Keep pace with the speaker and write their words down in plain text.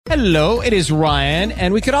Hello, it is Ryan,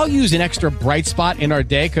 and we could all use an extra bright spot in our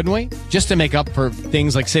day, couldn't we? Just to make up for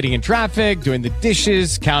things like sitting in traffic, doing the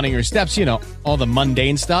dishes, counting your steps, you know, all the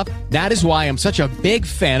mundane stuff. That is why I'm such a big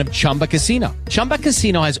fan of Chumba Casino. Chumba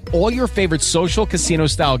Casino has all your favorite social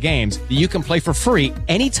casino-style games that you can play for free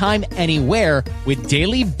anytime, anywhere with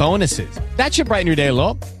daily bonuses. That should brighten your day a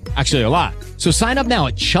little. Actually, a lot. So sign up now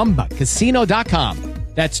at ChumbaCasino.com.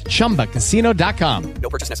 That's ChumbaCasino.com. No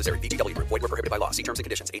purchase necessary. VGW Group. Void where prohibited by law. See terms and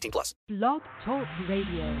conditions. 18 plus. Blog Talk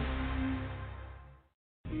Radio.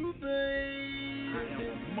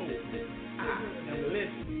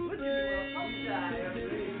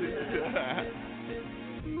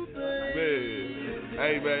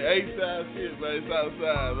 Hey man, A-side shit, man. It's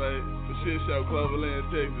outside, man. The shit show, Cloverland,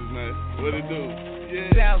 Texas, man. What it do? Yeah.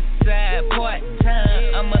 Southside,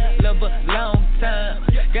 part-time, I'm a lover, long time.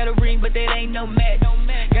 Got a ring, but that ain't no match.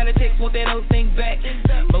 Got a text, want that whole thing back.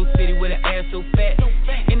 Mo City with an ass so fat.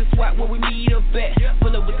 In the spot where we meet up at.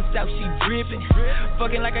 Pull up with the South, she drippin'.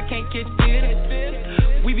 Fucking like I can't catch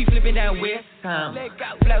feelings. We be flipping down West Time.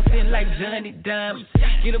 Flousing like Johnny Diamond.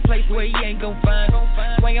 Get a place where he ain't gon' find me.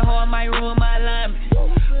 Swinging hard might ruin my alignment.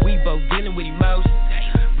 We both dealing with emotions.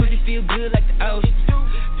 Pussy feel good like the ocean.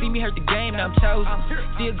 See me hurt the game and I'm chosen.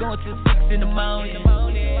 Still going till 6 in the morning.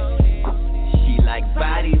 She like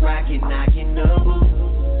body rockin', knockin' the booth.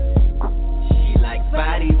 She like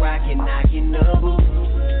body rockin', knockin' the booth.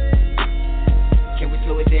 Can we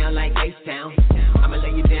slow it down like H-Town? I'ma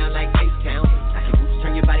lay you down like H-Town.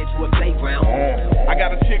 Turn your body to a playground. I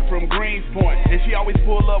got a chick from Greenspoint, and she always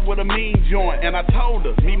pull up with a mean joint. And I told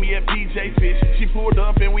her, meet me at BJ Fish. She pulled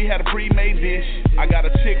up and we had a pre-made dish. I got a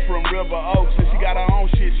chick from River Oaks, and she got her own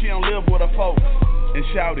shit. She don't live with her folks. And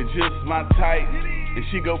shouted just my type. And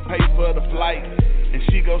she go pay for the flight. And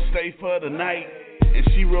she go stay for the night. And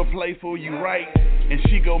she real playful, you right. And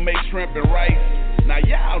she go make shrimp and rice. Now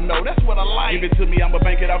y'all know that's what I like. Give it to me, I'ma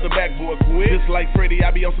bank it off the backboard quick. Just like Freddie,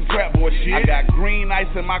 I be on some trap boy shit. I got green ice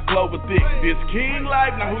in my Clover thick. This King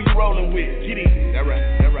Life, now who you rolling with? Get easy, that right.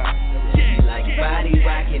 She like body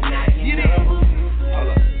rockin', knockin' the booth.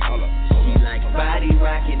 Hold up. She like body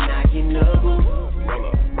rockin', knockin' the booth. Roll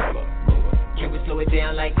up. Can we slow it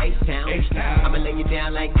down like H-Town? I'ma lay you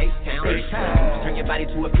down like H-Town. Turn your body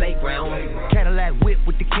to a playground. Cadillac whip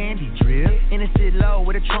with the candy drip. In a sit low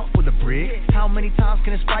with a trunk full of brick. How many times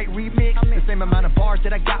can a Sprite remix? The same amount of bars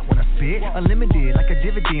that I got when I spit. Unlimited like a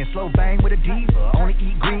dividend. Slow bang with a diva. Only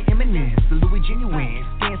eat green M&M's. The Louis Genuine.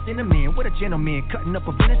 Skin cinnamon with a gentleman. Cutting up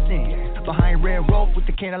a venison. Behind red rope with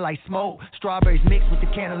the candlelight smoke. Strawberries mixed with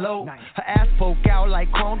the cantaloupe. Her ass poke out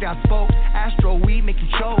like chrome down spoke. Astro weed make you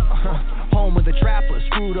choke. Home of the trappers,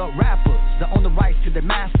 screwed up rappers that own the rights to the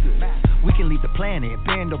masters. We can leave the planet,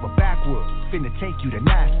 bend over backwards. Finna take you to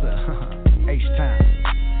NASA. H-Time.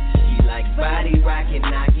 She like body rockin',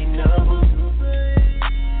 knockin' the booth.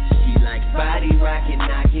 She like body rockin',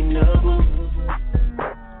 knockin' the booth.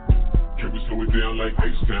 Can we slow it down like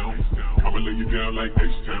H-Town? I'ma lay you down like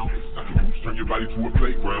H-Town. Knock your boots, turn your body to a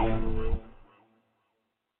playground.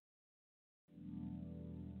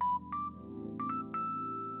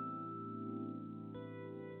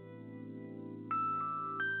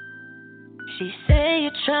 She say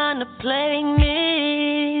you're trying to play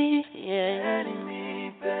me, yeah.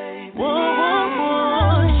 Me, baby.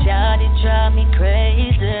 Whoa. Shawty drive me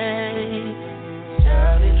crazy.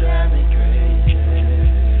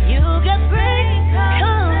 You got great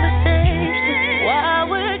conversation while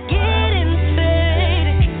we're getting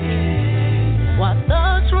faded. While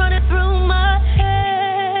thoughts running through my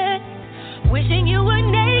head, wishing you were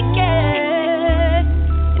naked.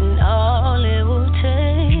 And all it will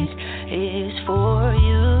take is for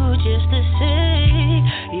you just to say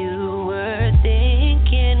you were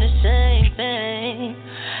thinking the same thing,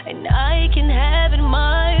 and I can have it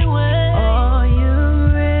my way. Are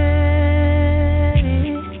you ready?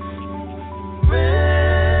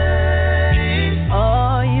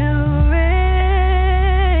 Are you ready?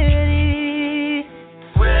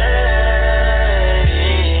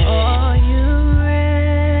 Are you ready?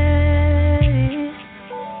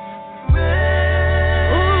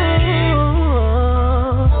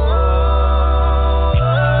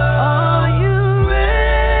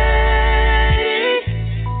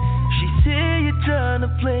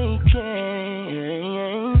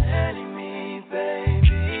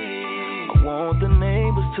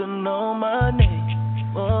 To know my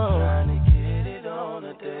name, trying to get it on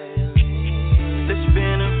a daily. Let's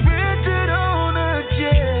spin a rigid on a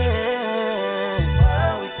jet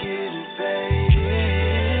while we getting faded.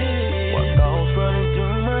 What thoughts running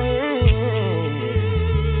through my head?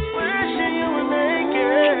 Wishing you were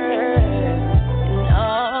naked. And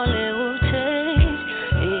all it will take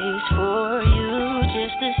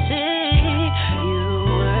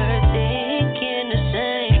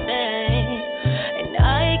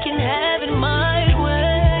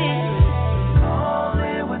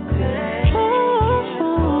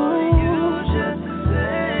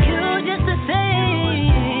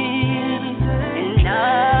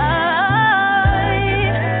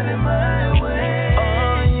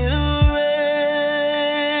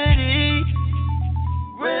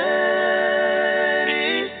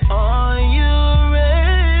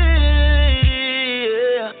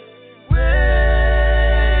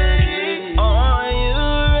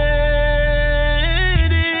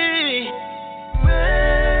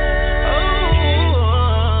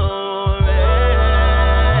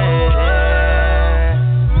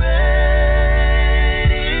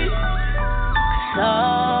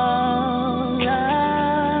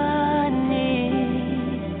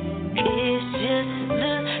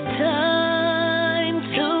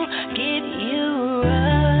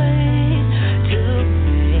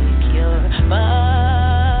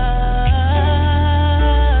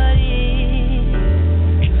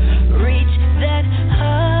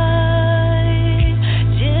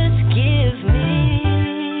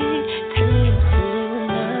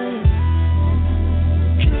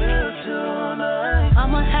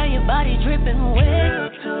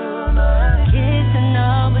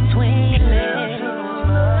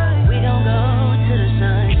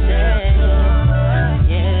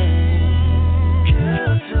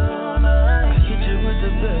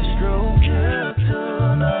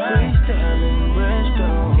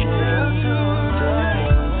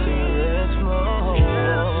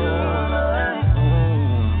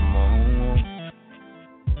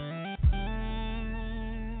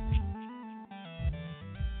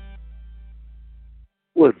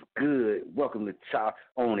welcome to Talk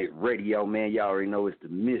On It Radio, man. Y'all already know it's the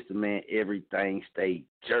Mr. Man. Everything stay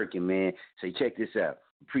jerking, man. So check this out.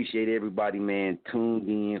 Appreciate everybody, man, tuned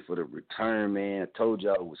in for the return, man. I told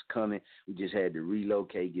y'all it was coming. We just had to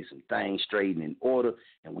relocate, get some things straightened in order,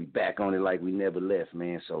 and we back on it like we never left,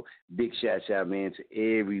 man. So big shout out, man,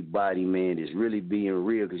 to everybody, man, that's really being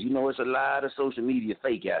real, because, you know, it's a lot of social media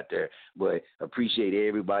fake out there, but appreciate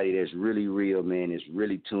everybody that's really real, man, that's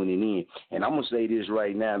really tuning in. And I'm going to say this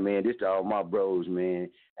right now, man, this to all my bros, man.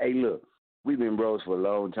 Hey, look. We've been bros for a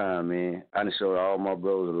long time, man. I done showed all my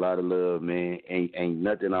bros a lot of love, man. Ain't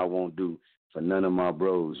nothing I won't do for none of my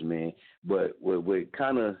bros, man. But what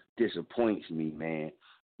kind of disappoints me, man,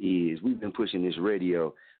 is we've been pushing this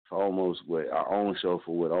radio for almost, our own show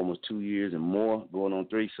for almost 2 years and more, going on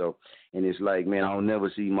 3. So, and it's like, man, I'll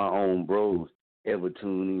never see my own bros ever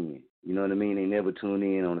tune in. You know what I mean? They never tune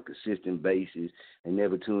in on a consistent basis. They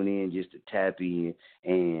never tune in just to tap in.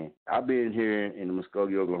 And I've been here in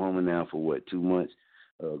Muskogee, Oklahoma now for 2 months,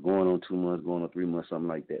 going on 2 months, going on 3 months, something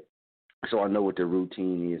like that. So I know what their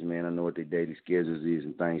routine is, man. I know what their daily schedules is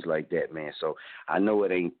and things like that, man. So I know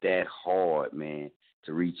it ain't that hard, man,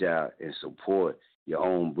 to reach out and support your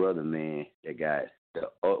own brother, man, that got the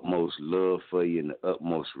utmost love for you and the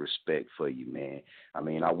utmost respect for you, man. I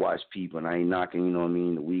mean, I watch people, and I ain't knocking, you know what I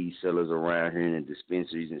mean, the weed sellers around here in the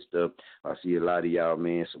dispensaries and stuff. I see a lot of y'all,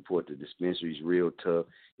 man, support the dispensaries real tough,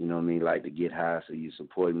 you know what I mean, like to get high, so you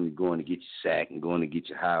support me going to get your sack and going to get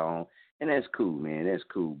your high on, and that's cool, man, that's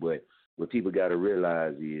cool. But what people got to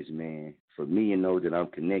realize is, man, for me and those that I'm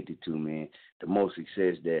connected to, man, the most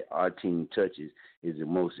success that our team touches is the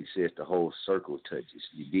most success the whole circle touches.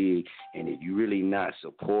 You dig? And if you really not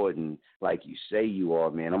supporting like you say you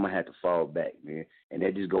are, man, I'm going to have to fall back, man. And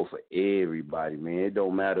that just go for everybody, man. It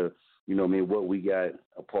don't matter, you know what I mean, what we got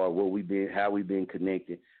apart, what we been, how we been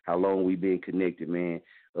connected, how long we been connected, man.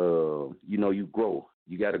 You know, you grow.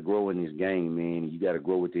 You got to grow in this game, man. You got to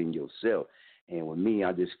grow within yourself. And with me,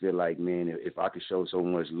 I just feel like, man, if I could show so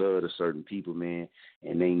much love to certain people, man,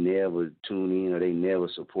 and they never tune in or they never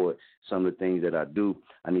support some of the things that I do,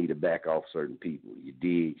 I need to back off certain people. You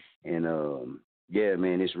dig? And, yeah,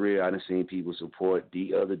 man, it's real. I done seen people support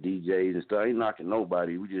the other DJs and stuff. I ain't knocking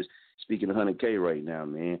nobody. We just speaking 100K right now,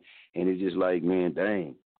 man. And it's just like, man,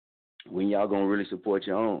 dang, when y'all going to really support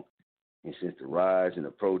your own? And since the riots and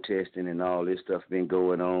the protesting and all this stuff been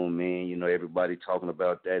going on, man, you know, everybody talking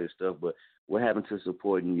about that and stuff, but what happened to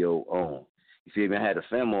supporting your own? You feel me? I had a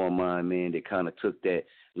family of mine, man, that kind of took that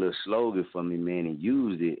little slogan from me, man, and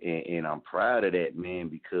used it, and I'm proud of that, man,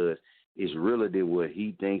 because it's realer than what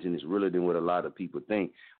he thinks and it's realer than what a lot of people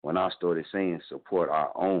think when I started saying support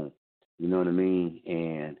our own. You know what I mean?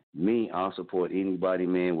 And me, I'll support anybody,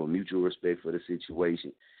 man, with mutual respect for the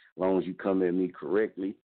situation. As long as you come at me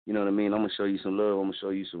correctly, you know what I mean? I'm going to show you some love. I'm going to show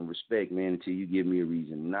you some respect, man, until you give me a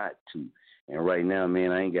reason not to. And right now,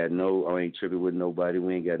 man, I ain't tripping with nobody.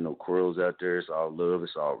 We ain't got no quarrels out there. It's all love.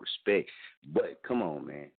 It's all respect. But come on,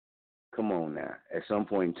 man. Come on now. At some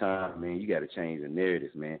point in time, man, you got to change the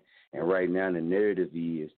narrative, man. And right now, the narrative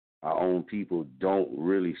is our own people don't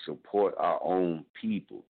really support our own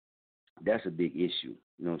people. That's a big issue.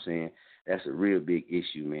 You know what I'm saying? That's a real big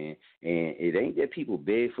issue, man. And it ain't that people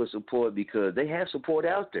beg for support because they have support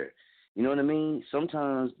out there. You know what I mean?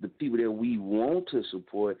 Sometimes the people that we want to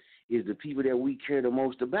support is the people that we care the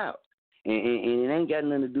most about. And it ain't got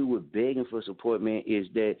nothing to do with begging for support, man.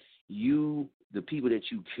 It's that the people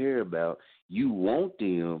that you care about, you want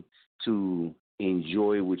them to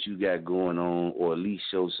enjoy what you got going on or at least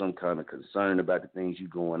show some kind of concern about the things you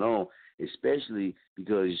going on, especially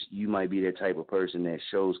because you might be that type of person that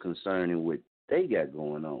shows concern in what they got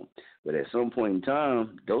going on. But at some point in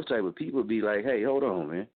time, those type of people be like, hey, hold on,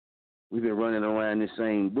 man. We've been running around this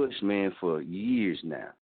same bush, man, for years now.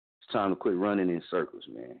 It's time to quit running in circles,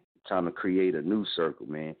 man. It's time to create a new circle,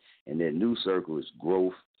 man. And that new circle is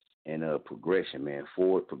growth and progression, man,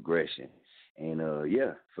 forward progression. And,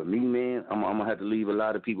 yeah, for me, man, I'm going to have to leave a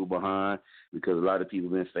lot of people behind because a lot of people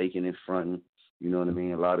been faking and fronting. You know what I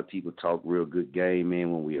mean? A lot of people talk real good game,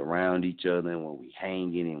 man, when we around each other and when we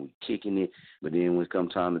hanging and we kicking it. But then when it come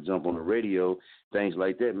time to jump on the radio, things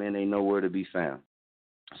like that, man, they nowhere to be found.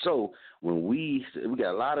 So when we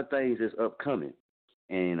got a lot of things that's upcoming,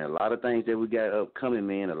 and a lot of things that we got upcoming,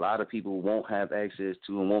 man, a lot of people won't have access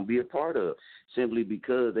to and won't be a part of simply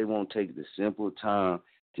because they won't take the simple time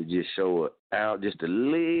to just show out just a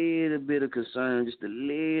little bit of concern, just a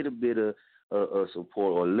little bit of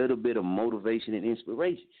support or a little bit of motivation and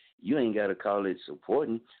inspiration. You ain't got to call it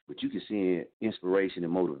supporting, but you can send inspiration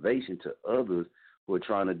and motivation to others who are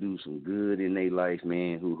trying to do some good in their life,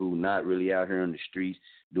 man, who not really out here on the streets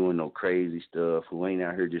doing no crazy stuff, who ain't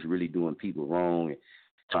out here just really doing people wrong and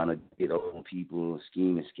trying to get on people,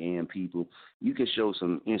 scheme and scam people. You can show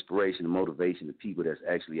some inspiration and motivation to people that's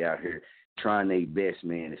actually out here trying their best,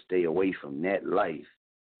 man, to stay away from that life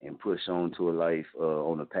and push on to a life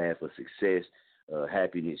on a path of success,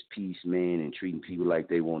 happiness, peace, man, and treating people like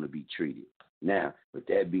they want to be treated. Now, with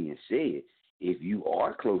that being said, if you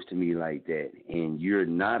are close to me like that and you're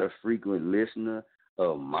not a frequent listener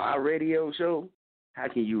of my radio show, how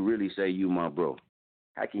can you really say you my bro?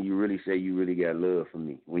 How can you really say you really got love for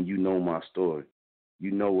me when you know my story?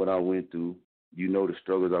 You know what I went through. You know the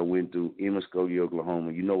struggles I went through in Muskogee,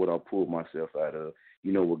 Oklahoma. You know what I pulled myself out of.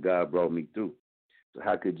 You know what God brought me through. So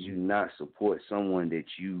how could you not support someone that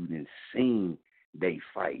you done seen they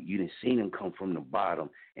fight? You done seen them come from the bottom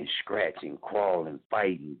and scratch and crawl and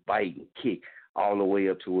fight and bite and kick all the way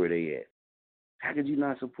up to where they at. How could you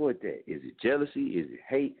not support that? Is it jealousy? Is it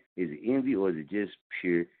hate? Is it envy? Or is it just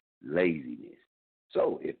pure laziness?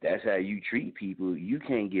 So if that's how you treat people, you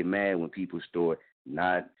can't get mad when people start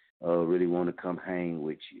not really want to come hang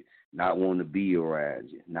with you, not want to be around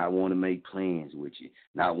you, not want to make plans with you,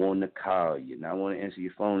 not wanting to call you, not want to answer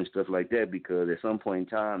your phone and stuff like that, because at some point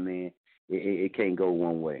in time, man, it can't go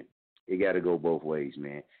one way. It got to go both ways,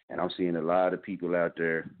 man. And I'm seeing a lot of people out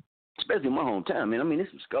there, especially in my hometown, man. I mean, this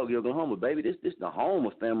is Muskogee, Oklahoma, baby. This the home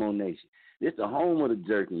of Famo Nation. This the home of the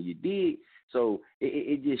jerking. You dig? So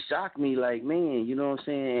it just shocked me, like, man, you know what I'm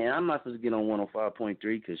saying? And I'm not supposed to get on 105.3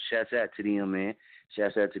 because shouts out to them, man.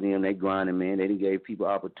 Shouts out to them. They grinding, man. They done gave people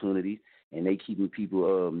opportunities, and they keeping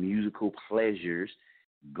people musical pleasures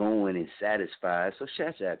going and satisfied. So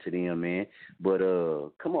shouts out to them, man. But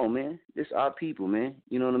come on, man. This our people, man.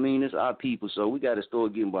 You know what I mean? This our people. So we got to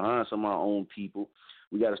start getting behind some of our own people.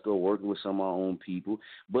 We got to start working with some of our own people.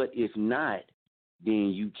 But if not,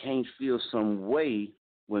 then you can't feel some way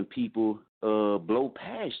when people blow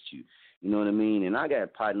past you. You know what I mean? And I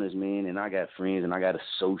got partners, man, and I got friends, and I got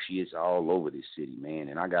associates all over this city, man,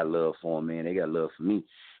 and I got love for them, man. They got love for me.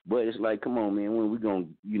 But it's like, come on, man, when we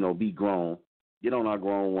going to, be grown, get on our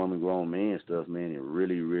grown woman, grown man stuff, man, and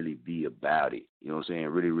really, really be about it. You know what I'm saying?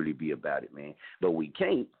 Really, really be about it, man. But we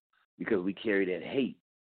can't because we carry that hate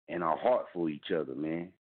in our heart for each other, man.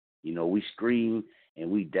 You know, we scream and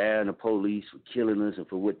we down the police for killing us and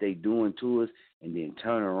for what they doing to us, and then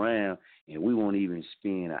turn around and we won't even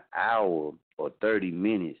spend an hour or 30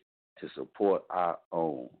 minutes to support our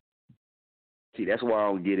own. See, that's why I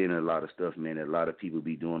don't get into a lot of stuff, man, that a lot of people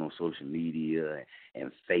be doing on social media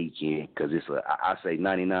and faking, because I say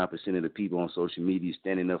 99% of the people on social media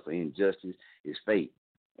standing up for injustice is fake.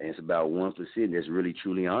 And it's about 1% that's really,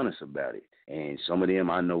 truly honest about it. And some of them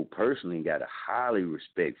I know personally got a highly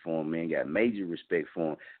respect for them, man, got major respect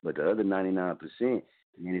for them. But the other 99%, man,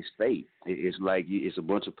 it's fake. It's like it's a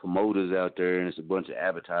bunch of promoters out there and it's a bunch of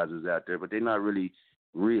advertisers out there, but they're not really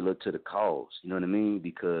real up to the cause. You know what I mean?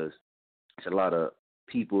 Because it's a lot of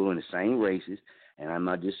people in the same races, and I'm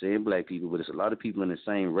not just saying black people, but it's a lot of people in the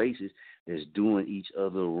same races that's doing each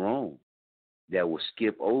other wrong, that will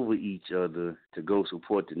skip over each other to go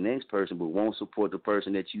support the next person, but won't support the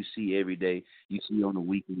person that you see every day, you see on a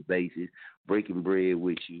weekly basis, breaking bread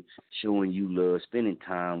with you, showing you love, spending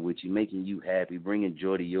time with you, making you happy, bringing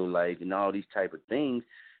joy to your life, and all these type of things.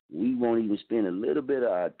 We won't even spend a little bit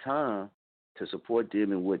of our time to support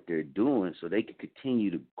them in what they're doing so they can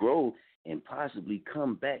continue to grow and possibly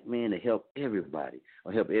come back, man, to help everybody,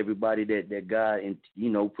 or help everybody that God,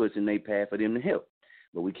 puts in their path for them to help.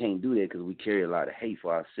 But we can't do that because we carry a lot of hate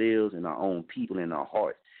for ourselves and our own people in our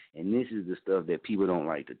hearts. And this is the stuff that people don't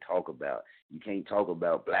like to talk about. You can't talk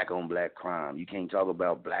about black-on-black crime. You can't talk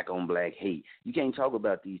about black-on-black hate. You can't talk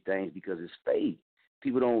about these things because it's fake.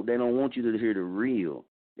 People don't want you to hear the real.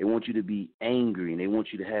 They want you to be angry, and they want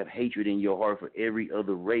you to have hatred in your heart for every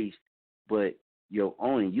other race but your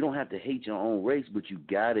own. And you don't have to hate your own race, but you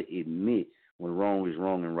got to admit when wrong is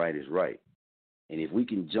wrong and right is right. And if we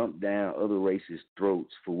can jump down other races'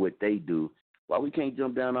 throats for what they do, why we can't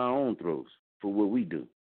jump down our own throats for what we do?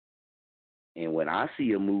 And when I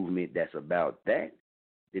see a movement that's about that,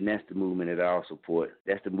 then that's the movement that I'll support.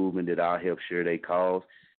 That's the movement that I'll help share their cause.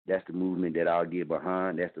 That's the movement that I'll get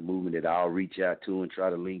behind. That's the movement that I'll reach out to and try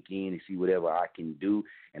to link in and see whatever I can do.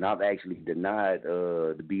 And I've actually denied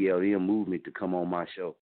the BLM movement to come on my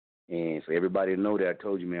show. And for everybody to know that, I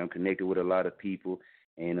told you, man, I'm connected with a lot of people.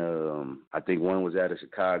 And I think one was out of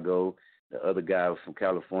Chicago. The other guy was from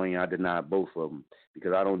California. I denied both of them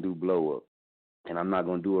because I don't do blow up. And I'm not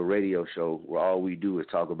going to do a radio show where all we do is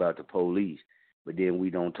talk about the police, but then we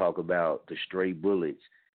don't talk about the stray bullets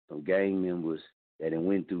from gang members that done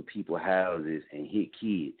went through people's houses and hit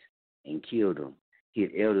kids and killed them,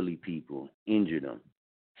 hit elderly people, injured them,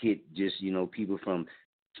 hit just, people from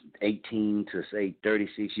 18 to, say,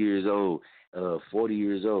 36 years old, 40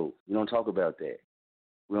 years old. We don't talk about that.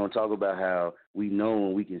 We don't talk about how we know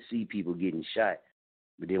and we can see people getting shot,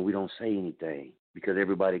 but then we don't say anything because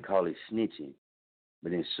everybody call it snitching.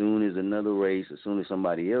 But then soon as another race, as soon as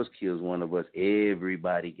somebody else kills one of us,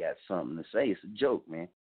 everybody got something to say. It's a joke, man.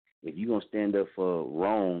 If you're going to stand up for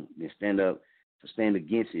wrong, then stand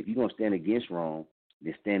against it. If you're going to stand against wrong,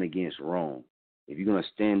 then stand against wrong. If you're going to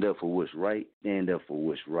stand up for what's right, stand up for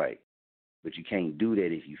what's right. But you can't do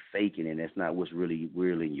that if you're faking it, and that's not what's really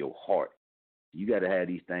real in your heart. You got to have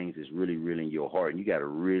these things that's really real in your heart, and you got to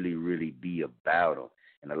really, really be about them.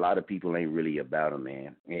 And a lot of people ain't really about them,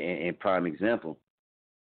 man. And prime example,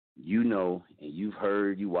 and you've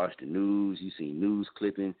heard, you watched the news, you seen news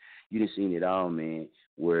clippings, you done seen it all, man,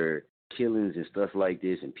 where killings and stuff like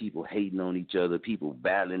this and people hating on each other, people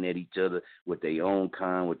battling at each other with their own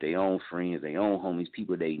kind, with their own friends, their own homies,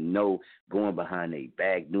 people they know going behind their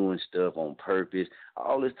back, doing stuff on purpose,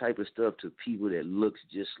 all this type of stuff to people that looks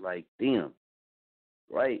just like them,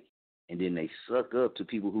 right? And then they suck up to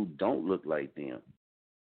people who don't look like them.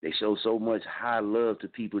 They show so much high love to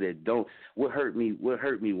people that don't. What hurt me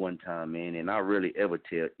one time, man, and I rarely ever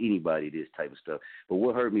tell anybody this type of stuff, but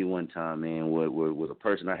what hurt me one time, man, was a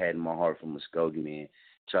person I had in my heart from Muskogee, man,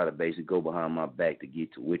 try to basically go behind my back to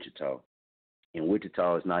get to Wichita. And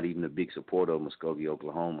Wichita is not even a big supporter of Muskogee,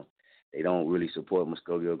 Oklahoma. They don't really support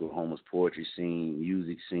Muskogee, Oklahoma's poetry scene,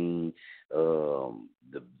 music scene,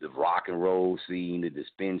 the rock and roll scene, the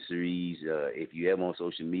dispensaries. If you ever on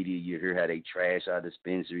social media, you hear how they trash our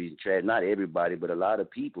dispensaries. Trash not everybody, but a lot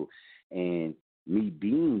of people. And me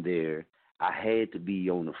being there, I had to be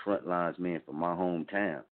on the front lines, man, for my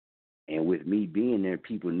hometown. And with me being there,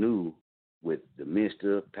 people knew with the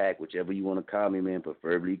Mr. Pack, whichever you want to call me, man,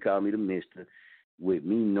 preferably call me the Mr., with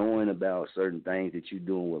me knowing about certain things that you're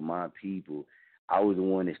doing with my people, I was the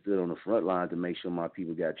one that stood on the front line to make sure my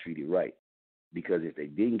people got treated right. Because if they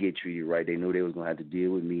didn't get treated right, they knew they was going to have to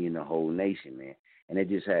deal with me and the whole nation, man. And that's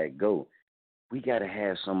just how it go. We got to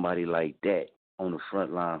have somebody like that on the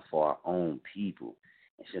front line for our own people.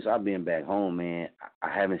 And since I've been back home, man,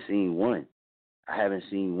 I haven't seen one.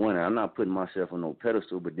 And I'm not putting myself on no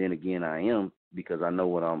pedestal, but then again, I am because I know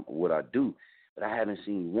what I do. But I haven't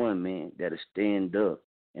seen one, man, that'll stand up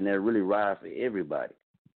and that'll really ride for everybody.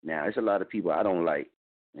 Now, it's a lot of people I don't like.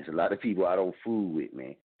 There's a lot of people I don't fool with,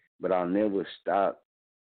 man. But I'll never stop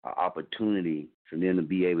an opportunity for them to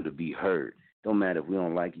be able to be heard. Don't matter if we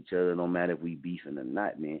don't like each other. Don't matter if we beefing or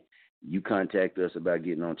not, man. You contact us about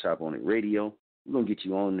getting on Chop On It Radio, we're going to get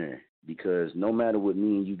you on there. Because no matter what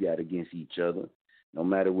me and you got against each other, no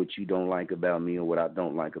matter what you don't like about me or what I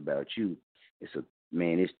don't like about you, it's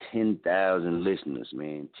 10,000 listeners,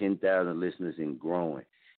 man, 10,000 listeners and growing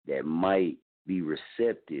that might be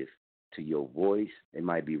receptive to your voice. They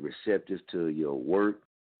might be receptive to your work,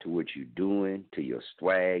 to what you're doing, to your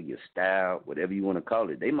swag, your style, whatever you want to call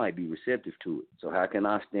it. They might be receptive to it. So how can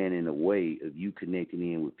I stand in the way of you connecting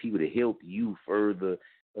in with people to help you further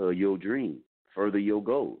your dream, further your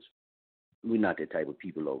goals? We're not that type of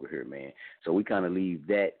people over here, man. So we kind of leave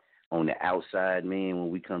that on the outside, man. When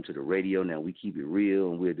we come to the radio, now we keep it real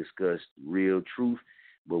and we'll discuss real truth.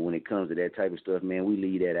 But when it comes to that type of stuff, man, we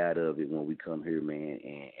leave that out of it when we come here, man,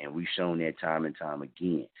 and we've shown that time and time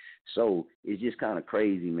again. So it's just kind of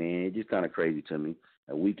crazy, man. It's just kind of crazy to me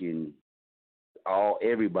that we can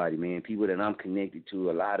everybody, man, people that I'm connected to,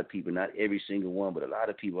 a lot of people, not every single one, but a lot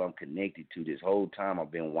of people I'm connected to this whole time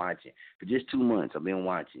I've been watching. For just 2 months I've been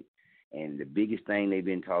watching. And the biggest thing they've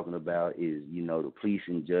been talking about is, the police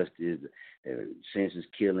injustice, the census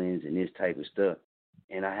killings, and this type of stuff.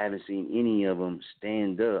 And I haven't seen any of them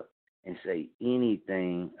stand up and say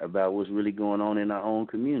anything about what's really going on in our own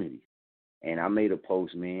community. And I made a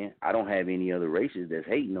post, man. I don't have any other races that's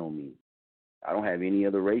hating on me. I don't have any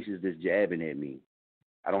other races that's jabbing at me.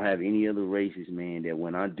 I don't have any other races, man, that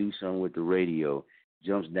when I do something with the radio,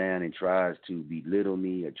 jumps down and tries to belittle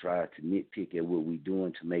me or tries to nitpick at what we're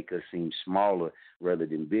doing to make us seem smaller rather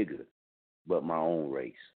than bigger, but my own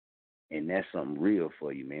race. And that's something real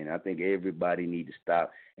for you, man. I think everybody needs to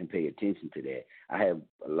stop and pay attention to that. I have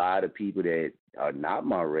a lot of people that are not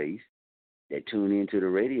my race that tune into the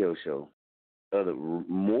radio show,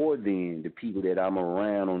 more than the people that I'm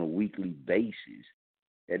around on a weekly basis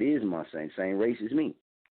that is my same race as me.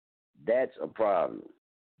 That's a problem.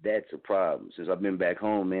 That's a problem. Since I've been back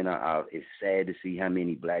home, man, it's sad to see how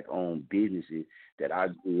many black-owned businesses that I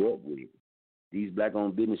grew up with. These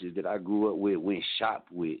black-owned businesses that I grew up with, went shop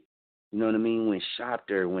with, You know what I mean? When shopped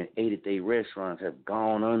there, when ate at their restaurants have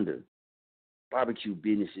gone under. Barbecue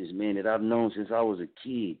businesses, man, that I've known since I was a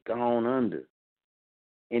kid, gone under.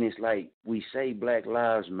 And it's like we say Black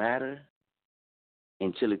Lives Matter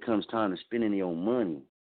until it comes time to spending your money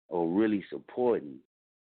or really supporting.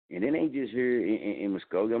 And it ain't just here in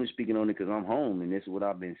Muskogee. I'm just speaking on it because I'm home, and this is what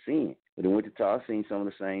I've been seeing. But in Wichita, I've seen some of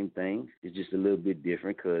the same things. It's just a little bit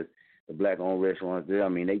different because the Black-owned restaurants there, I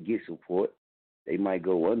mean, they get support. They might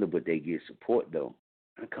go under, but they get support, though.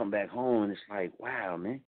 I come back home, and it's like, wow,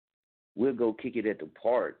 man. We'll go kick it at the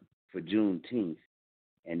park for Juneteenth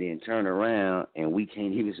and then turn around, and we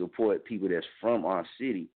can't even support people that's from our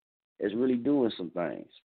city that's really doing some things.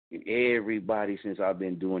 And everybody, since I've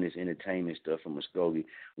been doing this entertainment stuff from Muskogee,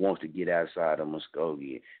 wants to get outside of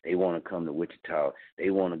Muskogee. They want to come to Wichita. They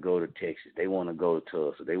want to go to Texas. They want to go to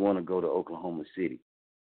Tulsa. They want to go to Oklahoma City.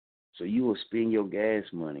 So you will spend your gas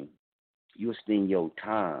money. You will spend your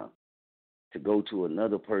time to go to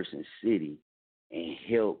another person's city and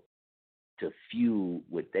help to fuel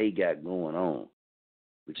what they got going on.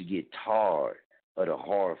 But you get tired of the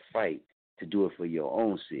hard fight to do it for your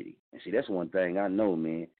own city. And see, that's one thing I know,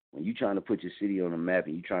 man. When you're trying to put your city on the map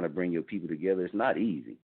and you're trying to bring your people together, it's not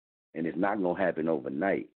easy. And it's not going to happen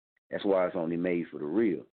overnight. That's why it's only made for the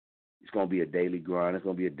real. It's going to be a daily grind. It's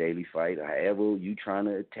going to be a daily fight. However you trying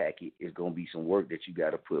to attack it, it's going to be some work that you got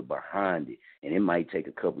to put behind it. And it might take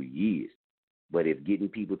a couple of years. But if getting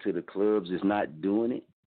people to the clubs is not doing it,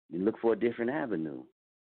 then look for a different avenue.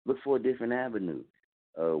 Look for a different avenue.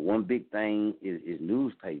 One big thing is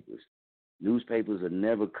newspapers. Newspapers will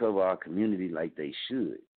never cover our community like they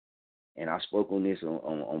should. And I spoke on this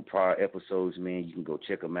on prior episodes, man. You can go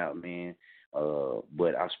check them out, man.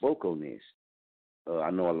 But I spoke on this.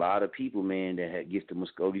 I know a lot of people, man, that gets to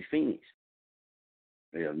Muskogee Phoenix.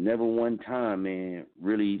 They have never one time, man,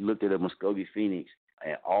 really looked at a Muskogee Phoenix,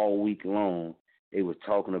 and all week long they was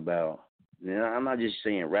talking about, and I'm not just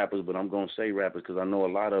saying rappers, but I'm going to say rappers because I know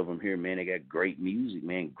a lot of them here, man, they got great music,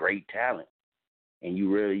 man, great talent. And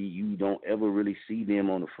you don't ever really see them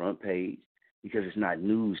on the front page because it's not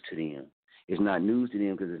news to them. It's not news to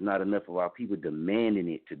them because there's not enough of our people demanding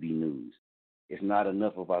it to be news. It's not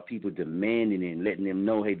enough of our people demanding it and letting them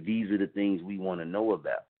know, hey, these are the things we want to know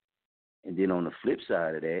about. And then on the flip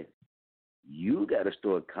side of that, you got to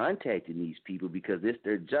start contacting these people because it's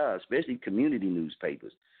their job, especially community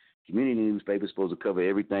newspapers. Community newspapers supposed to cover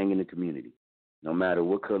everything in the community, no matter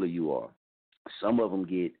what color you are. Some of them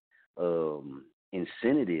get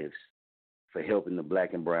incentives for helping the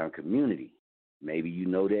black and brown community. Maybe you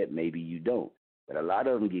know that, maybe you don't. But a lot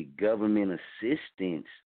of them get government assistance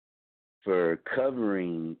for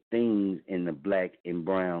covering things in the black and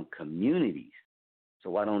brown communities.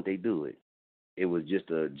 So why don't they do it? It was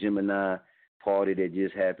just a Gemini party that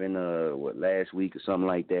just happened, last week or something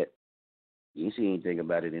like that. You didn't see anything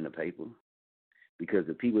about it in the paper because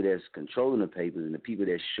the people that's controlling the papers and the people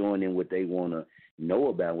that's showing them what they want to know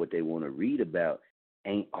about, what they want to read about,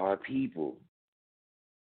 ain't our people.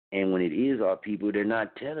 And when it is our people, they're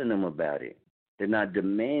not telling them about it. They're not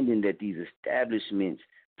demanding that these establishments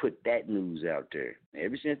put that news out there.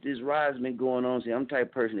 Ever since this rise been going on, see, I'm the type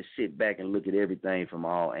of person to sit back and look at everything from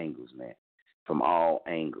all angles, man, from all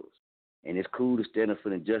angles. And it's cool to stand up for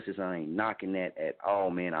the justice. I ain't knocking that at all,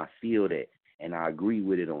 man. I feel that, and I agree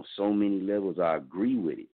with it on so many levels. I agree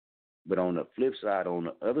with it. But on the flip side, on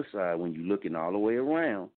the other side, when you're looking all the way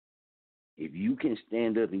around, if you can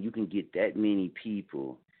stand up and you can get that many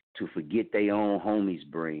people to forget their own homies'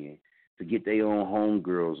 brand, forget their own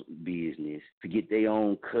homegirls' business, forget their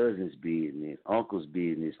own cousins' business, uncle's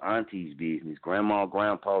business, auntie's business, grandma,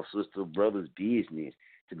 grandpa, sister, brother's business,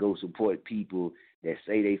 to go support people that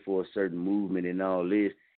say they for a certain movement and all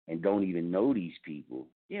this and don't even know these people.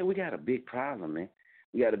 Yeah, we got a big problem, man.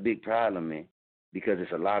 We got a big problem, man, because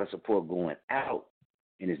it's a lot of support going out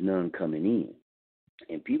and there's none coming in.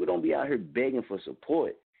 And people don't be out here begging for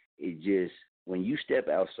support. It just, when you step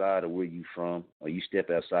outside of where you from or you step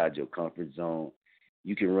outside your comfort zone,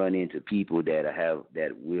 you can run into people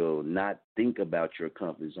that will not think about your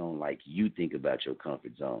comfort zone like you think about your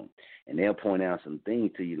comfort zone. And they'll point out some things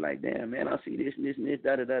to you like, damn, man, I see this and this and this,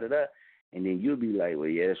 da-da-da-da-da. And then you'll be like, well,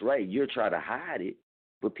 yeah, that's right. You'll try to hide it,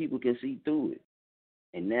 but people can see through it.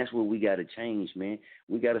 And that's what we got to change, man.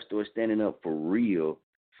 We got to start standing up for real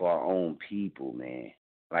for our own people, man.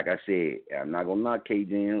 Like I said, I'm not going to knock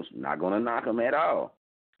K-Jams. I'm not going to knock them at all.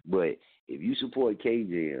 But if you support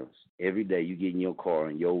K-Jams, every day you get in your car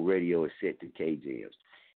and your radio is set to K-Jams.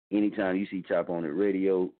 Anytime you see Top On It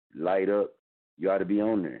Radio light up, you ought to be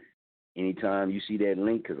on there. Anytime you see that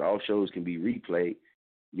link, because all shows can be replayed,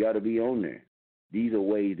 you ought to be on there. These are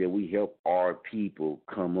ways that we help our people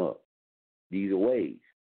come up. These are ways.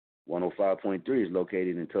 105.3 is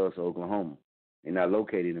located in Tulsa, Oklahoma. They're not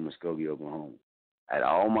located in Muskogee, Oklahoma. At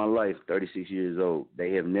all my life, 36 years old,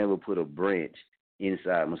 they have never put a branch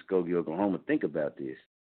inside Muskogee, Oklahoma. Think about this.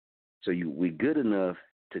 So we're good enough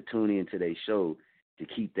to tune into their show to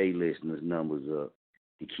keep their listeners' numbers up,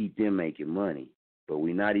 to keep them making money. But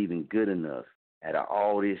we're not even good enough at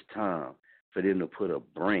all this time for them to put a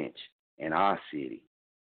branch in our city,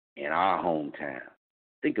 in our hometown.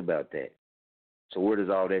 Think about that. So where does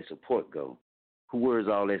all that support go? Where is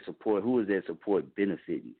all that support? Who is that support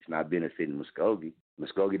benefiting? It's not benefiting Muskogee.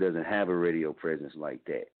 Muskogee doesn't have a radio presence like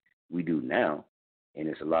that. We do now. And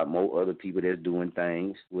there's a lot more other people that's doing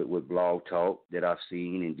things with Blog Talk that I've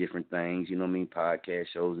seen and different things, you know what I mean, podcast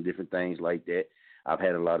shows and different things like that. I've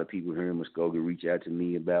had a lot of people here in Muskogee reach out to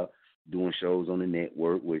me about doing shows on the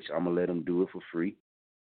network, which I'm going to let them do it for free.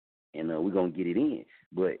 And we're going to get it in.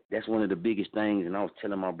 But that's one of the biggest things, and I was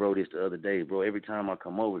telling my bro this the other day. Bro, every time I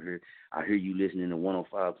come over here, I hear you listening to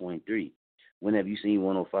 105.3. When have you seen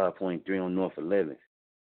 105.3 on North 11th?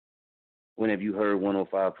 When have you heard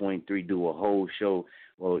 105.3 do a whole show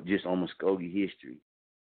just on Muskogee history?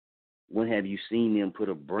 When have you seen them put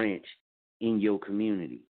a branch in your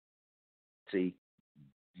community? See,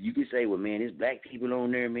 you can say, well, man, there's black people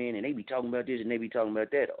on there, man, and they be talking about this and they be talking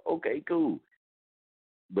about that. Okay, cool.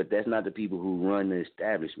 But that's not the people who run the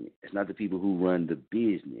establishment. It's not the people who run the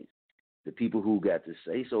business. The people who got to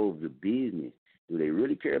say so of the business. Do they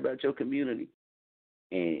really care about your community?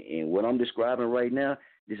 And what I'm describing right now,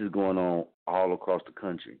 this is going on all across the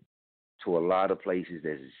country to a lot of places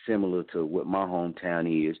that's similar to what my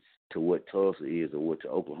hometown is, to what Tulsa is, or what to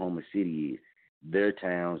Oklahoma City is. Their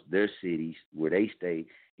towns, their cities, where they stay,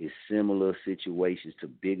 is similar situations to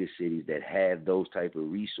bigger cities that have those type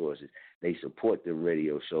of resources. They support the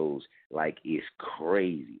radio shows like it's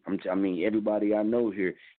crazy. I mean, everybody I know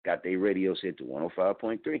here got their radio set to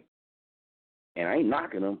 105.3. And I ain't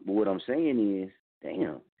knocking them, but what I'm saying is,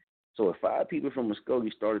 damn. So if 5 people from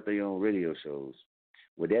Muskogee started their own radio shows,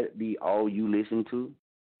 would that be all you listen to?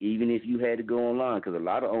 Even if you had to go online? Because a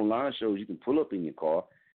lot of online shows you can pull up in your car.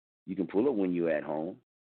 You can pull up when you're at home.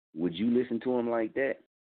 Would you listen to them like that?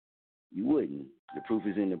 You wouldn't. The proof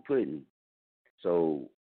is in the pudding. So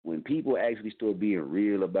when people actually start being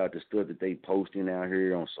real about the stuff that they posting out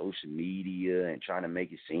here on social media and trying to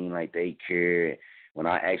make it seem like they care, when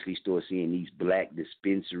I actually start seeing these black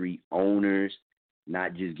dispensary owners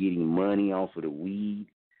not just getting money off of the weed,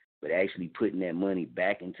 but actually putting that money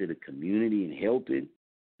back into the community and helping,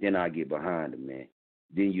 then I get behind them, man.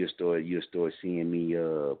 Then you'll start seeing me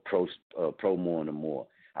promoting them more.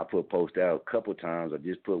 I put post out a couple times. I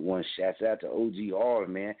just put one. Shouts out to OGR,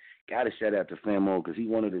 man. Got to shout out to Famo because he's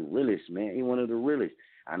one of the realest, man. He's one of the realest.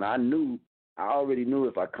 And I already knew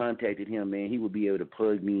if I contacted him, man, he would be able to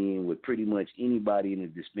plug me in with pretty much anybody in the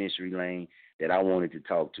dispensary lane that I wanted to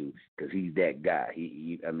talk to because he's that guy.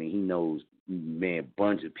 He knows, man, a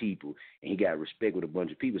bunch of people, and he got respect with a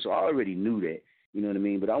bunch of people. So I already knew that, you know what I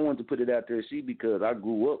mean? But I wanted to put it out there, see, because I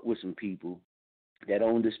grew up with some people that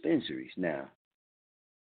own dispensaries now.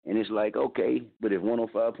 And it's like, okay, but if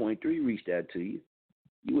 105.3 reached out to you,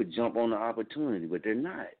 you would jump on the opportunity, but they're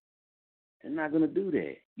not. They're not going to do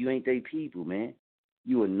that. You ain't they people, man.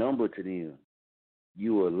 You a number to them.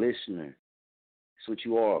 You a listener. That's what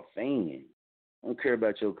you are, a fan. I don't care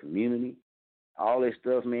about your community. All that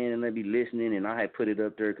stuff, man, and they be listening, and I had put it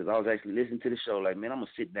up there because I was actually listening to the show. Like, man, I'm going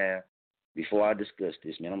to sit down before I discuss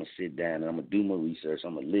this, man. I'm going to sit down, and I'm going to do my research.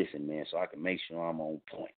 I'm going to listen, man, so I can make sure I'm on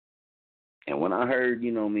point. And when I heard,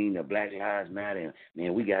 you know what I mean, the Black Lives Matter,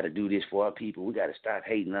 man, we got to do this for our people. We got to stop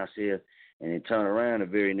hating ourselves. And then turn around the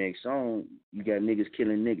very next song, you got niggas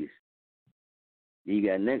killing niggas. Then you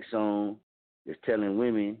got next song that's telling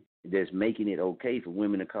women, that's making it okay for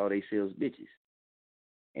women to call themselves bitches.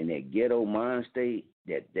 And that ghetto mind state,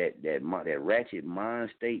 that ratchet mind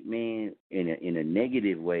state, man, in a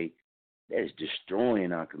negative way, that is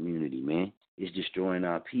destroying our community, man. It's destroying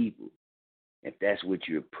our people. If that's what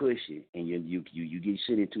you're pushing, and you get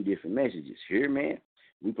sending 2 different messages. Here, man,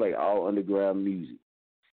 we play all underground music.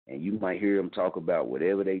 And you might hear them talk about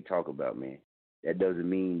whatever they talk about, man. That doesn't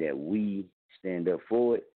mean that we stand up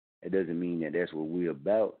for it. That doesn't mean that that's what we're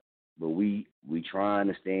about. But we trying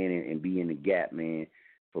to stand and be in the gap, man,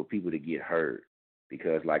 for people to get heard.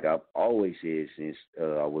 Because like I've always said since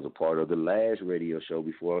I was a part of the last radio show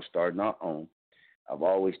before I was starting our own, I've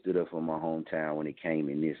always stood up for my hometown when it came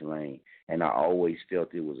in this lane. And I always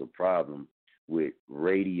felt it was a problem with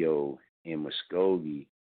radio in Muskogee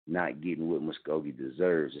not getting what Muskogee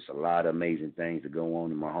deserves. It's a lot of amazing things that go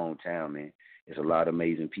on in my hometown, man. There's a lot of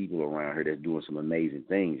amazing people around here that's doing some amazing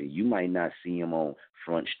things. And you might not see them on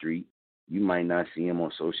Front Street. You might not see them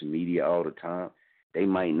on social media all the time. They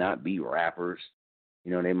might not be rappers.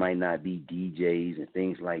 You know, they might not be DJs and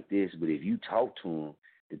things like this. But if you talk to them,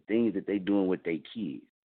 the things that they doing with their kids,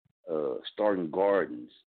 starting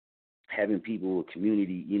gardens, having people with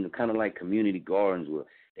community, you know, kind of like community gardens where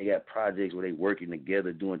they got projects where they working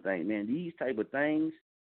together doing things. Man, these type of things,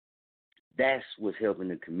 that's what's helping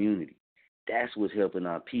the community. That's what's helping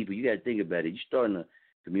our people. You got to think about it. You starting a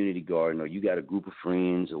community garden or you got a group of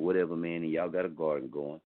friends or whatever, man, and y'all got a garden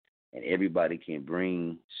going, and everybody can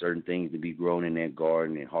bring certain things to be grown in that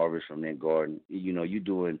garden and harvest from that garden. You know, you're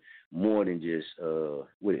doing more than just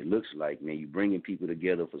what it looks like, man. You're bringing people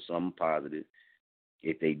together for something positive.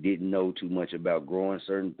 If they didn't know too much about growing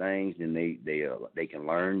certain things, then they can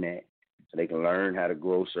learn that. So they can learn how to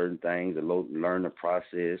grow certain things, learn the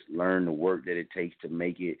process, learn the work that it takes to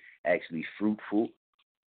make it actually fruitful.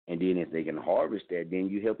 And then if they can harvest that, then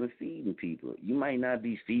you're helping feeding people. You might not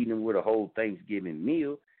be feeding them with a whole Thanksgiving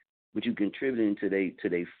meal, but you're contributing to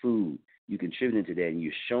their food. You're contributing to that, and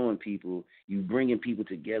you're showing people, you're bringing people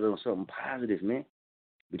together on something positive, man.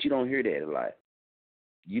 But you don't hear that a lot.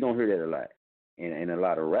 You don't hear that a lot. And a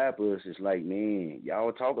lot of rappers, it's like, man,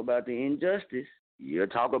 y'all talk about the injustice. You'll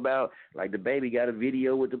talk about, like, the baby got a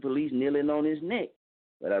video with the police kneeling on his neck.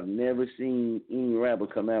 But I've never seen any rapper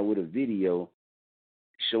come out with a video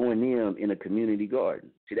showing them in a community garden.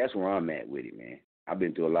 See, that's where I'm at with it, man. I've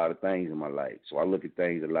been through a lot of things in my life, so I look at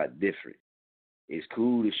things a lot different. It's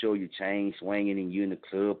cool to show your chain swinging and you in the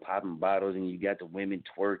club popping bottles and you got the women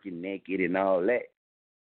twerking naked and all that.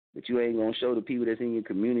 But you ain't going to show the people that's in your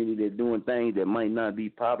community that doing things that might not be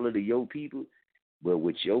popular to your people. But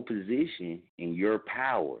with your position and your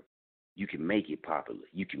power, you can make it popular.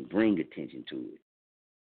 You can bring attention to it.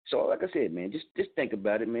 So, like I said, man, just think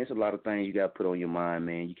about it, man. It's a lot of things you got to put on your mind,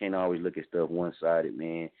 man. You can't always look at stuff one-sided,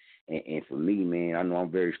 man. And for me, man, I know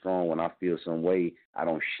I'm very strong. When I feel some way, I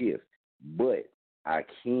don't shift. But I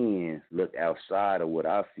can look outside of what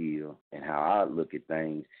I feel and how I look at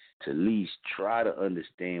things to at least try to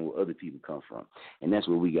understand where other people come from. And that's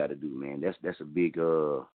what we got to do, man. That's a big,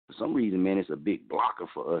 for some reason, man, it's a big blocker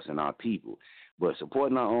for us and our people. But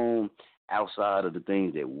supporting our own outside of the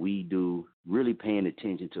things that we do, really paying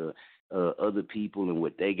attention to other people and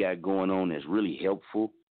what they got going on that's really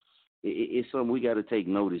helpful. It's something we got to take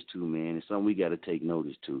notice to, man. It's something we got to take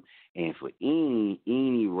notice to. And for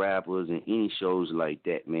any rappers and any shows like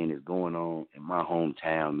that, man, that's going on in my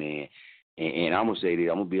hometown, man, and I'm going to say this,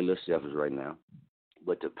 I'm going to be a little selfish right now,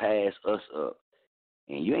 but to pass us up,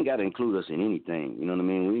 and you ain't got to include us in anything, you know what I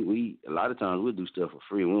mean? We a lot of times we'll do stuff for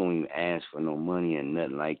free. We don't even ask for no money and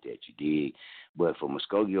nothing like that, you dig? But for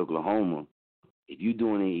Muskogee, Oklahoma, if you're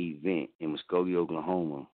doing an event in Muskogee,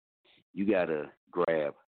 Oklahoma, you got to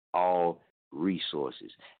grab all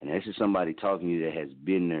resources. And this is somebody talking to you that has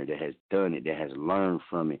been there, that has done it, that has learned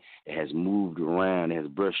from it, that has moved around, that has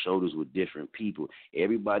brushed shoulders with different people.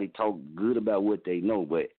 Everybody talk good about what they know,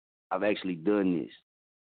 but I've actually done this.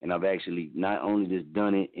 And I've actually not only just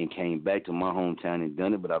done it and came back to my hometown and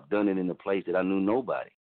done it, but I've done it in a place that I knew nobody.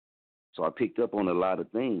 So I picked up on a lot of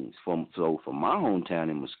things. So for my hometown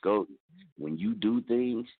in Muskogee, when you do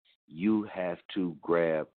things, you have to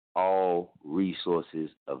grab all resources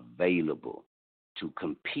available to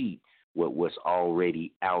compete with what's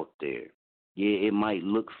already out there. Yeah, it might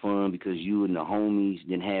look fun because you and the homies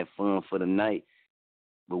didn't have fun for the night,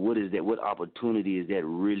 but what is that? What opportunity is that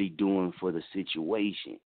really doing for the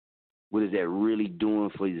situation? What is that really doing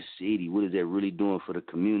for the city? What is that really doing for the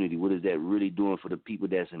community? What is that really doing for the people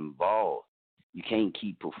that's involved? You can't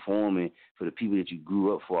keep performing for the people that you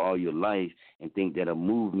grew up for all your life and think that a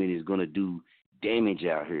movement is going to do damage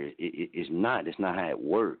out here. It's not. That's not how it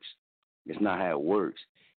works. It's not how it works.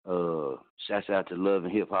 Shouts out to Love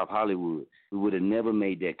and Hip Hop Hollywood. We would have never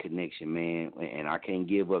made that connection, man. And I can't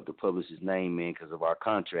give up the publicist's name, man, because of our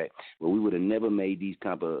contract. But we would have never made these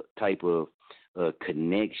type of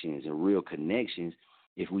connections and real connections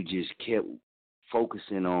if we just kept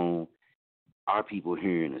focusing on our people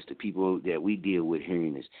hearing us, the people that we deal with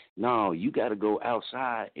hearing us. No, you got to go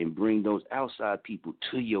outside and bring those outside people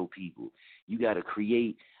to your people. You got to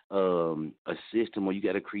create a system, or you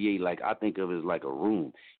got to create, like, I think of it as like a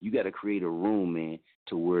room. You got to create a room, man,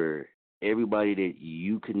 to where everybody that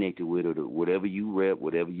you connected with, or whatever you rep,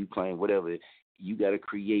 whatever you claim, whatever, you got to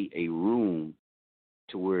create a room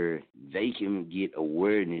to where they can get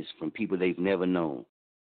awareness from people they've never known.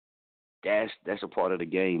 That's a part of the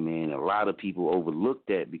game, man. A lot of people overlook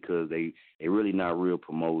that because they really not real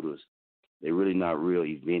promoters. They're really not real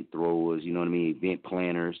event throwers, you know what I mean, event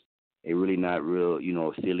planners. They're really not real,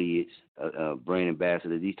 affiliates, brand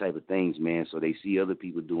ambassadors, these type of things, man. So they see other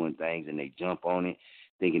people doing things and they jump on it,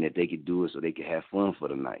 thinking that they could do it so they could have fun for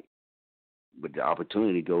the night. But the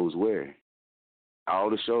opportunity goes where? All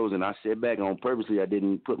the shows, and I sat back on purposely, I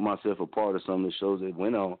didn't put myself a part of some of the shows that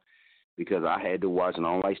went on because I had to watch, and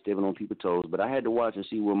I don't like stepping on people's toes, but I had to watch and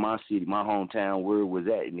see where my city, my hometown, where it was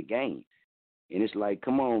at in the game. And it's like,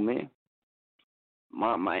 come on, man.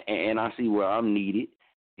 And I see where I'm needed,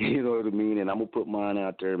 you know what I mean? And I'm going to put mine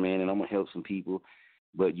out there, man, and I'm going to help some people.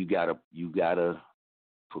 But you gotta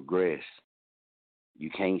progress. You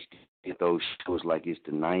can't get those shows like it's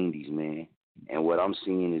the 90s, man. And what I'm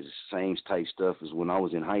seeing is the same type stuff as when I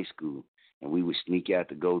was in high school. And we would sneak out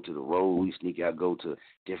to go to the road. We sneak out, go to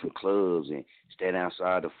different clubs and stand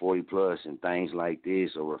outside the 40 plus and things like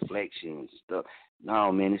this, or reflections and stuff.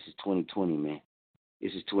 No, man, this is 2020, man.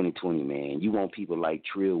 This is 2020, man. You want people like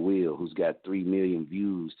Trill Will, who's got 3 million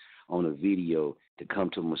views on a video, to come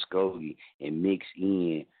to Muskogee and mix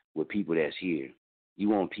in with people that's here. You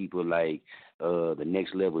want people like the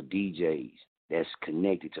Next Level DJs that's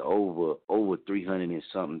connected to over 300 and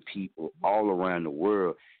something people all around the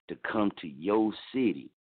world to come to your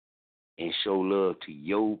city and show love to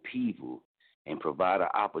your people and provide an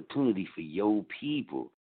opportunity for your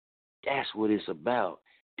people. That's what it's about.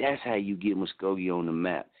 That's how you get Muskogee on the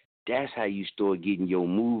map. That's how you start getting your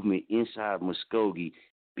movement inside Muskogee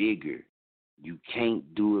bigger. You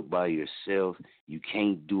can't do it by yourself. You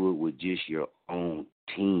can't do it with just your own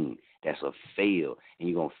team. That's a fail, and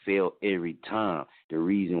you're going to fail every time. The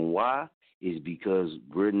reason why is because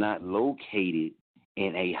we're not located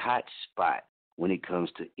in a hot spot when it comes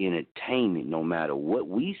to entertainment. No matter what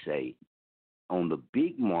we say, on the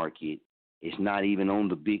big market, it's not even on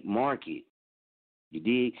the big market. You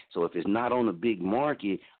dig? So if it's not on the big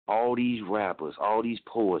market, all these rappers, all these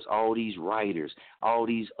poets, all these writers, all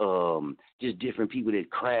these just different people that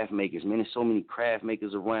craft makers, man, there's so many craft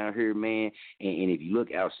makers around here, man. And if you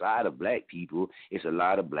look outside of black people, it's a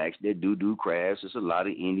lot of blacks that do crafts. It's a lot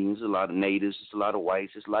of Indians, a lot of natives, it's a lot of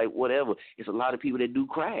whites. It's like whatever. It's a lot of people that do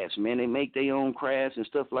crafts, man. They make their own crafts and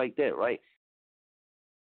stuff like that, right?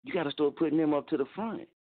 You got to start putting them up to the front.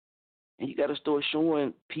 And you got to start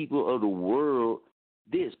showing people of the world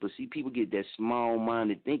this. But see, people get that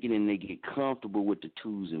small-minded thinking and they get comfortable with the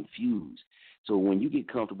twos and fews. So when you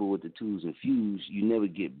get comfortable with the twos and fews, you never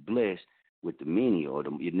get blessed with the many, or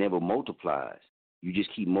it never multiplies. You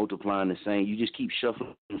just keep multiplying the same. You just keep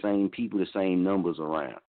shuffling the same people, the same numbers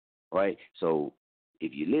around, right? So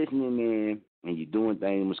if you're listening, man, and you're doing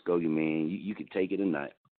things in Muskogee, man, you can take it or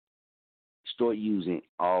not. Start using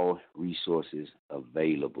all resources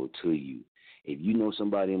available to you. If you know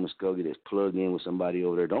somebody in Muskogee that's plugged in with somebody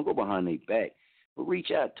over there, don't go behind their back, but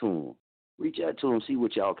reach out to them. Reach out to them, see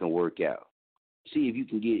what y'all can work out. See if you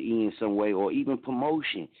can get in some way, or even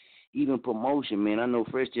promotion. Even promotion, man. I know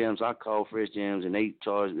Fresh Jams, I called Fresh Jams, and they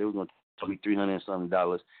were going to charge me $300 and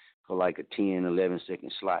something for like a 10,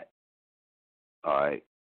 11-second slot. All right,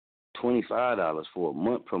 $25 for a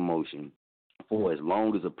month promotion for as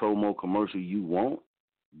long as a promo commercial you want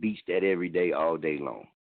beats that every day, all day long.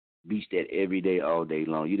 Beats that every day, all day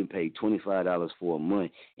long. You done paid $25 for a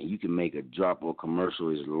month, and you can make a drop or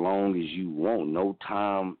commercial as long as you want, no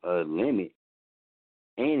time limit.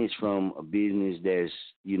 And it's from a business that's,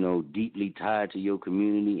 you know, deeply tied to your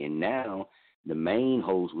community. And now the main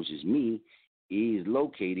host, which is me, is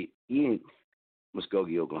located in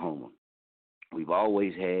Muskogee, Oklahoma. We've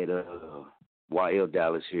always had YL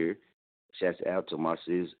Dallas here. Shouts out to my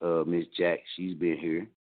sis, Miss Jack. She's been here.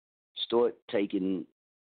 Start taking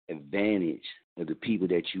advantage of the people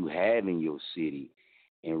that you have in your city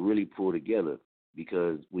and really pull together,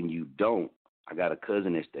 because when you don't, I got a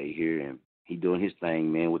cousin that stay here and he doing his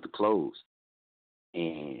thing, man, with the clothes.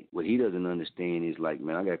 And what he doesn't understand is, like,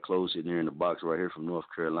 man, I got clothes sitting there in the box right here from North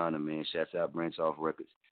Carolina, man. Shouts out Branch Off Records.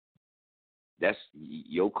 That's,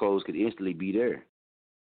 your clothes could instantly be there.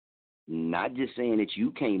 Not just saying that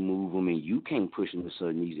you can't move them and you can't push them to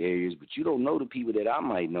certain these areas, but you don't know the people that I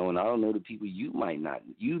might know, and I don't know the people you might not,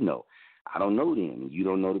 you know. I don't know them, and you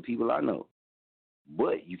don't know the people I know.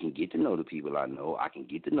 But you can get to know the people I know. I can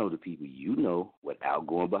get to know the people you know without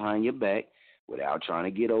going behind your back, without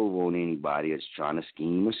trying to get over on anybody that's trying to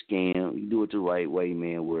scheme or scam. You do it the right way,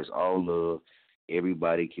 man, where it's all love.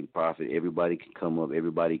 Everybody can profit. Everybody can come up.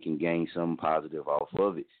 Everybody can gain something positive off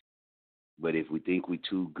of it. But if we think we're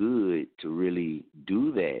too good to really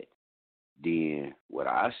do that, then what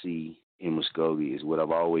I see in Muskogee is what I've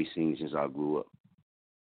always seen since I grew up.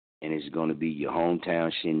 And it's going to be your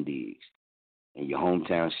hometown shindigs. And your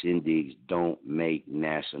hometown shindigs don't make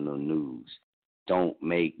national news. Don't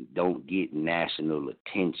get national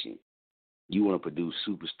attention. You want to produce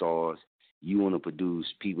superstars. You want to produce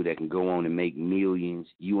people that can go on and make millions.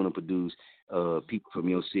 You want to produce people from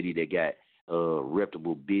your city that got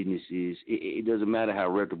reputable businesses. It doesn't matter how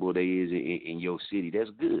reputable they is in your city. That's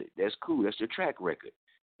good. That's cool. That's your track record.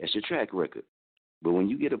 That's your track record. But when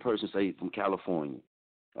you get a person, say, from California,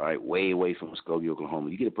 all right, way away from Muskogee, Oklahoma,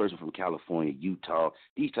 you get a person from California, Utah,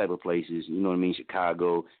 these type of places, you know what I mean,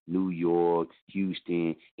 Chicago, New York,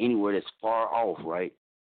 Houston, anywhere that's far off, right?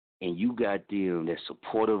 And you got them that's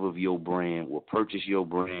supportive of your brand, will purchase your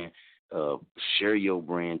brand, share your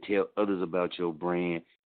brand, tell others about your brand,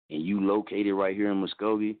 and you located right here in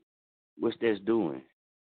Muskogee, what's that's doing?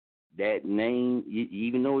 That name,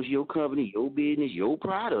 even though it's your company, your business, your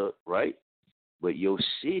product, right? But your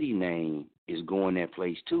city name is going that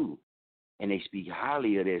place too. And they speak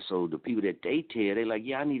highly of that. So the people that they tell, they're like,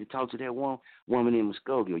 yeah, I need to talk to that one woman in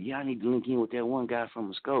Muskogee. Or, yeah, I need to link in with that one guy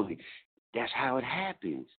from Muskogee. That's how it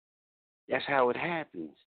happens. That's how it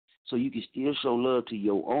happens. So you can still show love to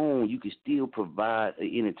your own. You can still provide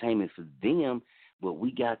entertainment for them. But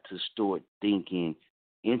we got to start thinking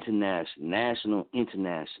national,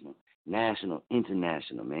 international,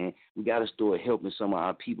 man. We got to start helping some of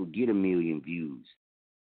our people get 1 million views.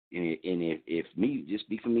 And if me, just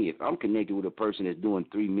speak for me, if I'm connected with a person that's doing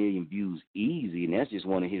 3 million views easy, and that's just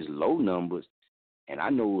one of his low numbers, and I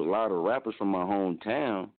know a lot of rappers from my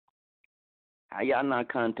hometown, how y'all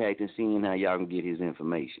not contacting, seeing how y'all can get his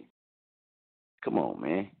information? Come on,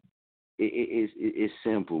 man. It's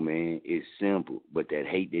simple, man. It's simple. But that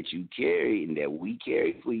hate that you carry and that we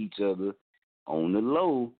carry for each other on the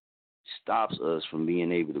low stops us from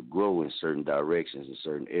being able to grow in certain directions, in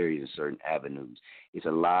certain areas, in certain avenues. It's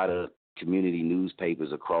a lot of community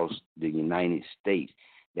newspapers across the United States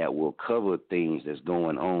that will cover things that's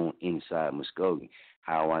going on inside Muskogee.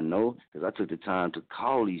 How I know? Because I took the time to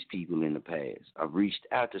call these people in the past. I've reached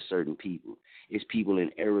out to certain people. It's people in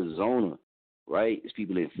Arizona, right? It's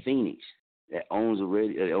people in Phoenix that owns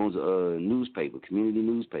a newspaper, community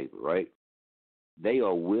newspaper, right? They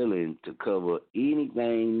are willing to cover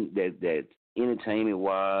anything that's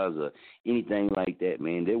entertainment-wise or anything like that,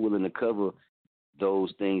 man. They're willing to cover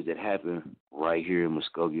those things that happen right here in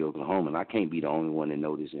Muskogee, Oklahoma. And I can't be the only one to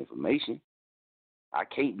know this information.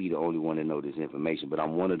 But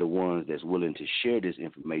I'm one of the ones that's willing to share this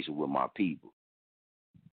information with my people.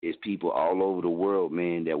 It's people all over the world,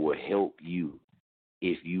 man, that will help you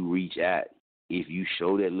if you reach out, if you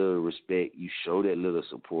show that little respect, you show that little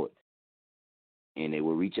support. And they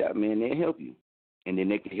will reach out, man, they'll help you. And then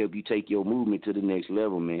they can help you take your movement to the next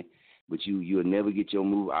level, man. But you'll never get your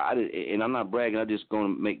move. And I'm not bragging, I'm just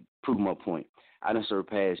going to prove my point. I done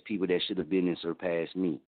surpassed people that should have been and surpassed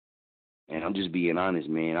me. And I'm just being honest,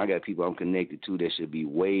 man. I got people I'm connected to that should be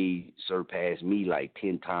way surpass me like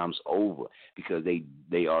 10 times over because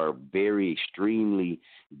they are very extremely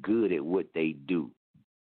good at what they do.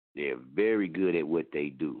 They're very good at what they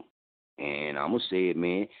do. And I'm going to say it,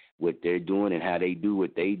 man, what they're doing and how they do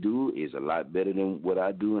what they do is a lot better than what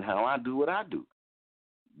I do and how I do what I do.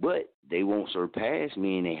 But they won't surpass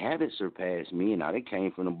me, and they haven't surpassed me, and now they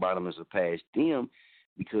came from the bottom and surpassed them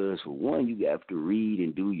because, for one, you have to read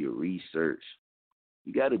and do your research.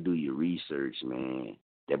 You got to do your research, man.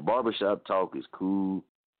 That barbershop talk is cool,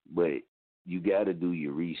 but you got to do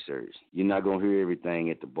your research. You're not going to hear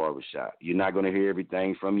everything at the barbershop. You're not going to hear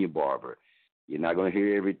everything from your barber. You're not going to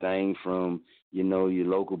hear everything from, your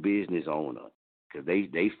local business owner because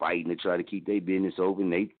they fighting to try to keep their business open.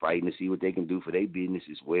 They fighting to see what they can do for their business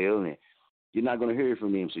as well, and you're not going to hear it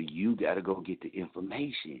from them, so you got to go get the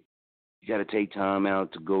information. You got to take time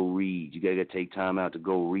out to go read. You got to take time out to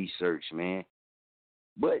go research, man.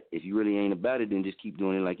 But if you really ain't about it, then just keep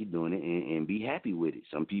doing it like you're doing it and be happy with it.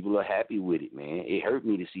 Some people are happy with it, man. It hurt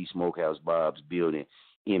me to see Smokehouse Bob's building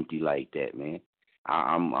empty like that, man.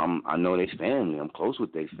 I know their family. I'm close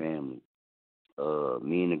with their family.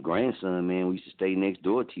 Me and the grandson, man, we used to stay next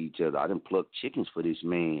door to each other. I done plucked chickens for this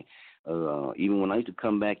man. Even when I used to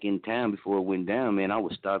come back in town before it went down, man, I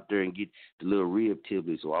would stop there and get the little rib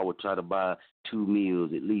tiblets, or I would try to buy 2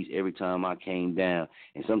 meals at least every time I came down.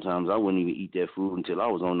 And sometimes I wouldn't even eat that food until I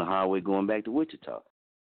was on the highway going back to Wichita.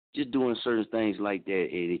 Just doing certain things like that.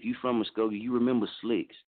 And if you from Muskogee, you remember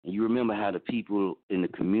Slicks. And you remember how the people in the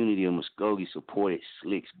community of Muskogee supported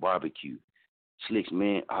Slicks Barbecue. Slicks,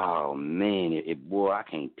 man, oh, man, boy, I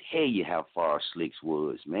can't tell you how far Slicks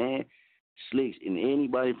was, man. Slicks, and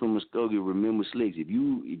anybody from Muskogee remember Slicks. If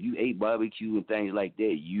you ate barbecue and things like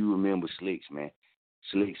that, you remember Slicks, man.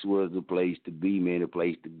 Slicks was the place to be, man, the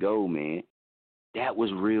place to go, man. That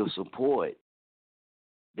was real support.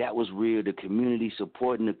 That was real, the community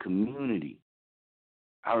supporting the community.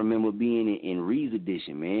 I remember being in Reed's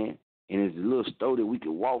Edition, man, And it's a little store that we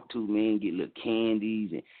could walk to, man, get little candies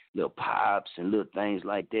and little pops and little things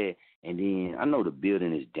like that. And then I know the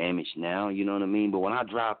building is damaged now, you know what I mean? But when I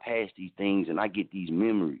drive past these things and I get these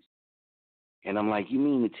memories, and I'm like, you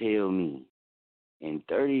mean to tell me in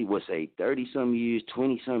 30-some years,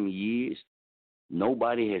 20-some years,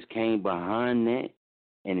 nobody has came behind that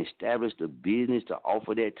and established a business to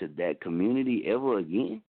offer that to that community ever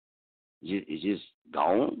again? It's just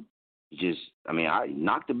gone. I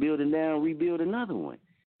knock the building down, rebuild another one.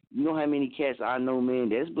 You know how many cats I know, man,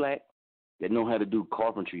 that's black, that know how to do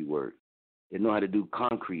carpentry work, that know how to do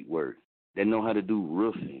concrete work, that know how to do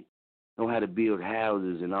roofing, know how to build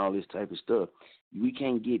houses and all this type of stuff. We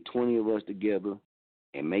can't get 20 of us together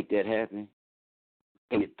and make that happen,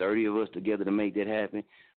 and get 30 of us together to make that happen.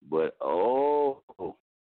 But,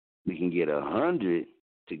 we can get 100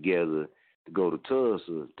 together to go to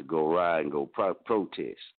Tulsa, to go ride and go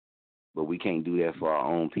protest. But we can't do that for our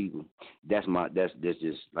own people. That's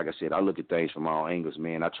just, like I said, I look at things from all angles,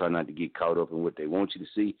 man. I try not to get caught up in what they want you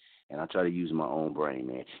to see, and I try to use my own brain,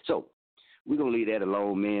 man. So we're going to leave that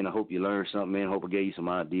alone, man. I hope you learned something, man. I hope I gave you some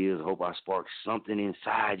ideas. I hope I sparked something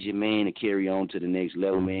inside you, man, to carry on to the next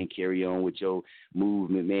level, man. Carry on with your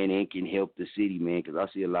movement, man, and can help the city, man, because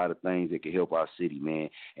I see a lot of things that can help our city, man.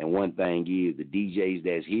 And one thing is the DJs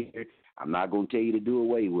that's here, I'm not going to tell you to do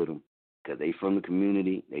away with them, because they from the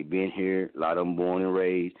community. They been here. A lot of them born and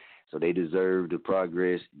raised, so they deserve the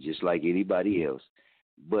progress just like anybody else.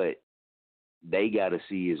 But they got to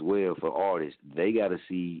see as well, for artists, they got to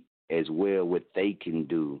see as well what they can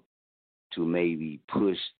do to maybe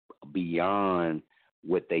push beyond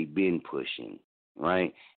what they've been pushing,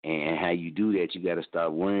 right? And how you do that, you got to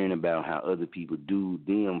start worrying about how other people do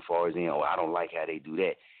them, as far as, I don't like how they do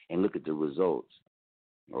that, and look at the results.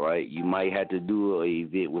 All right, you might have to do an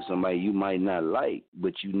event with somebody you might not like,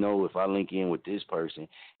 but if I link in with this person,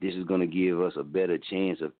 this is going to give us a better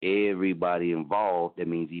chance of everybody involved. That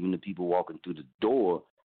means even the people walking through the door,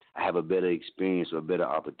 I have a better experience or a better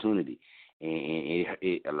opportunity. And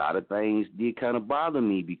a lot of things did kind of bother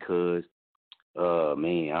me because, I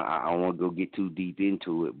don't want to go get too deep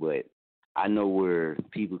into it, but I know where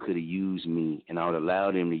people could have used me, and I would allow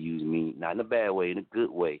them to use me, not in a bad way, in a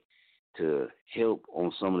good way, to help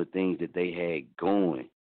on some of the things that they had going.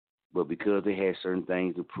 But because they had certain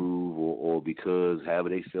things to prove or because however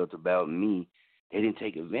they felt about me, they didn't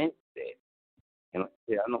take advantage of that. And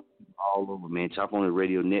I know all over, man. Chop On It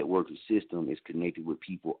Radio Network system is connected with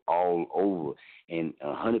people all over. And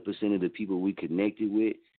 100% of the people we connected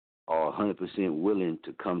with are 100% willing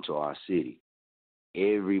to come to our city.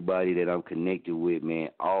 Everybody that I'm connected with, man,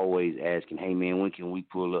 always asking, hey, man, when can we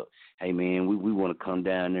pull up? Hey, man, we want to come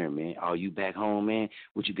down there, man. Are you back home, man?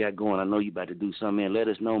 What you got going? I know you about to do something, man. Let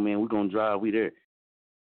us know, man. We're going to drive. We there.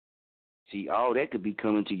 See, all that could be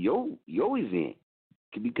coming to your event.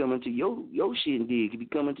 Could be coming to your shit and dig. Could be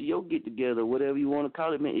coming to your get-together, whatever you want to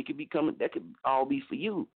call it, man. It could be coming. That could all be for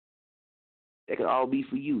you. That could all be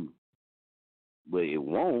for you. But it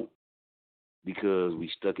won't. Because we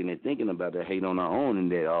stuck in there thinking about that, hate on our own,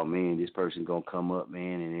 and that, oh, man, this person going to come up,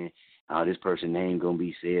 man, and then this person's name going to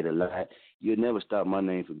be said a lot. You'll never stop my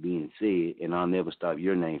name from being said, and I'll never stop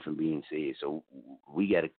your name from being said. So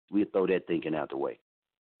we'll throw that thinking out the way.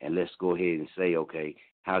 And let's go ahead and say, okay,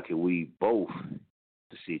 how can we both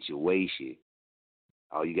the situation?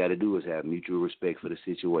 All you got to do is have mutual respect for the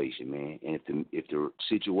situation, man. And if the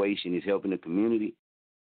situation is helping the community,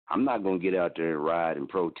 I'm not going to get out there and ride and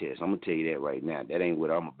protest. I'm going to tell you that right now. That ain't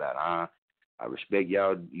what I'm about. I respect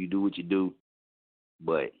y'all. You do what you do.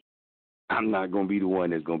 But I'm not going to be the one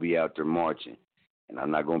that's going to be out there marching. And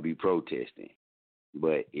I'm not going to be protesting.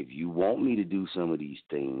 But if you want me to do some of these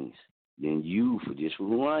things, then for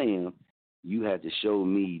who I am, you have to show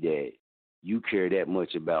me that you care that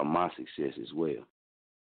much about my success as well.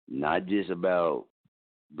 Not just about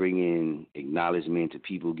bringing acknowledgement to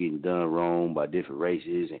people getting done wrong by different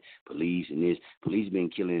races and police and this. Police been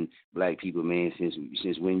killing black people, man,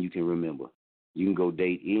 since when you can remember. You can go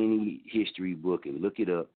date any history book and look it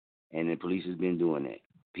up, and the police has been doing that.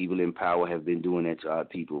 People in power have been doing that to our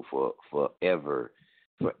people for forever,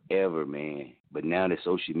 man. But now that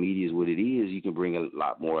social media is what it is, you can bring a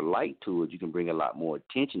lot more light to it. You can bring a lot more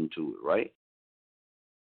attention to it, right?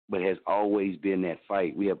 But it has always been that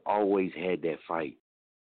fight. We have always had that fight.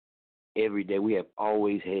 Every day we have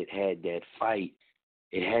always had that fight.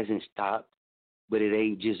 It hasn't stopped, but it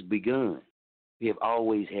ain't just begun. We have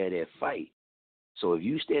always had that fight. So if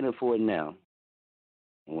you standing for it now,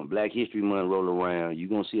 and when Black History Month roll around, you're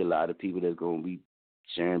going to see a lot of people that's going to be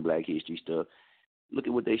sharing Black history stuff. Look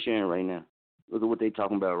at what they're sharing right now. Look at what they're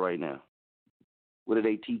talking about right now. What are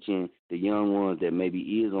they teaching the young ones that maybe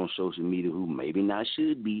is on social media who maybe not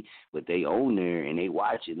should be, but they on there and they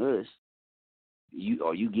watching us?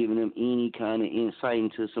 Are you giving them any kind of insight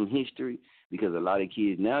into some history? Because a lot of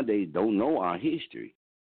kids nowadays don't know our history.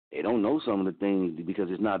 They don't know some of the things because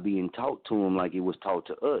it's not being taught to them like it was taught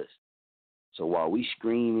to us. So while we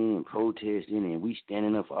screaming and protesting and we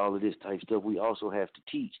standing up for all of this type stuff, we also have to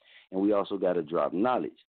teach, and we also got to drop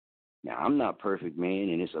knowledge. Now, I'm not perfect, man,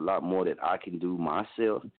 and it's a lot more that I can do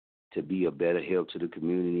myself to be a better help to the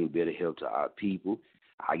community and better help to our people.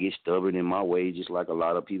 I get stubborn in my way just like a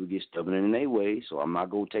lot of people get stubborn in their way, so I'm not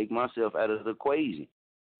going to take myself out of the equation.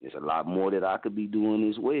 There's a lot more that I could be doing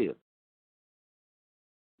as well.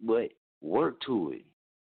 But work to it.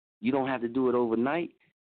 You don't have to do it overnight.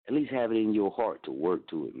 At least have it in your heart to work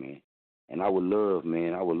to it, man. And I would love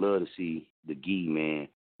to see the GI, man,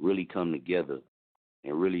 really come together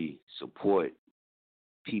and really support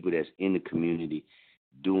people that's in the community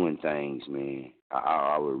doing things, man.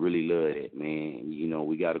 I would really love that, man. You know,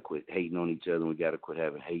 we got to quit hating on each other. We got to quit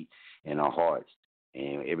having hate in our hearts.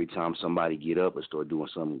 And every time somebody get up and start doing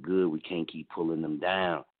something good, we can't keep pulling them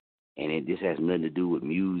down. And this has nothing to do with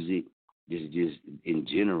music. This is just in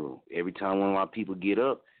general. Every time one of our people get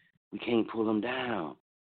up, we can't pull them down.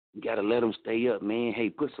 We got to let them stay up, man. Hey,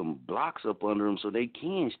 put some blocks up under them so they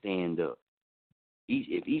can stand up.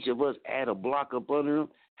 If each of us add a block up under them,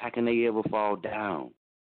 how can they ever fall down?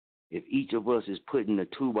 If each of us is putting the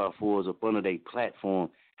 2x4s up under their platform,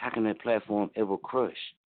 how can that platform ever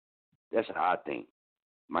crush? That's how I think.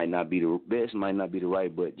 Might not be the best, might not be the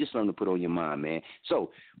right, but just something to put on your mind, man.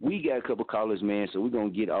 So we got a couple callers, man, so we're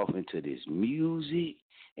going to get off into this music.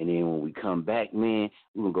 And then when we come back, man,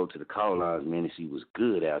 we're going to go to the call lines, man, and see what's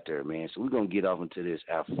good out there, man. So we're going to get off into this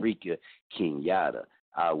Afrika Kenyatta,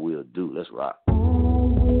 I Will Do. Let's rock.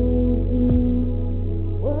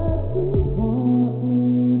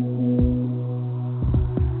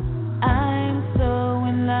 I'm so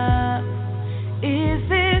in love. Is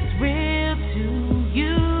this real to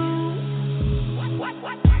you?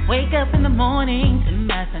 Wake up in the morning to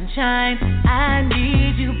my sunshine. I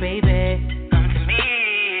need you, baby.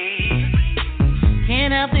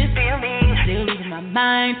 Can't help this feeling, still losing my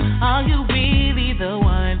mind. Are you really the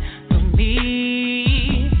one for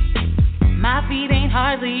me? My feet ain't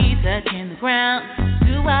hardly touching the ground.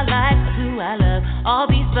 Do I like or do I love all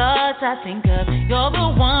these thoughts I think of? You're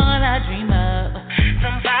the one I dream of.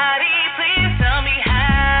 Somebody please tell me how.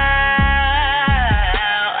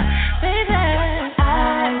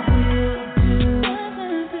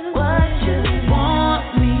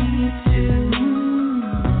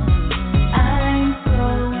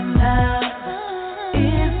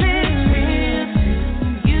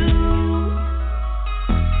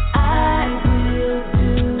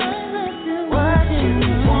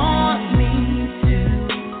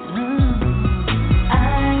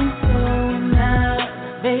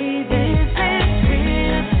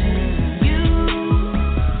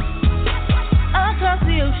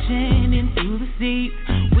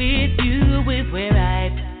 With you is where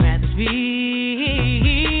I'd rather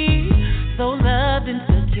be. So loved and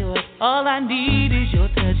secure. All I need is your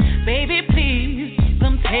touch. Baby, please,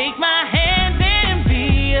 come take my hand and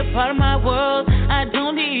be a part of my world. I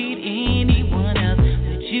don't need anyone else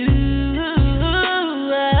but you.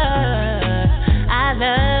 I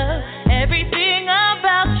love everything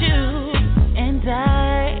about you, and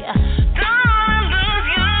I don't lose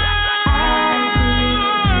you.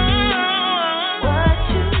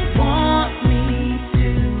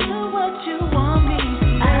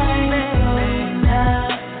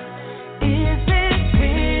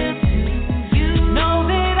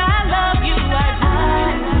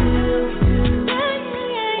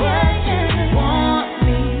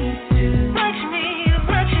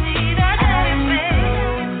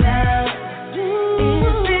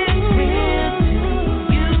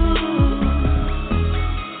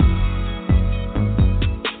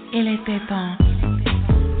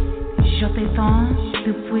 Je t'attends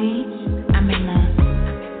depuis un moment.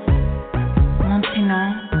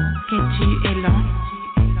 Maintenant que tu es là,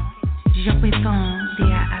 je prétends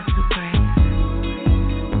dire à tout près.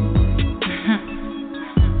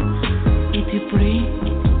 Et tu pries.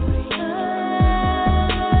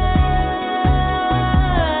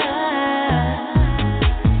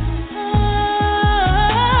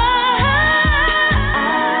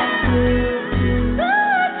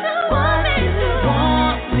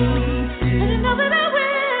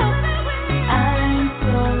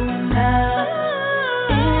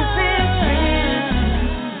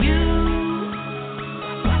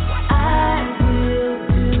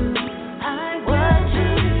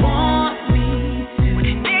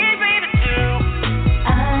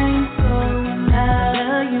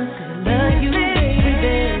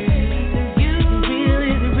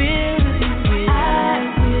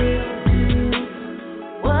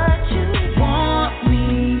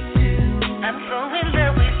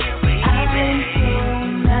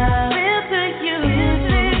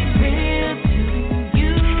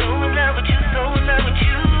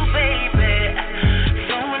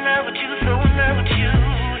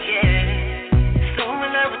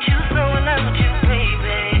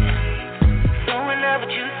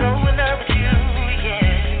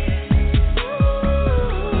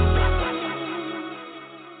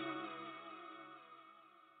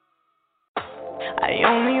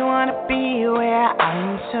 wanna be where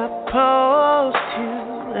I'm supposed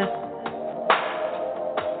to.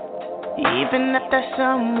 Even if that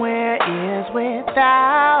somewhere is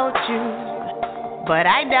without you. But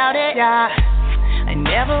I doubt it, yeah. I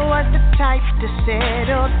never was the type to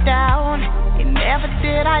settle down. And never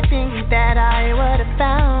did I think that I would have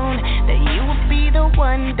found that you would be the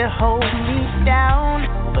one to hold me down.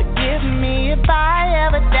 Forgive me if I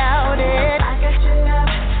ever doubted. I got your love,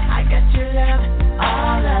 I got your love,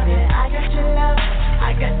 all of it. I got your love,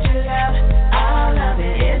 I got your love, all of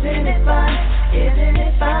it. Isn't it fun? Isn't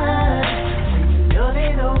it fun? When you know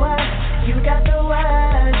they're the one, you got the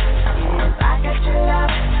one. Yes, I got your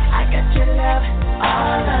love, I got your love,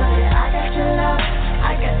 all of it. I got your love,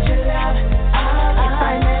 I got your love, all of it. If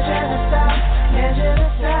I measure the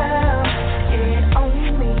sum, it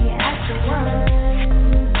only at the one.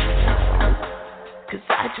 'Cause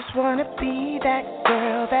I just wanna be that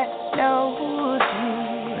girl that knows you.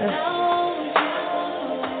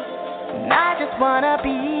 And I just wanna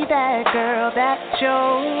be that girl that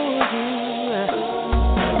shows you.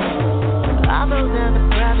 All those other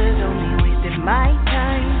brothers only wasted my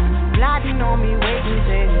time, plotting on me, waiting,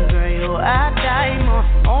 saying, girl, you are time. Or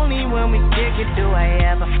only when we kick it do I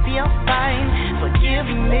ever feel fine. Forgive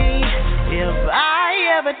me if I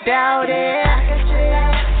ever doubted. I got your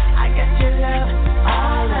love, I got your love,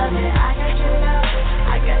 all of it. I got your love,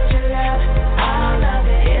 I got your love, all of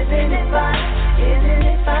it. Isn't it fun? Isn't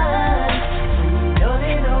it fun? When you know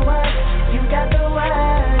they're the one, you got the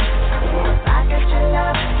one. Yes, I got your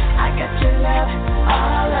love, I got your love,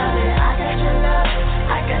 all of it. I got your love,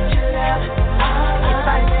 I got your love, all of it. If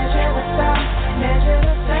I measure the sum,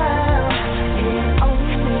 it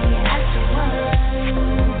only has to one.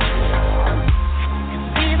 'Cause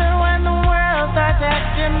even when the world starts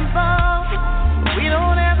acting bold, we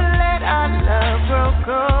don't ever let our love grow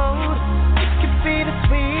cold. It could be the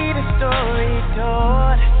sweetest story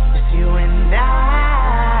told, just you and I.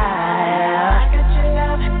 I got your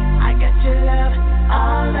love, I got your love,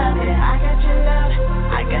 all of it. I got your love,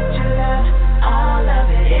 I got your love, all of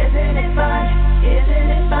it. Isn't it fun? Isn't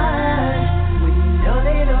it fun? When you know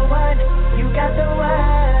they're the one, you got the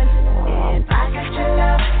one. And I got your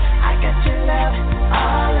love, I got your love,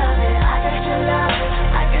 all of it. I got your love,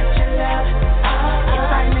 I got your love, all of it.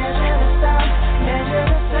 If I measure the sum,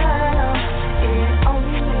 it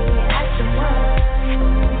only at the one.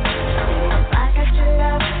 I got your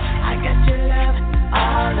love, I got your love,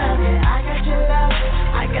 all of it. I got your love,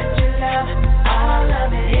 I got your love, all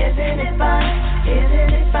of it. Isn't it fun?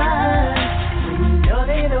 Isn't it fun? When you know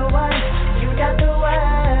they're the one, you got the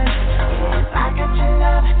one. I got your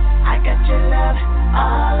love, I got your love,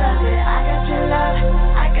 all of it. I got your love,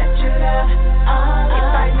 I got your love, all of it.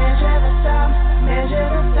 If I measure the sum,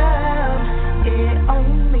 it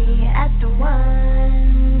only at the one.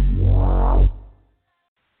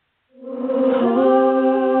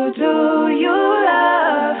 Who do you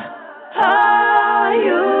love? Are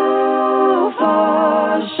you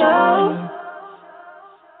for sure?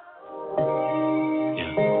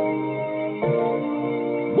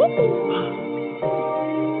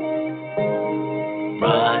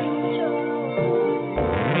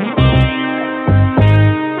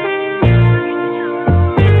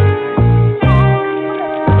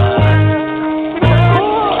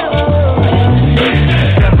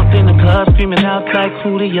 Screaming out like,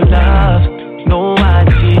 who do you love? No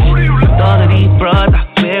ID. All of these bros, I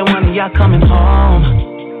swear one of y'all coming home.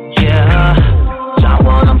 Yeah, y'all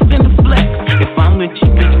want I'm finna flex. If I'm with you,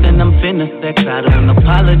 bitch, then I'm finna sex. I don't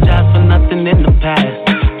apologize for nothing in the past.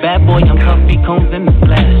 Bad boy, I'm Puffy Combs in the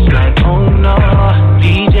flesh. Like, oh no,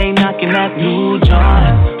 DJ knocking that new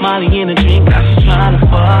joint. Molly in a drink, I was trying to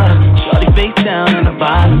fuck. Shorty face down and the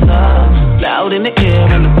bottom's up. Loud in the air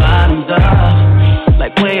and the bottom's up.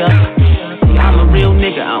 Like way up. I'm a real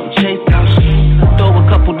nigga, I don't chase them. Throw a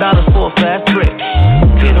couple dollars for a fast break.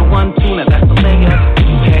 Get a 1-2, now that's a layup.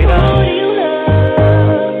 Hater. Who do you love?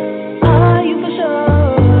 Are you for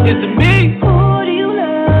sure? Is it me? Who do you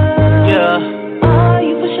love? Yeah. Are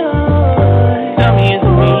you for sure? Tell me, is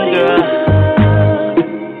it me, girl?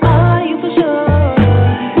 Are you for sure?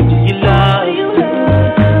 Do you love? Do you love?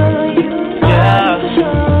 Yeah.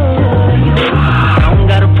 I don't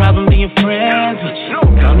got a problem being friends with you.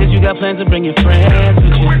 You got plans to bring your friends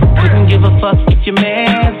with you. Couldn't give a fuck if your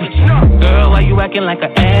man's with you. Girl, why you acting like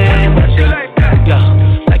an amateur? Yo,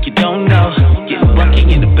 like you don't know. Getting bucky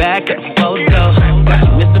in the back of the photo. Got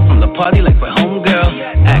you missing from the party like my homegirl.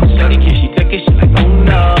 Ask shorty, can she take it? She like, oh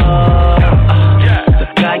no. The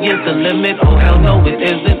sky is the limit. Oh hell no, it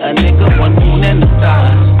isn't. A nigga, one moon and the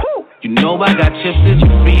stars. You know I got chips, is you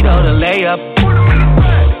free though to lay up?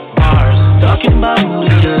 Bars, talking about who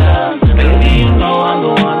do you love?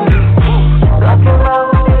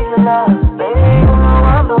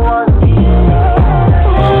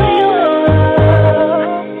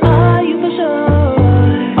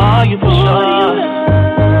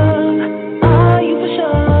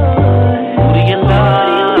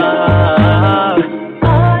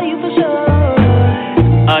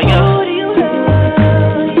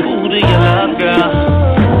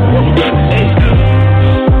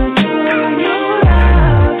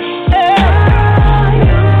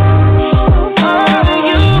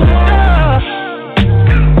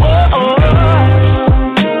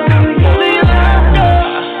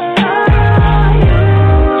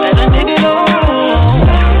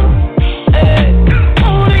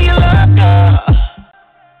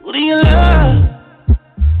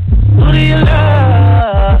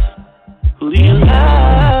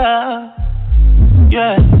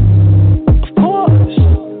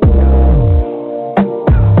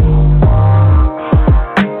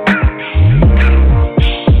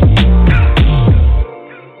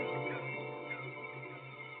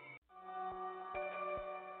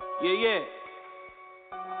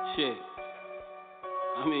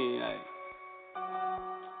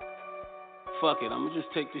 fuck it, I'ma just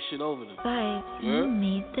take this shit over then. Vibes, you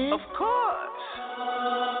need this? Of course.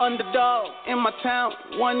 Underdog in my town,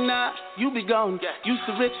 one night, you be gone. Used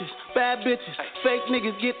to riches, bad bitches, fake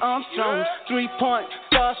niggas get Armstrong. 3-point,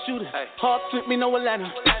 star shooter, Hawk sent me no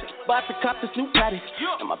Atlanta. About to cop this new paddock,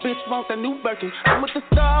 and my bitch wants a new Birkin. I'm with the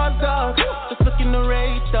stars, dog, just looking the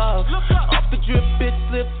radar. Off the drip, bitch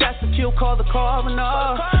slip, that's the kill, call the coroner.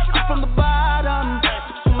 I'm from the bottom,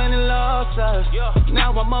 took too many losses.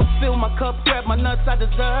 Now I'm up, fill my cup, grab my nuts, I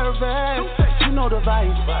deserve it. You know the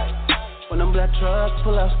vibe. When them black trucks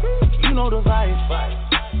pull up, you know the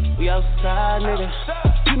vibe. We outside, nigga.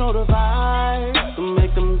 You know the vibe. To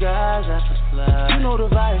make them guys have to slide. You know the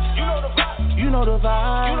vibe. You know the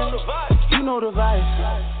vibe. You know the vibe.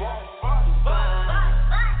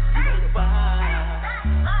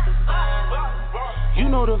 You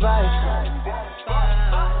know the vibe.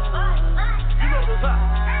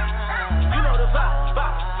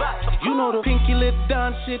 You know the pinky lip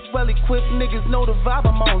down shit, well equipped niggas know the vibe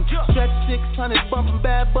I'm on. Stretch 600, bumping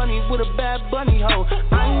Bad Bunny with a Bad Bunny hoe.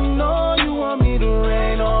 I know you want me to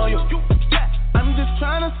rain on you. I'm just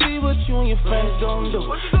trying to see what you and your friends don't do.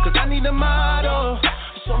 Cause I need a model,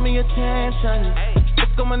 show me attention.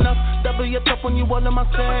 It's coming up, double your cup when you all in my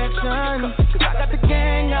section. Cause I got the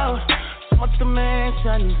gang out, so much to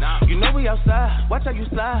mention. You know we outside, watch how you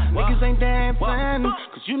slide. Niggas ain't dancing,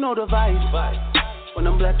 cause you know the vibe. When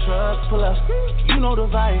them black trucks pull up, you know the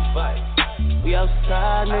vibe. We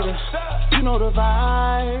outside, nigga. You know the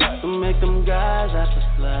vibe. To make them guys have to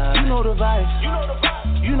slide. You know the vibe.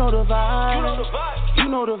 You know the vibe. You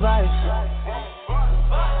know the vibe.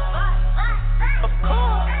 Of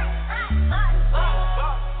course.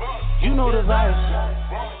 You know the vibe.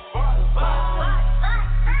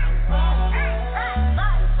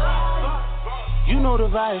 You know the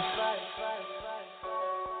vibe.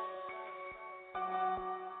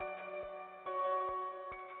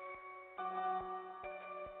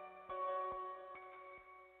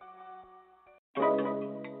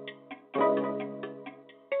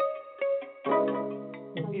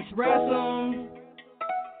 It's Ransom.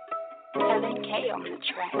 Kevin K on the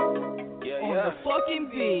track. On the fucking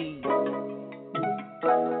beat.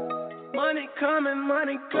 Money coming,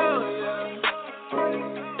 money go, yeah.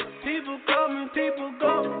 People coming, people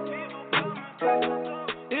go.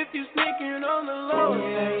 If you sneaking on the low,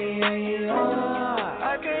 yeah.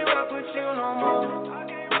 I can't rock with you no more.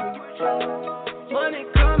 Money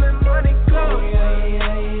coming, money go,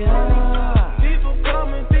 yeah. People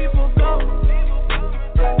coming, people go.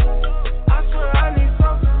 I swear I need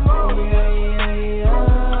something more,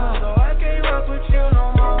 so I can't rock with you no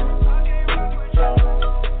more.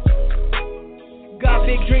 Got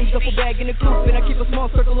big dreams, duffel bag in the coupe, and I keep a small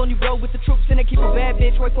circle on you, roll with the troops, and I keep a bad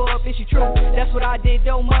bitch right for up, is she true? That's what I did,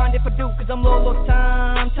 don't mind if I do, cause I'm low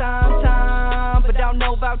time, but I don't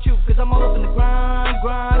know about you, cause I'm all up in the grind,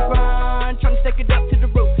 trying to stack it up to the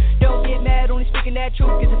roof. Don't get mad, only speaking that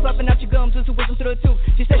truth, cause it's flapping out your gums, it's a wisdom to the tooth.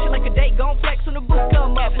 She said she like a date, gon' flex on the boot,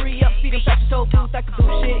 come up, hurry up, feed him past your toe booth, I can do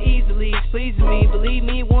shit easily, it's pleasing me, believe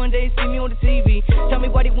me, one day see me on the TV, tell me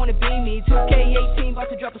why they wanna be me, 2K18, about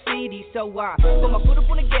to drop a CD, so I put my foot up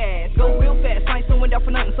on the gas, go real fast, I ain't slowing down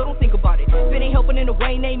for nothing, so don't think about it, if it ain't helping in the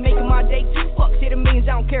way, ain't making my day, 2 bucks, hit the millions,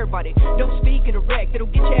 I don't care about it, don't speak in the wreck, it'll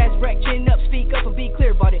get your ass wrecked, chin up, speak up, and be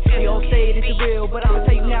clear about it, they all say it is real, but I'ma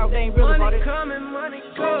tell you now, they ain't real about it. Money coming, money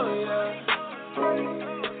go, yeah.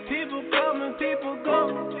 People coming, people go.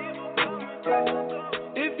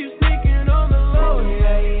 If you sneaking on the low,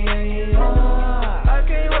 yeah. I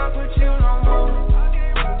can't rock with you no more.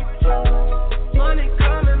 Money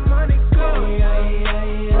coming, money go, yeah.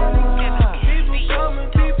 People coming,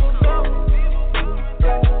 people go.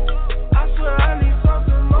 I swear I need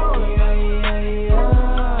something more, so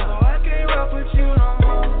I can't rock with you no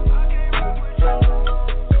more.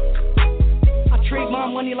 I treat my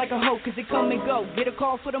money like a hoe, cause it come and go. Get a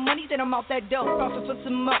call for the money, then I'm out that dough. Profit for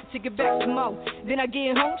some up, take it back some more. Then I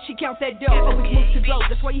get home, she count that dough. Always move to go,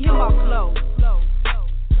 that's why you hear my flow.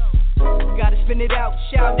 Gotta spin it out,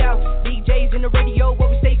 shout out. DJs in the radio,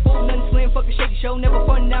 always stay full, nothing slim, fuck a shady show. Never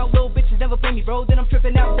fun out, little bitches never play me, bro. Then I'm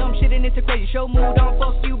tripping out, dumb shit and it's a crazy show. Moved on,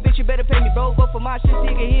 fuck you, bitch, you better pay me, bro. Vote for my shit, so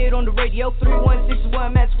you can hear it on the radio.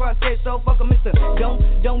 3161, that's where I said so. Fuck a mister, don't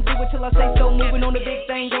do it till I say so. Moving on the big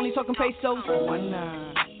thing, only talking pesos. Why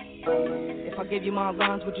not? If I gave you my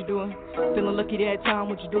lines, what you doing? Feeling lucky that time,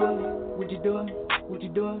 what you doing? What you doing? What you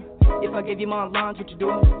doing? If I gave you my lines, what you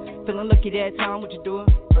doing? Feeling lucky that time, what you doing?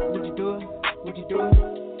 What you doing? What you doing?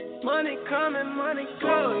 Money coming, money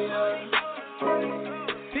go, yeah.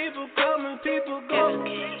 People coming, people go.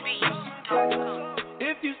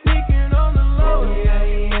 If you sneaking on the low,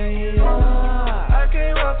 yeah. I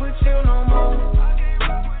can't rock with you no more.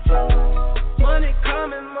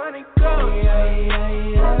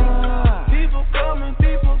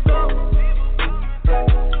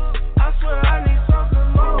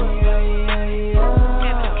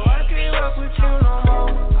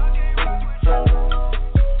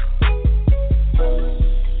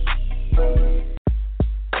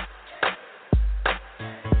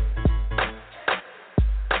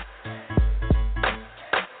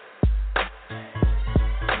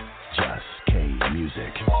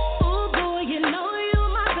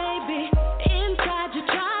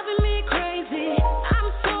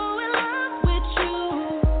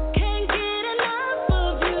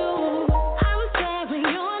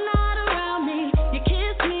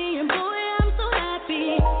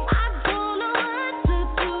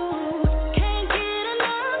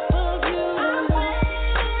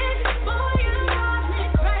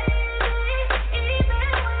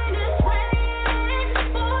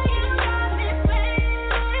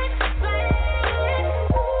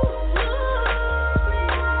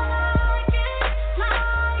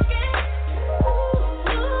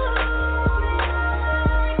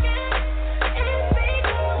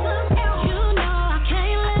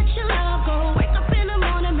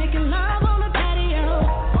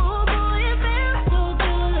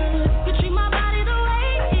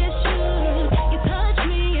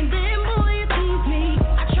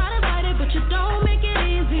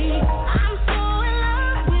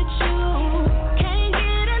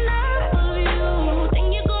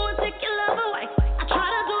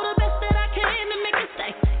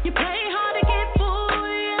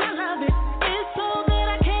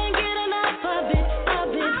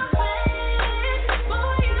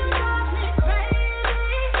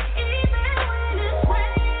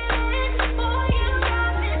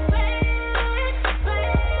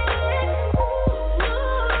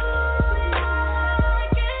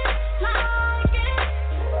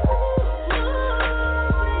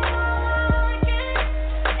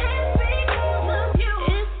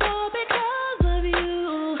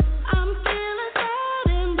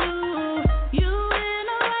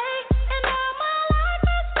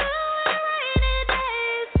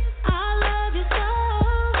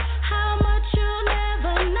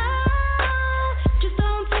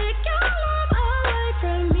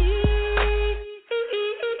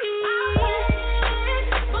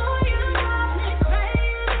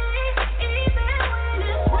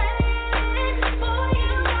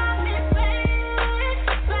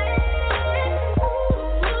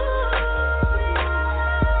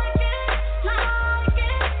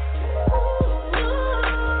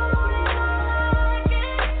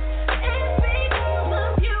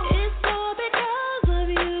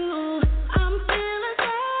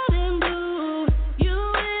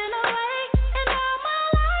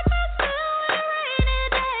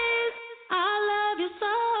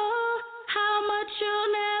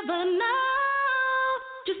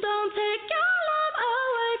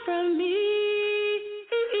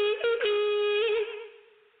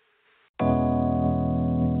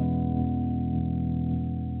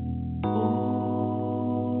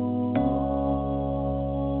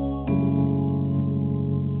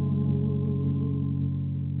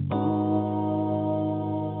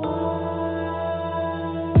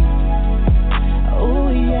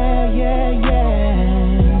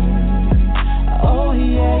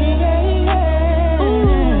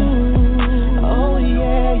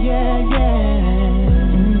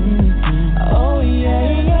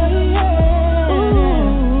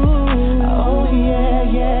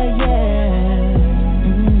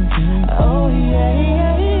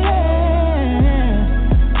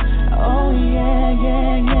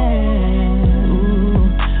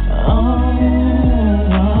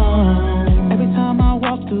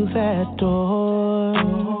 that door.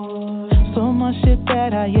 So much shit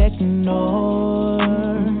that I ignore.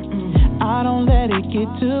 I don't let it get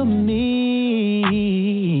to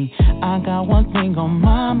me. I got one thing on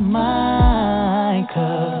my mind,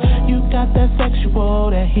 'cause you got that sexual,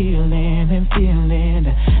 that healing and feeling.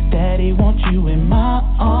 Daddy wants you in my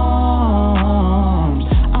arms.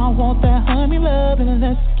 I want that honey love and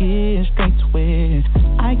let's get straight to it.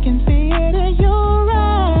 I can see it in your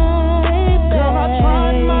eyes. Girl, I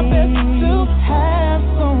tried my best to have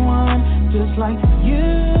someone just like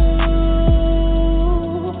you.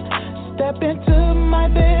 Step into my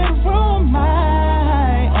bedroom,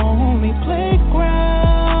 my only playground.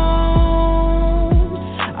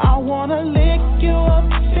 I wanna lick you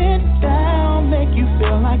up and down, make you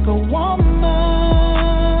feel like a woman.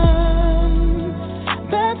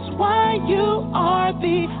 That's why you are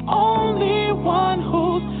the only one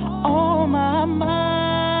who's on my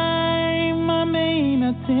mind, my main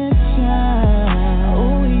attention.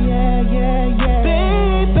 Oh yeah, yeah, yeah, baby.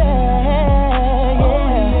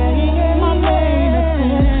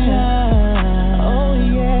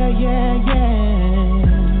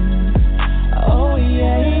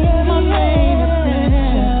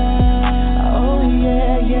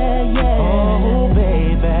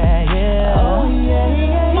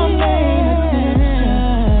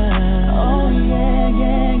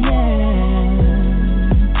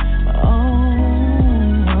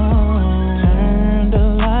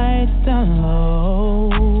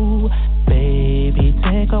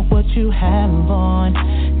 You have on,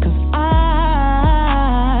 'cause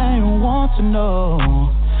I want to know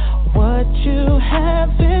what you have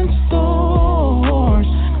in store.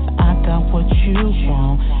 I got what you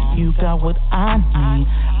want, you got what I need.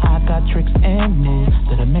 I got tricks and moves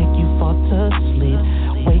that'll make you fall to sleep,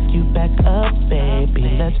 wake you back up,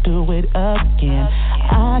 baby, let's do it again.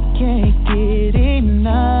 I can't get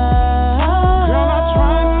enough. Girl, I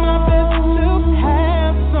try my best to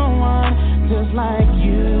have someone just like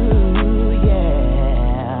you.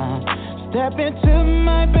 Step into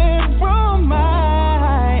my bedroom,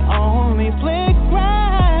 my only playground.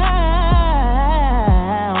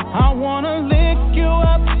 I wanna lick you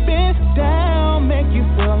up and down, make you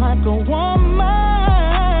feel like a woman.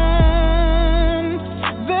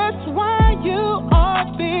 That's why you are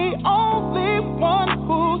the only one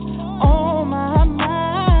who's on my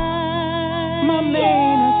mind, my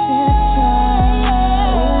main attention.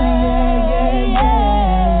 Oh yeah, yeah, yeah.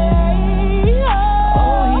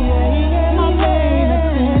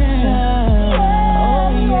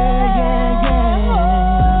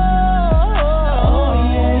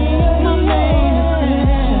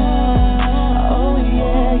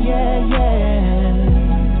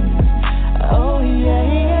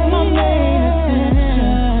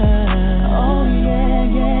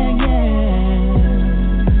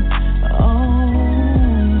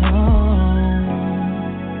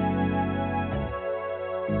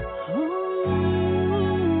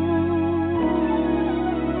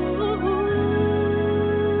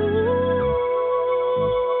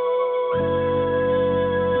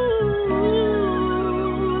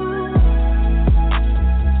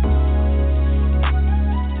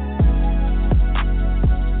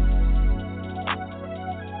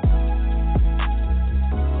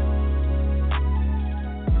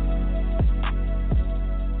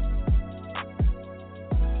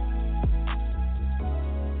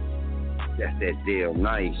 That deal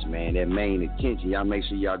nice, man. That main attention. Y'all make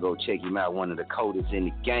sure y'all go check him out. One of the coldest in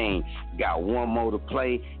the game. Got one more to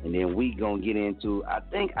play, and then we gonna get into, I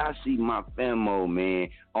think I see my famo, man,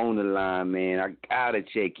 on the line, man. I gotta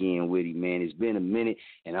check in with him, man. It's been a minute,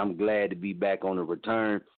 and I'm glad to be back on the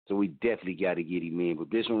return. So we definitely gotta get him in.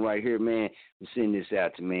 But this one right here, man, we send this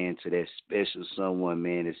out to, man, to that special someone,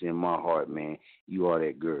 man, that's in my heart, man. You are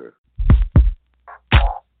that girl.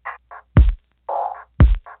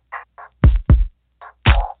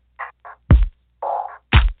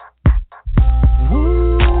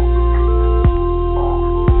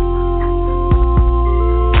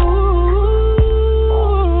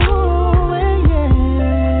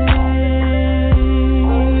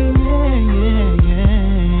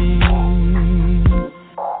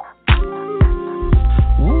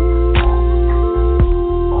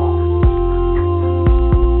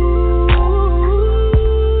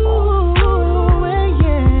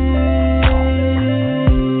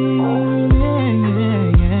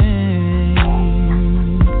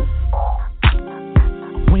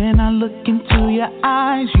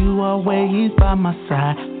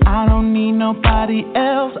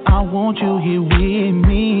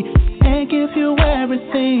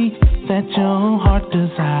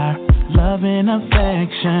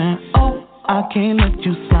 I can't let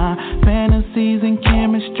you slide. Fantasies and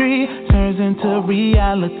chemistry turns into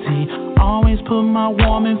reality. Always put my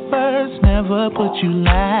woman first, never put you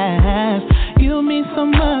last. You mean so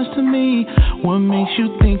much to me. What makes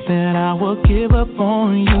you think that I will give up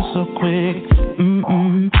on you so quick?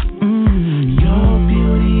 Your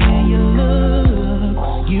beauty and your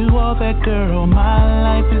looks, you are that girl. My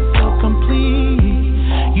life is so complete.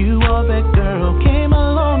 You are that girl, came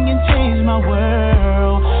along and changed my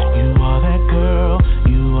world. You are that girl,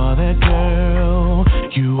 you are that girl,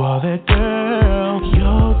 you are that girl.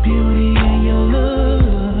 Your beauty and your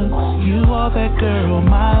looks, you are that girl.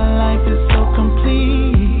 My life is so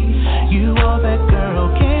complete. You are that girl,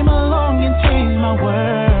 came along and changed my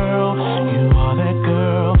world. You are that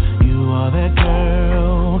girl, you are that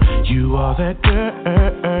girl, you are that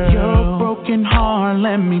girl. Your broken heart,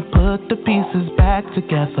 let me put the pieces back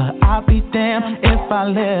together. I'll be damned if I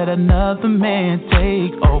let another man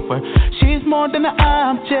take over. She's more than an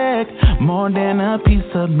object, more than a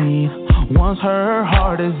piece of me. Once her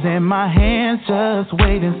heart is in my hands, just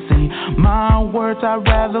wait and see. My words I'd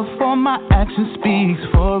rather for my action speaks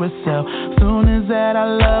for itself. Soon as that I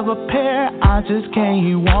love a pair, I just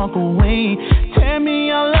can't walk away. Tear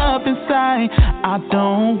me all up inside, I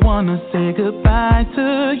don't wanna say goodbye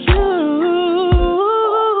to you.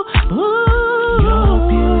 Your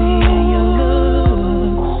beauty and your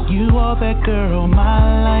looks, you are that girl,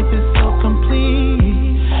 my life is so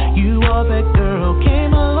complete. You are that girl,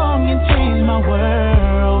 came along and changed my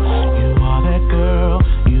world. You are that girl,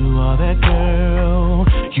 you are that girl,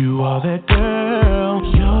 you are that girl.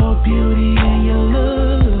 Your beauty and your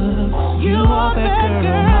looks, you are that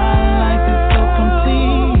girl, my life is so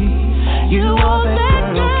complete. You are that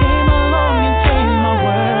girl, came along and changed my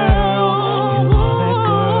world. You are that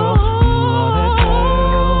girl, you are that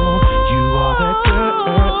girl, you are that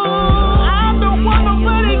girl. I don't want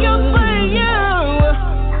nobody else but you.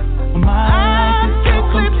 My life is so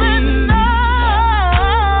complete.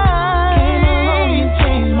 Came along and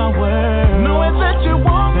changed my world. Knowing that you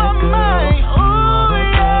want my mind. Oh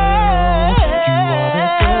yeah, you are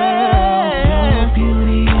that girl. Your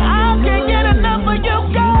beauty and I can't get enough of you, girl.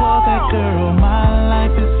 You are that girl. My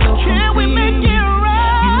life is so complete. Can we make it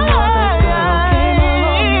right? You are that girl. Came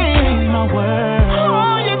along and changed my world.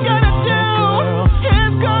 All you gotta do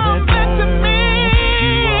is come back to me.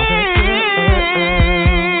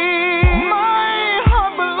 My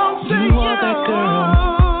heart belongs to you. You are that girl.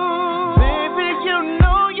 Baby, you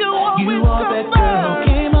know you always are that girl.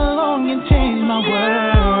 Came along and changed my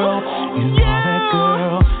world. You are that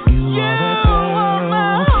girl. You are that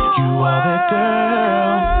girl. You are that girl.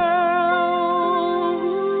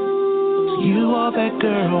 You are that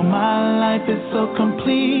girl. My life is so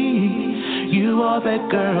complete. You are that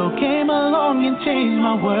girl. Came along and changed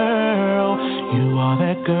my world. You are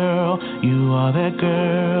that girl. You are that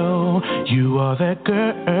girl. You are that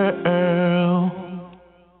girl.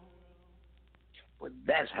 Well,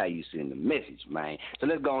 that's how you send the message, man. So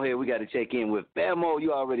let's go ahead. We got to check in with Famo.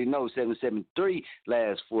 You already know, 773,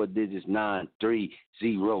 last four digits,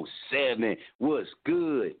 9307. What's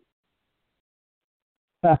good?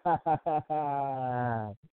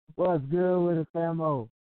 What's good with it, famo?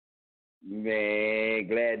 Man,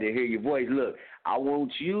 glad to hear your voice. Look, I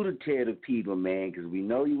want you to tell the people, man, because we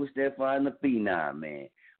know you was Stephon the Phenom, man.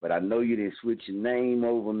 But I know you didn't switch your name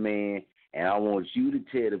over, man. And I want you to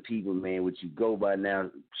tell the people, man, what you go by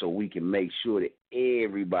now so we can make sure that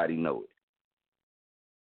everybody know it.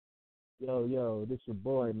 Yo, this your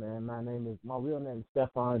boy, man. My real name is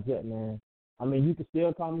Stephon Jet, man. I mean, you can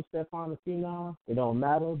still call me Stephon the Phenom. It don't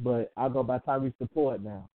matter, but I go by Tyrese the Poet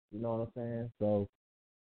now. You know what I'm saying? So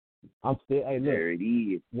I'm still, hey, look. There it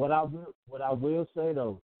is. What I will say,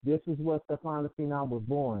 though, this is where Stephon the Phenom was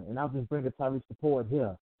born, and I'm just bringing Tyrese the Poet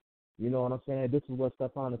here. You know what I'm saying? This is where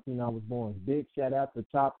Stephon the Phenom was born. Big shout out to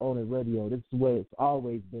Chop On It Radio. This is where it's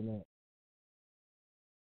always been at.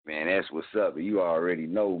 Man, that's what's up. You already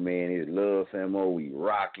know, man. It's Love Famo. We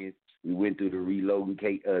rocking. We went through the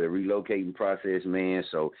relocating process, man.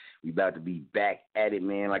 So we about to be back at it,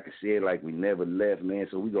 man. Like I said, like we never left, man.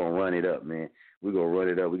 So we gonna run it up, man. We gonna run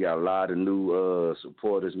it up. We got a lot of new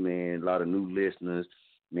supporters, man. A lot of new listeners,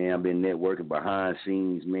 man. I've been networking behind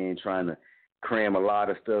scenes, man, trying to cram a lot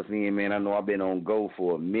of stuff in, man. I know I've been on go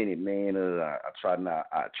for a minute, man. I try not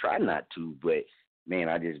to, but man,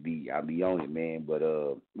 I be on it, man. But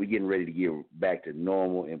we getting ready to get back to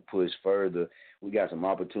normal and push further. We got some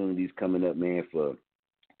opportunities coming up, man, for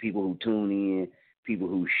people who tune in, people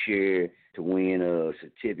who share to win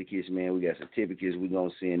certificates, man. We got certificates we gonna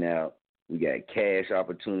send out. We got cash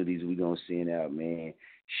opportunities we gonna send out, man.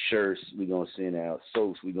 Shirts we gonna send out,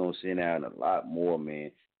 soaps we gonna send out, and a lot more, man.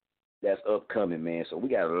 that's upcoming, man. So we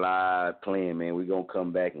got a lot planned, man. We're going to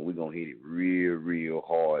come back and we're going to hit it real, real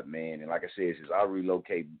hard, man. And like I said, since I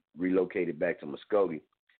relocated back to Muskogee,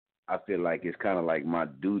 I feel like it's kind of like my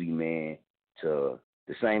duty, man, to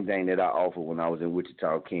the same thing that I offered when I was in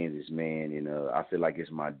Wichita, Kansas, man. And I feel like it's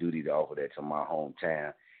my duty to offer that to my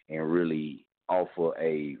hometown and really offer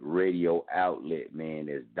a radio outlet, man,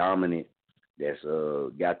 that's dominant, that's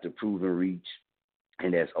got the proven reach,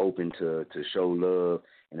 and that's open to show love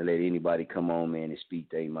and to let anybody come on, man, and speak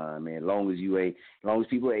their mind, man. As long as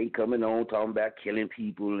people ain't coming on talking about killing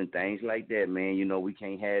people and things like that, man, you know, we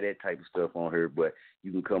can't have that type of stuff on here, but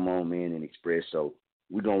you can come on, man, and express. So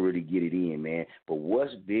we're going to really get it in, man. But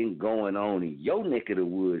what's been going on in your neck of the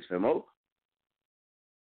woods, Femo?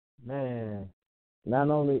 Man, not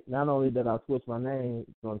only did I switch my name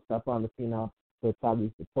from Stephon the Phenom to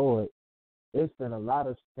Tyrese the Poet, it's been a lot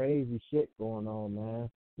of crazy shit going on, man.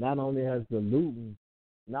 Not only has the looting,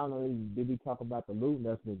 not only did we talk about the looting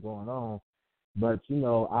that's been going on, but, you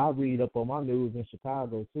know, I read up on my news in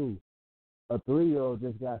Chicago, too. A 3-year-old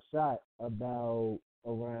just got shot about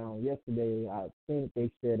around yesterday. I think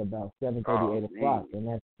they said about 7:30, 8 o'clock. And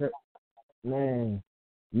that's, man,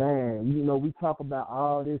 you know, we talk about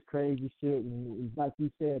all this crazy shit. And it's like you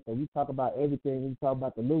said, so we talk about everything. We talk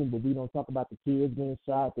about the looting, but we don't talk about the kids getting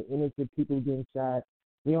shot, the innocent people getting shot.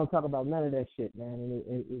 We don't talk about none of that shit, man.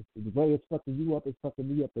 And it's the way it's fucking you up, it's fucking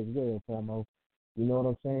me up as well, Famo. You know what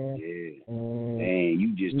I'm saying? Yeah. And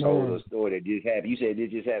you just told a story that just happened. You said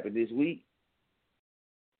this just happened this week?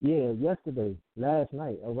 Yeah, yesterday, last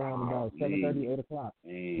night, around about 7:30, 8 o'clock.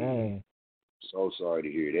 Man. So sorry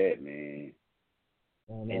to hear that, man.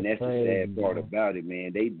 And that's crazy, the sad part man. about it,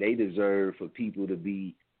 man. They deserve for people to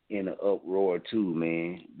be in an uproar too,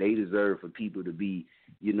 man. They deserve for people to be,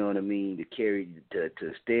 you know what I mean, to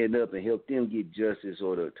stand up and help them get justice,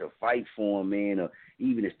 or to fight for them, man, or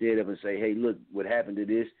even to stand up and say, hey, look, what happened to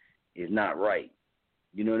this is not right.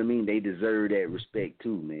 You know what I mean? They deserve that respect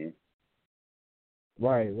too, man.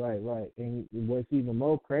 Right. And what's even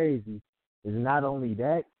more crazy is not only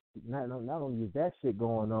that, not only is that shit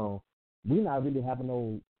going on, we not really having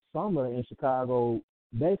no summer in Chicago,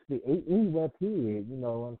 basically anywhere, period. You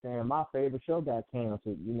know what I'm saying? My favorite show got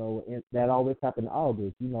canceled, you know, and that always happened in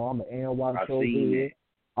August. You know, I'm an Aaron Water show here.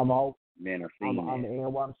 I'm an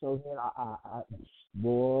Aaron Water show here.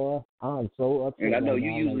 Boy, I'm so upset. And I know right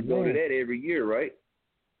you now. usually go to that every year, right?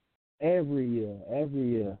 Every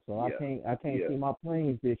year. So I can't see my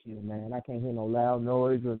planes this year, man. I can't hear no loud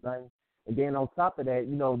noise or nothing. And then on top of that,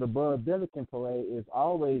 you know, the Bud Billiken parade is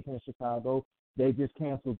always in Chicago. They just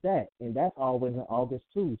canceled that, and that's always in August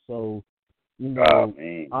too. So, you know,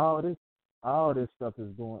 all this stuff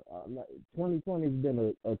is going. 2020 has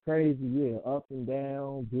been a crazy year, up and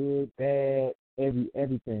down, good, bad,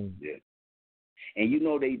 everything. Yeah. And, you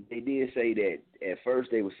know, they did say that at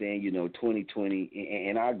first they were saying, you know, 2020,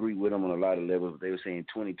 and I agree with them on a lot of levels, but they were saying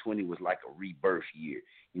 2020 was like a rebirth year,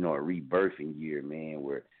 you know, a rebirthing year, man,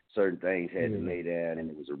 where certain things had to lay down and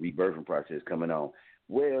it was a rebirthing process coming on.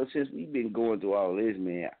 Well, since we've been going through all this,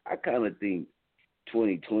 man, I kind of think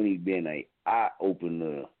 2020 been a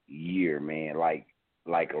eye-opener year, man,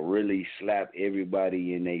 like a really slap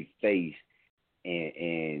everybody in their face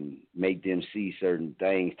and make them see certain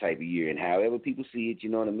things type of year. And however people see it, you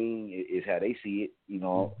know what I mean, is how they see it. You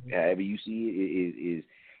know, however you see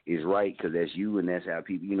it is right, because that's you, and that's how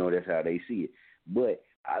people, you know, that's how they see it. But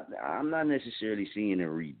I'm not necessarily seeing a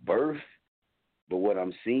rebirth, but what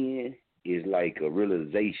I'm seeing is like a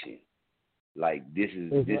realization. Like this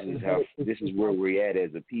is where we're at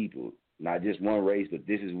as a people. Not just one race, but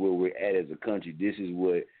this is where we're at as a country. This is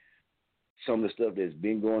what some of the stuff that's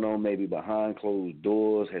been going on maybe behind closed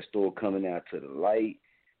doors has started coming out to the light.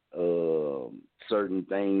 Certain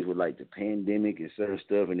things with like the pandemic and certain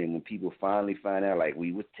stuff, and then when people finally find out, like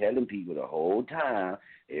we was telling people the whole time,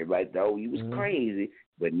 everybody thought we was crazy,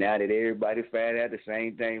 but now that everybody found out the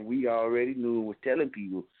same thing we already knew and was telling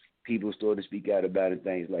people, people started to speak out about it,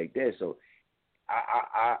 things like that. So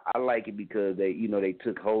I like it because they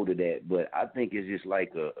took hold of that. But I think it's just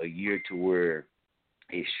like a year to where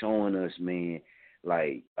it's showing us, man,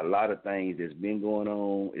 like a lot of things that's been going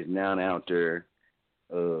on is now out there.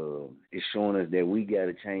 It's showing us that we got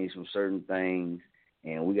to change from certain things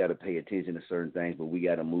and we got to pay attention to certain things, but we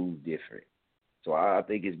got to move different. So I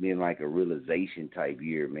think it's been like a realization type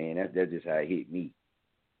year, man. That's just how it hit me.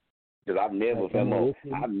 Because I've never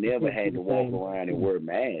had to walk around and wear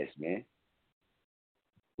masks, man.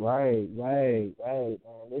 Right, man.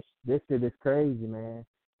 This shit is crazy, man.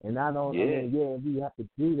 And not only, we have to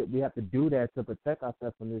do that. We have to do that to protect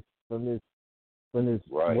ourselves from this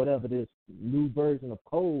right. Whatever this new version of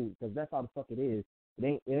code, because that's how the fuck it is.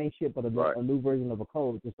 It ain't shit but a new version of a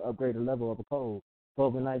cold, just an upgraded level of a cold.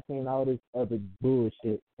 COVID-19, all this other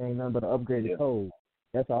bullshit ain't nothing but an upgraded cold.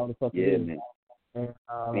 That's all the fuck it is. Man. And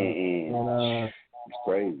it's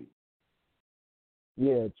crazy.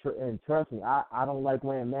 Yeah, and trust me, I don't like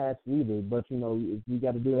wearing masks either. But you know, if we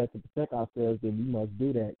got to do that to protect ourselves, then we must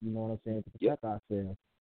do that. You know what I'm saying? To protect ourselves.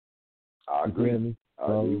 I agree. I agree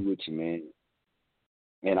So, with you, man.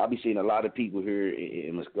 And I'll be seeing a lot of people here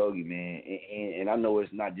in Muskogee, man. And I know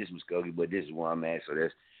it's not just Muskogee, but this is where I'm at, so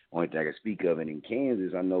that's the only thing I can speak of. And in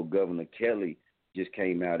Kansas, I know Governor Kelly just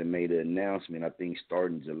came out and made an announcement, I think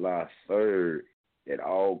starting July 3rd, that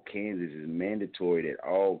all Kansas is mandatory, that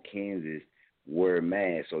all Kansas wear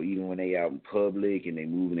masks. So even when they out in public and they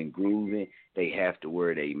moving and grooving, they have to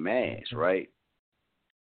wear their mask, right?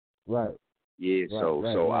 Right. Yeah,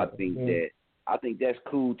 right. I think that's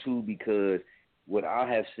cool too, because what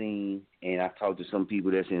I have seen, and I've talked to some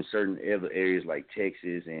people that's in certain other areas like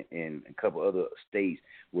Texas and a couple other states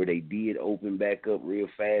where they did open back up real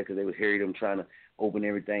fast because they was hearing them trying to open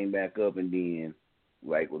everything back up, and then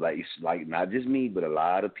like not just me, but a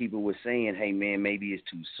lot of people were saying, hey man, maybe it's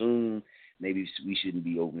too soon. Maybe we shouldn't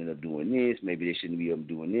be opening up doing this. Maybe they shouldn't be up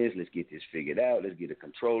doing this. Let's get this figured out. Let's get a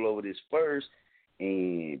control over this first.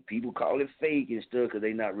 And people call it fake and stuff because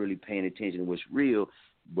they're not really paying attention to what's real.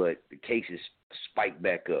 But the cases spike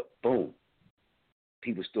back up. Boom.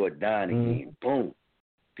 People start dying again. Boom.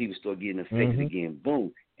 People start getting affected again.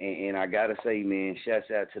 Boom. And I got to say, man, shouts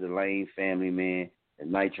out to the Lane family, man, the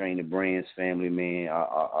Night Train, the Brands family, man,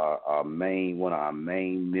 one of our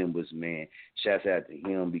main members, man. Shouts out to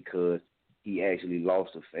him because he actually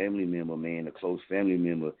lost a family member, man, a close family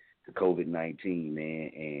member to COVID-19, man.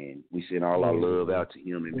 And we send all our love out to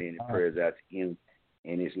him and, man, and prayers out to him.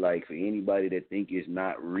 And it's like for anybody that think it's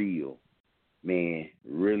not real, man,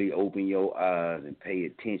 really open your eyes and pay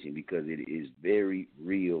attention because it is very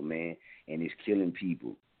real, man, and it's killing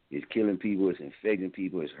people. It's killing people. It's infecting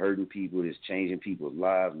people. It's hurting people. It's changing people's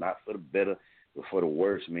lives, not for the better, but for the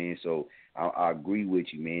worse, man. So I agree with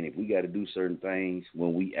you, man. If we got to do certain things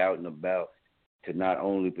when we out and about to not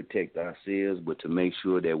only protect ourselves, but to make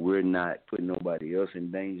sure that we're not putting nobody else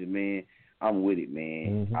in danger, man, I'm with it,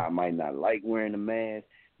 man. I might not like wearing a mask,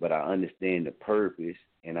 but I understand the purpose,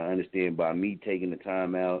 and I understand by me taking the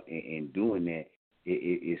time out and doing that,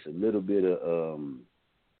 it's a little bit of,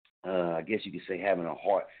 I guess you could say, having a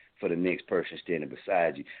heart for the next person standing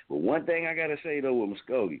beside you. But one thing I got to say, though, with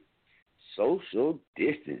Muskogee, social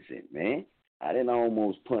distancing, man. I done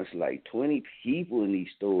almost punched like 20 people in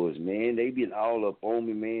these stores, man. They been all up on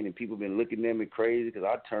me, man, and people been looking at me crazy because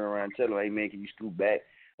I turn around and tell them, hey, man, can you scoot back?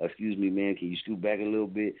 Excuse me, man, can you scoot back a little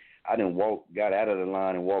bit? I done got out of the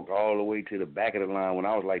line and walked all the way to the back of the line when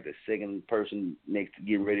I was like the second person next to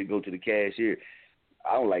getting ready to go to the cashier.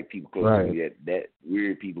 I don't like people close to me, that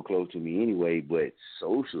weird people close to me anyway, but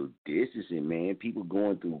social distancing, man. People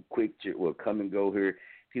going through come and go here.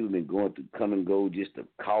 People been going through come and go just to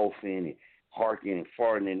coughing and harking and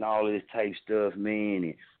farting and all this type stuff, man.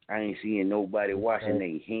 And I ain't seeing nobody washing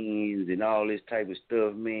their hands and all this type of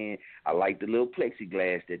stuff, man. I like the little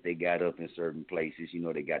plexiglass that they got up in certain places. You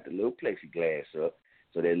know, they got the little plexiglass up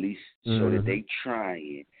so that at least show that they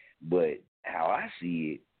trying. But how I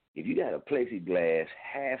see it, if you got a plexiglass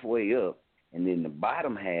halfway up and then the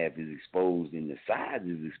bottom half is exposed and the sides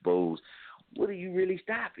is exposed, what are you really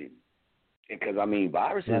stopping? Because, I mean,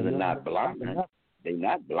 viruses are not blind. They're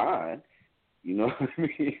not blind. You know what I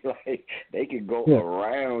mean? Like, they can go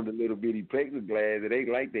around the little bitty plexiglass. It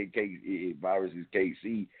ain't like viruses can't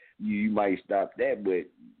see. You might stop that, but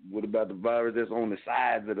what about the virus that's on the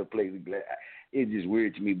sides of the plexiglass? It's just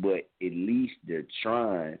weird to me, but at least they're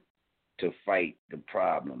trying to fight the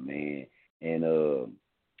problem, man. And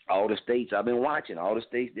all the states I've been watching, all the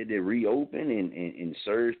states that they reopen and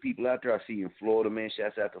surge people out there. I see in Florida, man,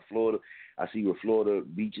 shouts out to Florida. I see with Florida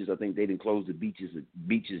beaches, I think they didn't close the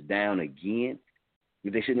beaches down again.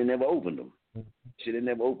 They should have never opened them. Should have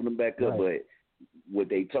never opened them back up. But what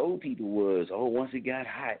they told people was, once it got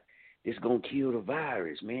hot, it's going to kill the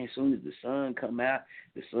virus, man. As soon as the sun come out,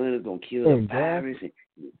 the sun is going to kill the virus.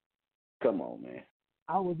 Come on, man.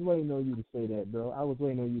 I was waiting on you to say that, bro. I was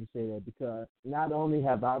waiting on you to say that because not only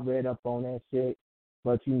have I read up on that shit,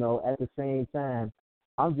 but, you know, at the same time,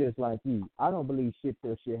 I'm just like you. I don't believe shit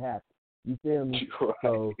till shit happens. You feel me?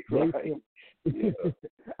 So I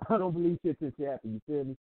don't believe shit till shit happens. You feel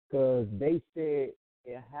me? Because they said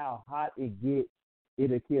how hot it gets,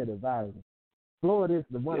 it'll kill the virus. Florida is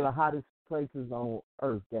one of the hottest places on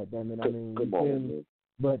earth. Goddammit. I mean, you feel me?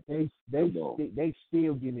 But they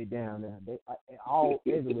still getting it down there. They all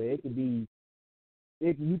everywhere. You could be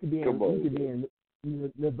in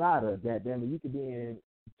Nevada, goddamn it. You could be in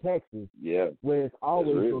Texas, where it's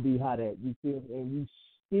always gonna be hot at. You feel, and you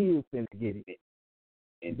still finna get it.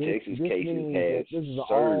 And this, Texas this cases have this is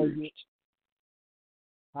surged.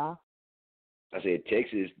 Huh? I said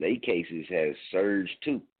Texas, they cases have surged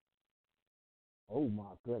too. Oh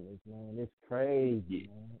my goodness, man, it's crazy.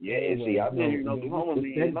 Yeah, and see, I've been here in Oklahoma,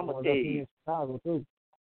 man, and I'm gonna tell you, Chicago too.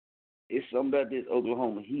 It's something about this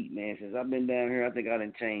Oklahoma heat, man. Since I've been down here, I think I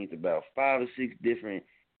done changed about 5 or 6 different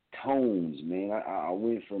tones, man. I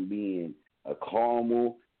went from being a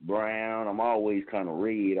caramel, brown. I'm always kind of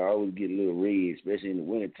red. I always get a little red, especially in the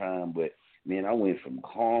wintertime. But, man, I went from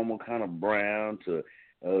caramel kind of brown to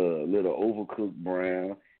a little overcooked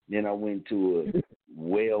brown. Then I went to a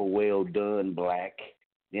well done black.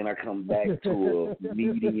 Then I come back to a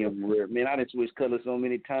medium rare. Man, I done switched colors so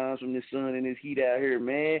many times from the sun and this heat out here,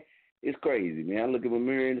 man. It's crazy, man. I look in my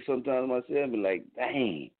mirror and sometimes myself and be like,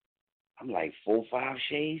 dang, I'm like 4 or 5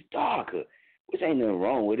 shades darker, which ain't nothing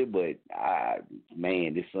wrong with it, but,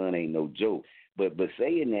 man, this sun ain't no joke. But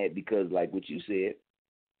saying that, because like what you said,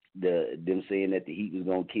 them saying that the heat was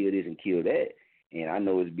going to kill this and kill that, and I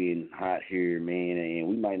know it's been hot here, man, and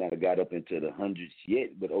we might not have got up into the hundreds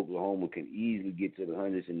yet, but Oklahoma can easily get to the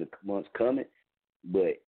hundreds in the months coming,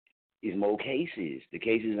 but it's more cases. The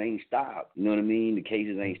cases ain't stopped. You know what I mean? The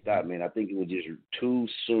cases ain't stopped, man. I think it was just too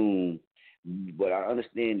soon. But I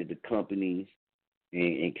understand that the companies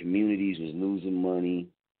and communities was losing money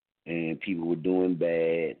and people were doing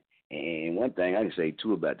bad. And one thing I can say,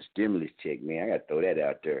 too, about the stimulus check, man, I got to throw that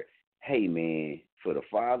out there. Hey, man, for the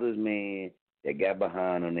fathers, man, that got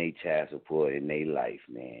behind on their child support in their life,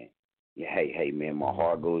 man, hey, man, my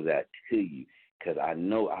heart goes out to you because I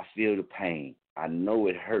know I feel the pain. I know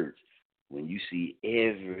it hurts when you see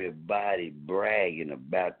everybody bragging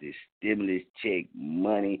about this stimulus check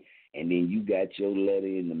money, and then you got your letter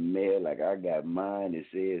in the mail like I got mine that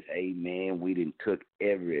says, hey, man, we done took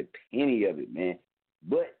every penny of it, man.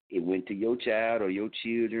 But it went to your child or your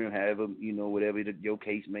children, however, whatever your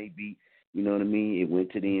case may be, you know what I mean? It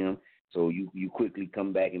went to them. So you quickly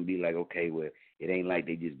come back and be like, okay, well, it ain't like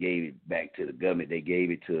they just gave it back to the government. They gave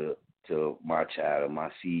it to my child or my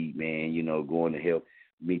seed, man, going to help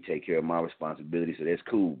me take care of my responsibility. So that's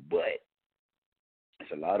cool. But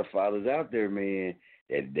there's a lot of fathers out there, man,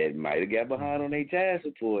 that might have got behind on their child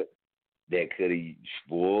support that could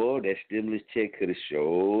have, that stimulus check could have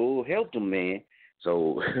sure helped them, man.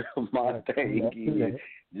 So my thing is,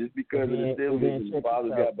 just because of the stimulus and the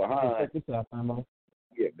fathers got behind. Check this out, Famo.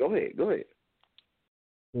 Yeah, go ahead.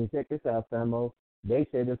 Check this out, Famo. They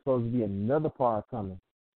said there's supposed to be another part coming.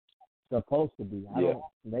 Supposed to be.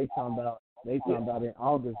 They talking about in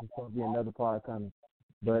August there's supposed to be another part coming.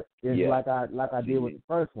 But it's like I did with the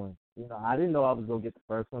first one. I didn't know I was gonna get the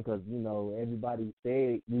first one because everybody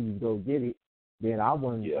said we was gonna get it. Then I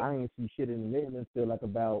didn't see shit in the middle until like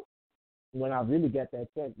about when I really got that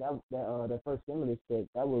check. That first stimulus check,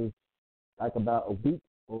 that was like about a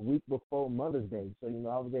week before Mother's Day. So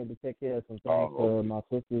I was able to take care of some things for my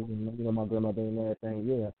sisters and my grandmother and everything.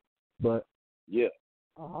 Yeah, but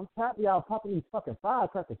I'm tired of y'all popping these fucking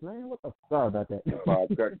firecrackers, man. What the sorry about that?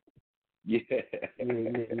 Firecrackers. Yeah. They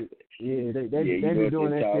been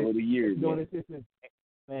doing that shit. That shit since,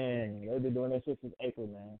 man, they've been doing that shit since April,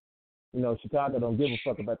 man. Chicago don't give a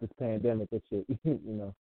fuck about this pandemic and shit.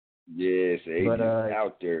 Yes, they just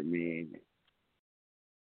out there, man.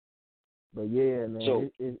 But yeah, man, so,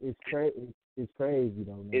 it's crazy. It's crazy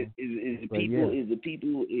though, man. Is the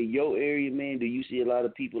people in your area, man? Do you see a lot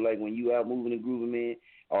of people like when you out moving and grooving, man?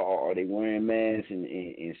 Are they wearing masks and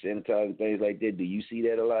sanitizing things like that? Do you see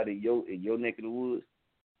that a lot in your neck of the woods?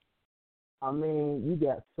 I mean, you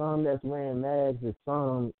got some that's wearing masks and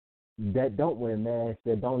some that don't wear masks,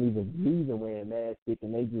 that don't even believe in wearing masks,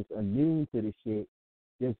 and they just immune to the shit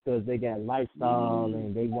just because they got lifestyle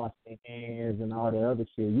and they wash their hands and all that other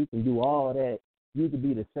shit. You can do all that. You can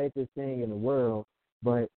be the safest thing in the world,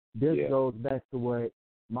 but this goes back to what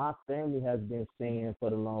my family has been saying for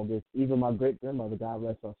the longest, even my great-grandmother, God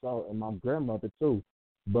rest her soul, and my grandmother too.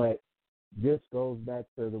 But this goes back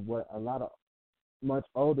to what a lot of much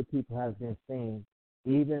older people have been saying.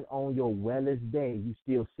 Even on your wellest day, you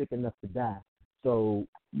still sick enough to die. So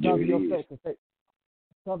cover your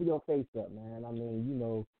face up, man. I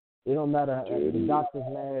mean, it don't matter the doctor's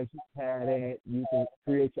mask, you can have that, you can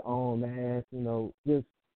create your own mask,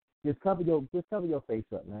 just cover your face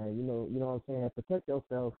up, man. You know what I'm saying? Protect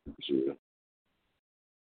yourself. Sure.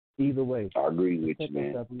 Either way. I agree with you,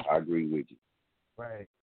 man. I agree with you. Right.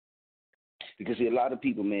 Because see, a lot of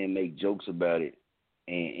people, man, make jokes about it,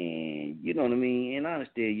 and you know what I mean. And I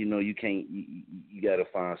understand, you can't, you got to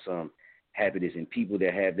find some happiness, and people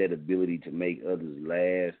that have that ability to make others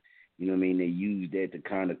laugh. You know what I mean? They use that to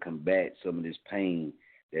kind of combat some of this pain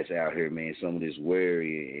that's out here, man. Some of this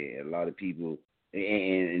worry, and a lot of people.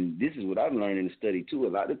 And this is what I've learned in the study too. A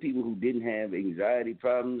lot of people who didn't have anxiety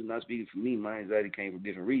problems, not speaking for me, my anxiety came for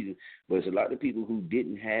different reasons, but it's a lot of people who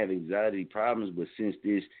didn't have anxiety problems, but since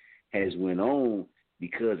this has went on,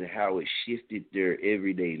 because of how it shifted their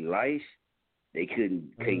everyday life, they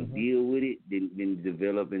can't deal with it, then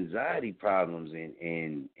develop anxiety problems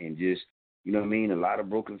and just, you know what I mean? A lot of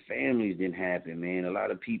broken families didn't happen, man. A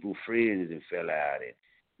lot of people, friends didn't fell out, and,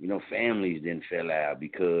 you know, families didn't fell out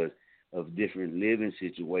because of different living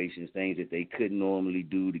situations, things that they couldn't normally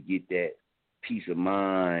do to get that peace of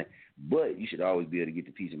mind. But you should always be able to get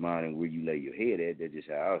the peace of mind and where you lay your head at. That's just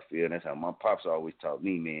how I feel. That's how my pops always taught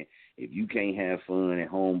me, man. If you can't have fun at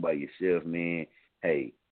home by yourself, man,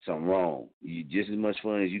 hey, something wrong. You just as much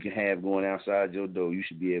fun as you can have going outside your door, you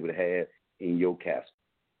should be able to have in your castle.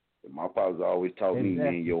 But my pops always taught me,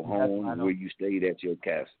 man, your home, where you stay, that's your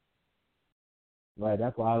castle. Right,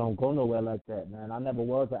 that's why I don't go nowhere like that, man. I never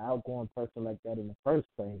was an outgoing person like that in the first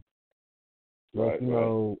place. But, right, you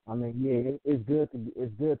know, I mean, yeah, it's good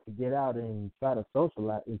to get out and try to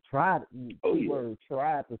socialize and try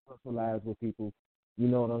to socialize with people. You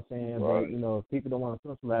know what I'm saying? Right. But, you know, if people don't want to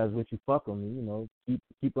socialize with you, fuck them. You know, keep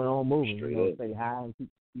it on moving. Straight you know, up. say hi and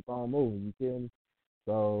keep on moving. You feel me?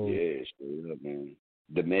 So yeah, straight up, man.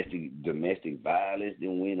 Domestic violence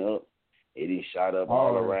then went up. It done shot up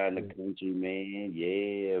all around the country, man.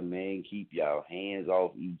 Yeah, man. Keep y'all hands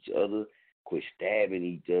off each other. Quit stabbing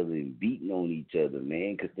each other and beating on each other,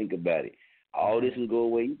 man. Because think about it. All this can go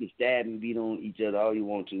away. You can stab and beat on each other all you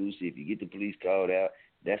want to. So if you get the police called out,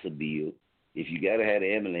 that's a bill. If you got to have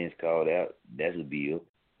the ambulance called out, that's a bill.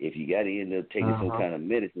 If you got to end up taking some kind of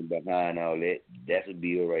medicine behind all that, that's a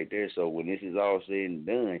bill right there. So when this is all said and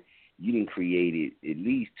done, you done created at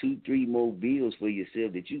least 2-3 more bills for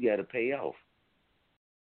yourself that you got to pay off.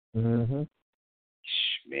 Mm-hmm.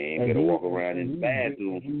 Man, better walk around in the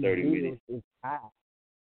bathroom for 30 minutes. Is high.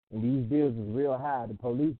 And these bills is real high. The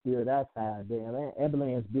police bill, that's high. The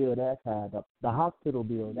ambulance bill, that's high. The hospital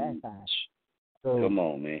bill, that's high. So, come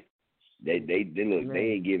on, man. They look. Man. They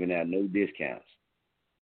ain't giving out no discounts.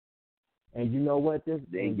 And you know what? This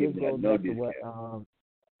goes back to what.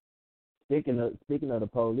 Speaking of the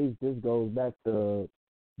police, this goes back to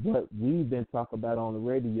what we've been talking about on the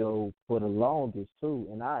radio for the longest too.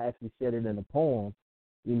 And I actually said it in a poem.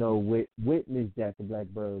 You know, with Miss Jackie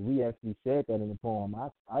Blackbird, we actually said that in the poem.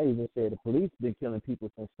 I even said the police been killing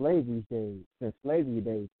people since slavery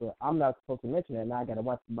days. But I'm not supposed to mention that. Now I got to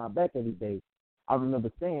watch my back every day. I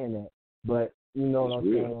remember saying that. But you know what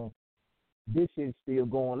I'm saying? This shit's still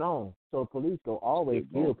going on. So police go always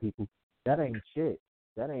kill people. That ain't shit.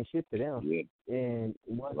 That ain't shit to them. Yeah. And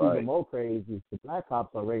what's even more crazy is the black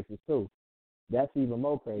cops are racist too. That's even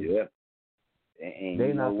more crazy. Yeah. And they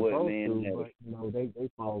you know not what, supposed man? to, but you know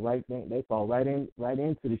they fall right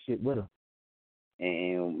into the shit with them.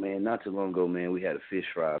 And man, not too long ago, man, we had a fish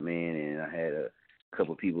fry, man, and I had a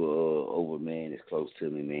couple people over, man, that's close to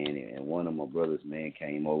me, man, and one of my brothers, man,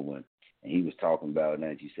 came over and he was talking about, now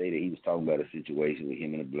that you say that, he was talking about a situation with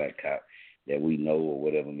him and a black cop that we know or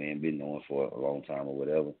whatever, man, been knowing for a long time or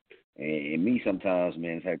whatever. And me sometimes,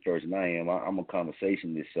 man, the type of person I am, I'm a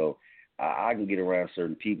conversationalist, so I can get around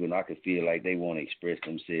certain people and I can feel like they want to express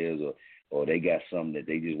themselves or they got something that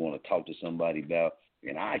they just want to talk to somebody about,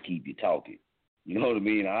 and I keep you talking. You know what I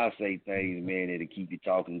mean? I say things, man, that'll keep you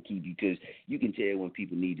talking, because you can tell when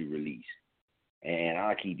people need to release. And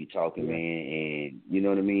I'll keep you talking, man, and you know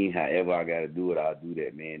what I mean? However I got to do it, I'll do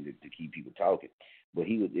that, man, to keep people talking. But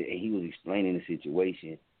he was explaining the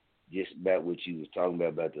situation just about what you was talking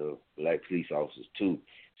about the black police officers, too.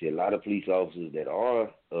 See, a lot of police officers that are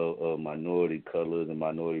of minority colors and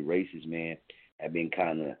minority races, man, have been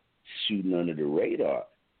kind of shooting under the radar.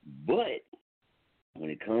 But when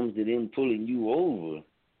it comes to them pulling you over,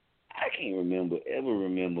 I can't ever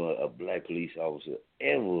remember a black police officer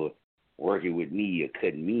ever working with me or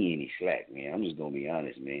cutting me any slack, man. I'm just going to be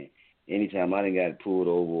honest, man. Anytime I done got pulled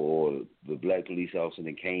over or the black police officer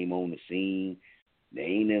that came on the scene, they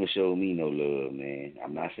ain't never showed me no love, man.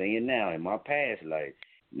 I'm not saying now. In my past life,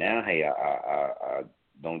 now, hey, I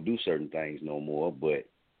don't do certain things no more, but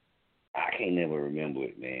I can't never remember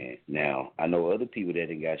it, man. Now, I know other people that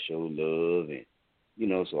done got showed love, and, you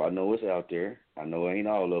know, so I know it's out there. I know it ain't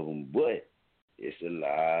all of them, but it's a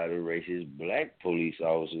lot of racist black police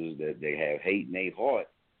officers that they have hate in their heart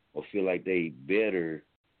or feel like they better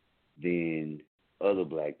than other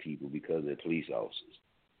black people because they're police officers.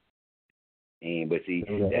 But see,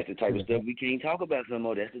 that's the type of stuff we can't talk about no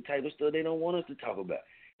more. That's the type of stuff they don't want us to talk about.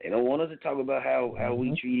 They don't want us to talk about how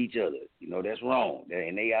we treat each other. You know, that's wrong.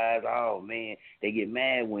 In their eyes, oh, man, they get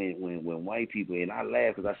mad when white people, and I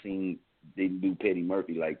laugh because I seen they do Petty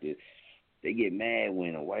Murphy like this. They get mad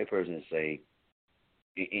when a white person say,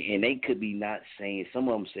 and they could be not saying, some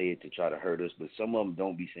of them say it to try to hurt us, but some of them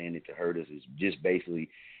don't be saying it to hurt us. It's just basically,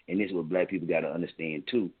 and this is what black people got to understand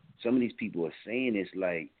too. Some of these people are saying it's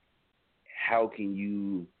like, how can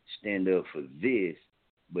you stand up for this,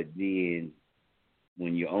 but then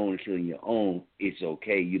when your own is killing your own, it's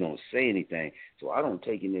okay. You don't say anything. So I don't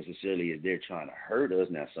take it necessarily as they're trying to hurt us.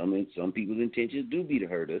 Now, some people's intentions do be to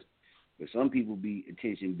hurt us, but some people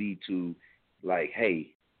intention be to, like,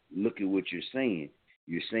 hey, look at what you're saying.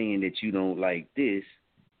 You're saying that you don't like this,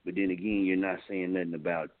 but then again, you're not saying nothing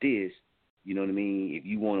about this. You know what I mean? If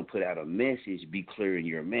you want to put out a message, be clear in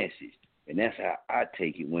your message. And that's how I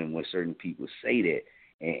take it when certain people say that.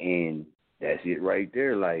 And that's it right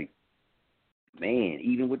there. Like, man,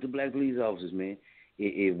 even with the black police officers, man,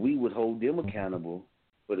 if we would hold them accountable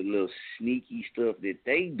for the little sneaky stuff that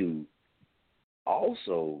they do,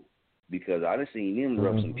 also, because I done seen them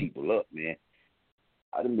rough some people up, man.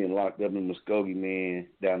 I done been locked up in Muskogee, man,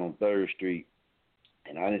 down on 3rd Street,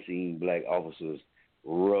 and I done seen black officers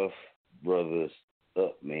rough brothers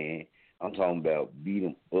up, man. I'm talking about beat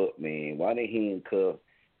them up, man. Why they handcuff,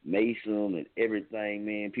 mace them and everything,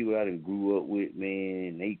 man. People I done grew up with,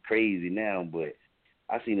 man, they crazy now, but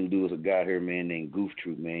I seen them do with a guy here, man, named Goof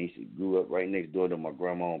Troop, man. He grew up right next door to my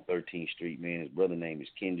grandma on 13th Street, man. His brother name is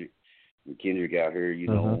Kendrick. And Kendrick out here, you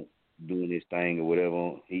know, doing his thing or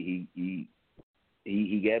whatever.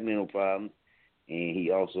 He got mental problems, and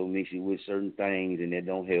he also mixed it with certain things, and that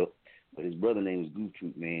don't help. But his brother name is Goof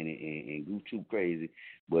Troop, man, and Goof Troop crazy.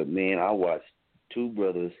 But, man, I watched 2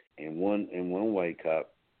 brothers and one white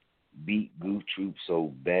cop beat Goof Troop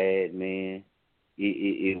so bad, man.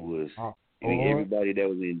 It was I mean, everybody that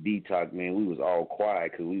was in detox, man, we was all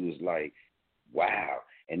quiet because we was like, wow.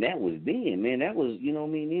 And that was then, man. That was, you know what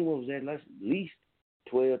I mean? It was at least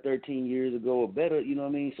 12, 13 years ago or better, you know what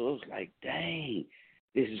I mean? So it was like, dang,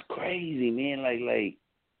 this is crazy, man.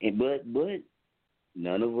 But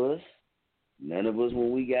none of us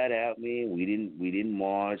when we got out, man, we didn't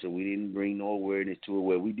march or we didn't bring no awareness to it.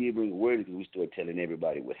 Well, we did bring awareness because we started telling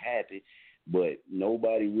everybody what happened, but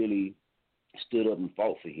nobody really stood up and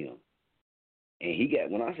fought for him.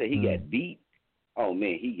 And when I say he got beat, oh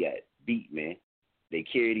man, he got beat, man. They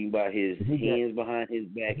carried him by his hands behind his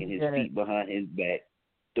back and his feet behind his back,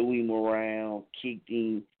 threw him around, kicked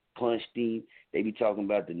him, punched him. They be talking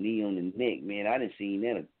about the knee on the neck, man. I done seen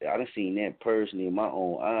that personally in my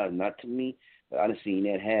own eyes, not to me, but I done seen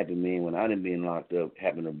that happen, man. When I done been locked up,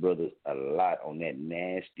 happened to brothers a lot on that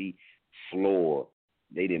nasty floor.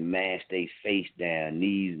 They done mashed their face down,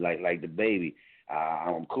 knees like the baby.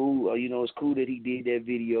 I'm cool. You know, it's cool that he did that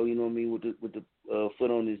video. You know what I mean, with the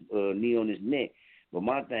foot on his knee on his neck. But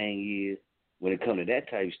my thing is, when it comes to that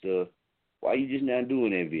type of stuff, why you just not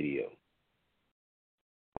doing that video?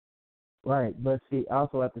 Right, but see,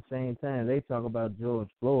 also at the same time, they talk about George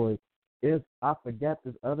Floyd. I forgot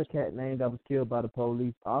this other cat name that was killed by the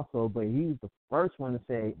police also, but he was the first one to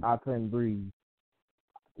say, I couldn't breathe.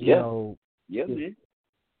 Yeah, man.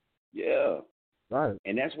 Yeah. Right.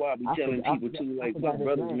 And that's why I be telling people, too, like, my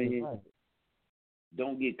brothers, man, right,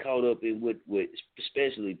 don't get caught up in what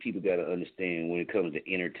especially people got to understand when it comes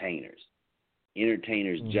to entertainers.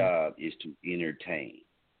 Entertainers' job is to entertain,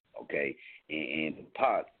 okay? And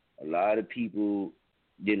Pac, a lot of people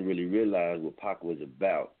didn't really realize what Pac was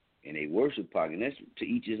about, and they worship Pac, and that's to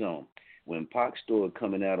each his own. When Pac started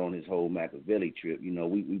coming out on his whole Machiavelli trip, you know,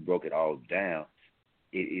 we broke it all down.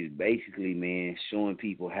 It is basically, man, showing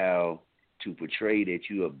people how to portray that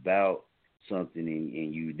you about something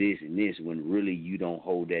and you this and this when really you don't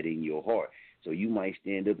hold that in your heart. So you might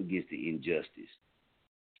stand up against the injustice.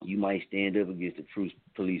 You might stand up against the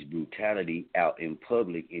police brutality out in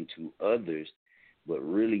public and to others, but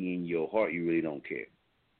really in your heart you really don't care.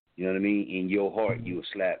 You know what I mean? In your heart you'll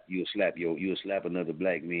slap another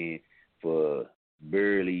black man for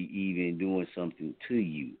barely even doing something to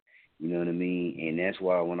you. You know what I mean? And that's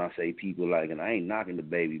why when I say people like, and I ain't knocking the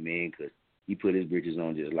baby, man, because he put his britches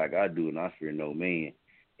on just like I do, and I fear no man.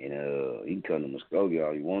 And he can come to Muskogee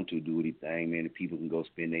all he want to, do anything, man. The people can go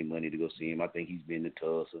spend their money to go see him. I think he's been to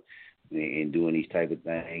Tulsa and doing these type of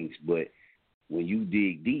things. But when you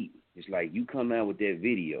dig deep, it's like you come out with that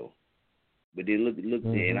video, but then look,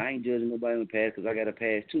 and I ain't judging nobody in the past because I got a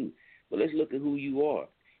past too. But let's look at who you are.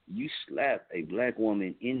 You slapped a black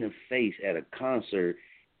woman in the face at a concert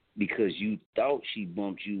because you thought she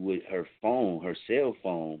bumped you with her cell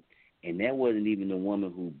phone, and that wasn't even the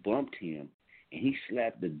woman who bumped him. And he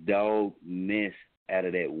slapped the dog mess out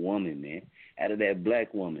of that woman, man, out of that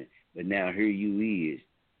black woman. But now here you is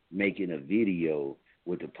making a video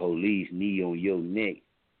with the police knee on your neck.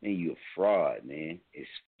 Man, you a fraud, man. It's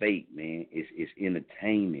fake, man. It's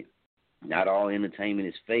entertainment. Not all entertainment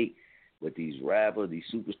is fake, but these rappers, these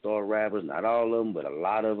superstar rappers, not all of them, but a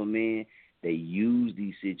lot of them, man, they use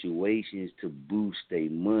these situations to boost their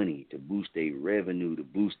money, to boost their revenue, to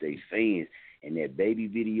boost their fans. And that baby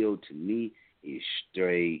video, to me, is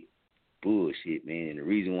straight bullshit, man. And the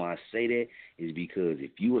reason why I say that is because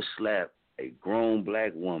if you would slap a grown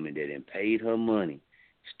black woman that had paid her money,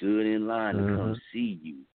 stood in line to come see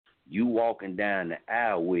you, you walking down the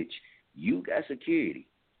aisle, which you got security.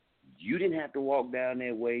 You didn't have to walk down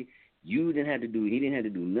that way. You didn't have to do, he didn't have to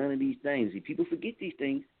do none of these things. See, people forget these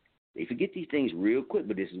things. They forget these things real quick,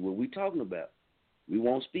 but this is what we're talking about. We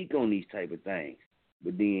won't speak on these type of things.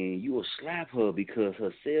 But then you will slap her because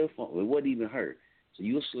her cell phone, it wasn't even her. So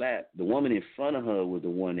you'll slap, the woman in front of her was the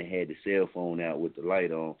one that had the cell phone out with the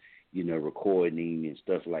light on, you know, recording and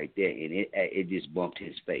stuff like that, and it just bumped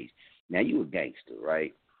his face. Now, you a gangster,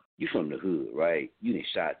 right? You from the hood, right? You done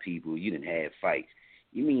shot people. You done had fights.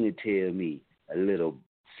 You mean to tell me a little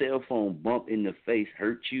cell phone bump in the face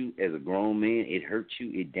hurt you as a grown man? It hurt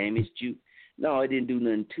you? It damaged you? No, it didn't do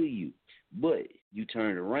nothing to you. But you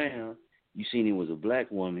turned around, you seen it was a black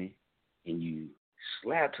woman, and you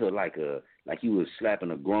slapped her like you was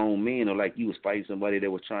slapping a grown man, or like you was fighting somebody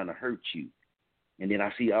that was trying to hurt you. And then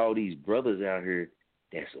I see all these brothers out here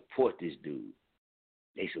that support this dude.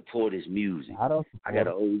 They support his music. I got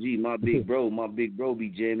an OG, my big bro be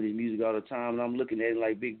jamming his music all the time, and I'm looking at it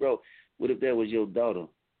like, big bro, what if that was your daughter,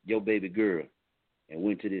 your baby girl, and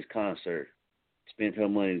went to this concert, spent her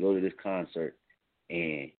money to go to this concert,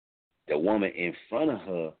 and the woman in front of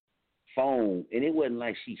her phone, and it wasn't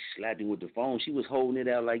like she slapped him with the phone. She was holding it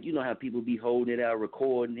out like, you know how people be holding it out,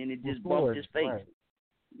 recording, and it just bumped his face. Right.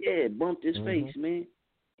 Yeah, it bumped his face, man.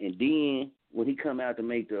 And then when he come out to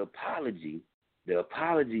make the apology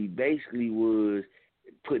basically was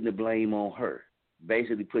putting the blame on her.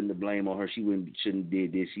 Basically putting the blame on her. She shouldn't have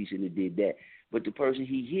did this. She shouldn't have did that. But the person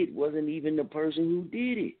he hit wasn't even the person who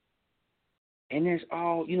did it. And that's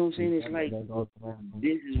all, you know what I'm saying? It's like,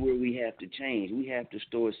 this is where we have to change. We have to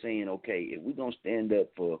start saying, okay, if we're going to stand up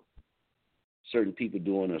for certain people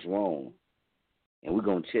doing us wrong, and we're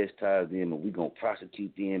going to chastise them, and we're going to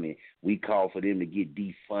prosecute them, and we call for them to get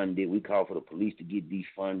defunded, we call for the police to get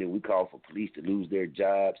defunded, we call for police to lose their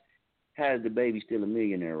jobs, how is the baby still a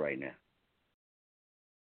millionaire right now?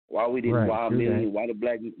 Why we didn't, why the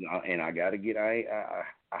black, and I got to get, I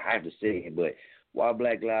have to say it, but why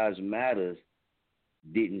Black Lives Matter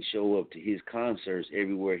didn't show up to his concerts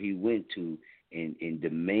everywhere he went to and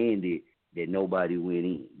demanded that nobody went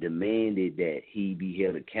in, demanded that he be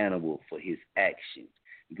held accountable for his actions,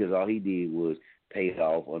 because all he did was pay it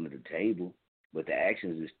off under the table, but the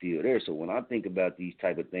actions are still there. So when I think about these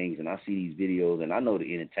type of things and I see these videos, and I know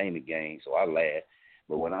the entertainment game, so I laugh,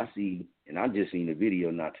 but when I see, and I just seen the video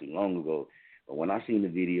not too long ago, but when I seen the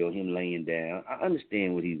video, him laying down, I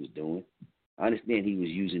understand what he was doing. I understand he was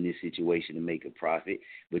using this situation to make a profit,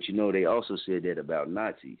 but you know, they also said that about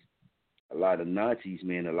Nazis. A lot of Nazis,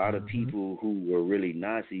 man, a lot of people who were really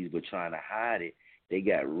Nazis but trying to hide it, they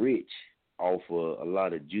got rich off of a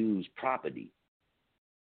lot of Jews' property.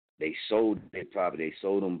 They sold their property. They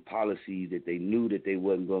sold them policies that they knew that they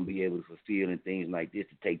wasn't going to be able to fulfill and things like this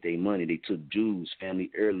to take their money. They took Jews' family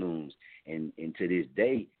heirlooms, and to this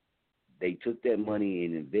day, they took that money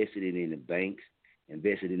and invested it in the banks,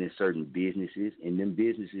 invested it in certain businesses, and them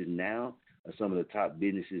businesses now are some of the top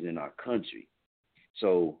businesses in our country.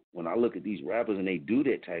 So when I look at these rappers and they do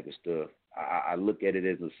that type of stuff, I look at it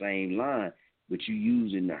as the same line, but you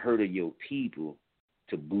using the hurt of your people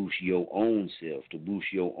to boost your own self, to boost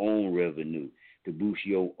your own revenue, to boost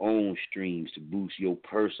your own streams, to boost your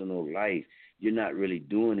personal life. You're not really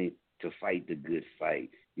doing it to fight the good fight.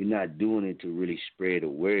 You're not doing it to really spread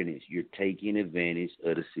awareness. You're taking advantage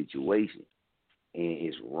of the situation. And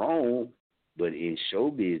it's wrong, but in show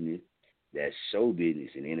business, that's show business,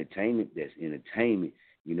 and entertainment, that's entertainment.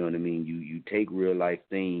 You know what I mean? You take real life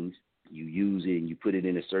things, you use it, and you put it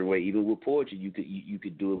in a certain way. Even with poetry, you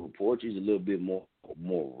could do it with poetry. It's a little bit more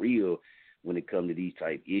real when it comes to these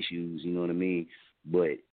type issues. You know what I mean?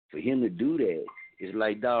 But for him to do that, it's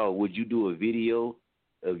like, dog, would you do a video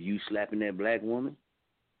of you slapping that black woman?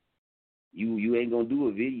 You ain't gonna do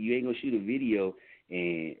a video. You ain't gonna shoot a video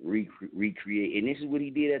and recreate. And this is what he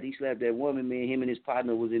did after he slapped that woman, man. Him and his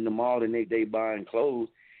partner was in the mall the next day buying clothes,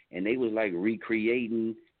 and they was like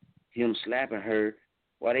recreating him slapping her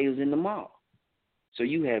while they was in the mall. So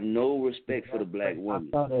you have no respect for the black woman.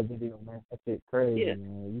 I saw that video, man. That shit crazy, Yeah.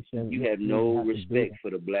 man. You have no respect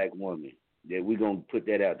for the black woman. That we're going to put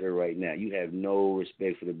that out there right now. You have no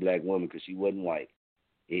respect for the black woman because she wasn't white.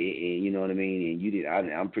 You know what I mean? And you did.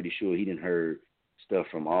 I'm pretty sure he didn't heard stuff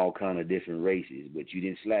from all kind of different races, but you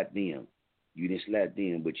didn't slap them. You didn't slap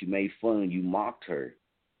them, but you made fun. You mocked her.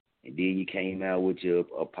 And then you came out with your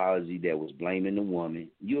apology that was blaming the woman.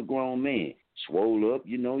 You're a grown man. Swole up,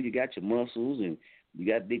 you know, you got your muscles and you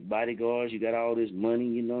got big bodyguards. You got all this money,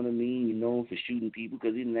 you know what I mean? You're known for shooting people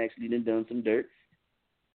because he actually done some dirt.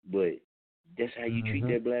 But that's how you treat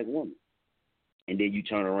that black woman. And then you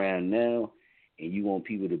turn around now and you want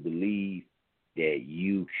people to believe that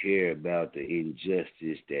you care about the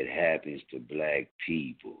injustice that happens to black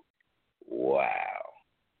people. Wow.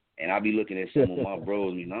 And I'll be looking at some of my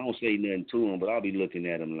bros, and I don't say nothing to them, but I'll be looking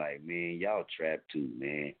at them like, man, y'all trapped too,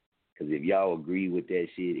 man. Because if y'all agree with that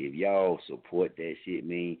shit, if y'all support that shit,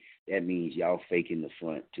 man, that means y'all faking the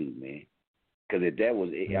front too, man. Because if that was,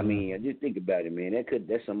 I mean, just think about it, man.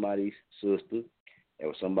 That's somebody's sister. That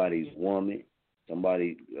was somebody's woman.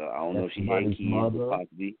 Somebody, I don't know if she had kids, but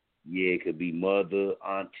possibly. Yeah, it could be mother,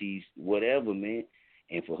 aunties, whatever, man.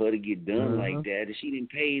 And for her to get done like that, if she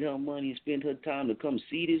didn't pay her money and spend her time to come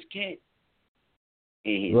see this cat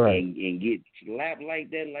and get slapped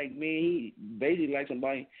like that, like, man, he basically like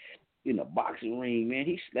somebody in a boxing ring, man.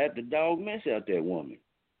 He slapped the dog mess out that woman.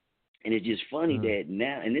 And it's just funny that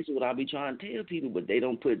now, and this is what I be trying to tell people, but they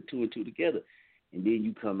don't put two and two together. And then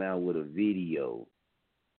you come out with a video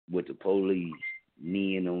with the police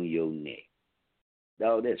kneeling on your neck.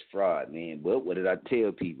 Dog, that's fraud, man. But what did I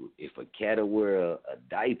tell people? If a cat will wear a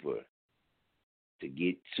diaper to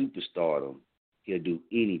get superstardom, he'll do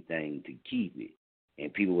anything to keep it.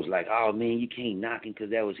 And people was like, oh, man, you can't knock him because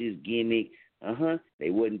that was his gimmick. They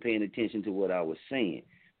wasn't paying attention to what I was saying.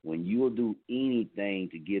 When you'll do anything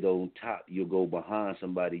to get on top, you'll go behind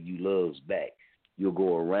somebody you love's back. You'll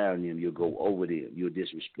go around them. You'll go over them. You'll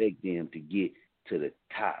disrespect them to get to the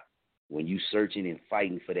top. When you searching and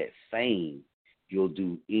fighting for that fame, you'll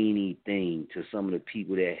do anything to some of the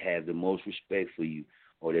people that have the most respect for you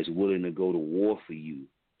or that's willing to go to war for you.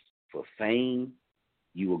 For fame,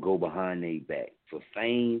 you will go behind their back. For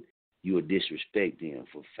fame, you will disrespect them.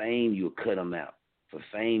 For fame, you'll cut them out. For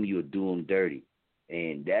fame, you'll do them dirty.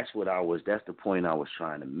 And that's the point I was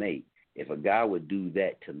trying to make. If a guy would do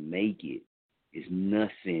that to make it, it's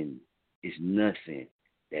nothing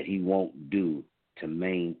that he won't do to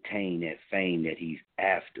maintain that fame that he's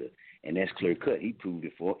after. And that's clear cut. He proved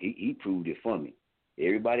it for me.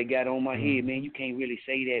 Everybody got on my head, man. You can't really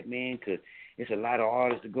say that, man, because it's a lot of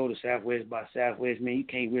artists to go to Southwest by Southwest, man. You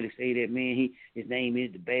can't really say that, man. His name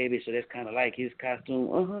is the baby, so that's kind of like his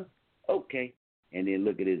costume. Okay. And then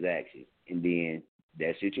look at his action. And then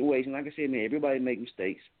that situation, like I said, man, everybody make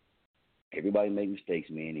mistakes. Everybody make mistakes,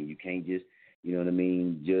 man, and you can't just, you know what I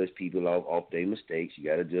mean, judge people off their mistakes. You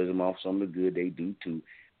got to judge them off some of the good they do, too.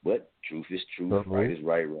 But truth is truth, right is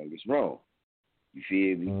right, wrong is wrong. You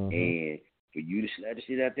feel me? And for you to slap the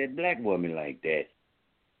shit out that black woman like that,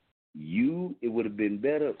 it would have been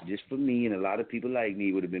better, just for me and a lot of people like me,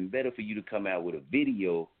 it would have been better for you to come out with a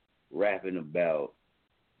video rapping about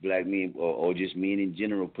black men or just men in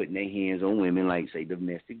general putting their hands on women, like, say,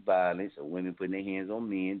 domestic violence, or women putting their hands on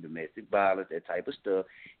men, domestic violence, that type of stuff,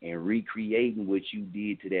 and recreating what you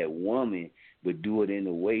did to that woman, but do it in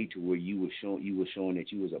a way to where you were showing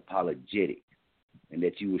that you was apologetic and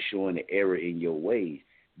that you were showing the error in your ways.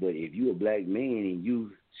 But if you a black man and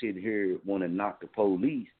you sit here want to knock the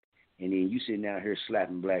police, and then you sitting out here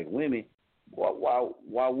slapping black women,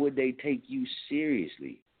 why would they take you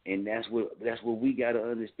seriously? And that's what we got to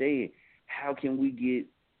understand. How can we get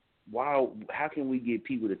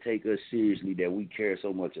people to take us seriously that we care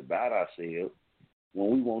so much about ourselves when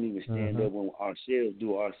we won't even stand up when ourselves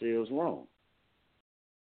do ourselves wrong?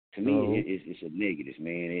 To me, it's a negative,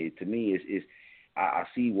 man. To me, I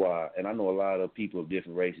see why, and I know a lot of people of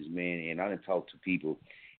different races, man, and I done talk to people,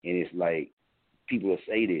 and it's like people will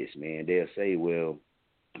say this, man. They'll say, well,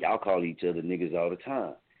 y'all call each other niggas all the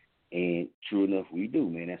time. And true enough, we do,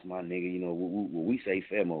 man. That's my nigga. You know, we say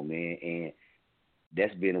femo, man. And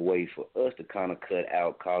that's been a way for us to kind of cut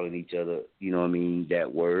out calling each other, you know what I mean,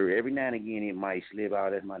 that word. Every now and again, it might slip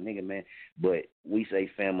out, that's my nigga, man. But we say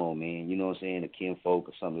femo, man. You know what I'm saying? The kinfolk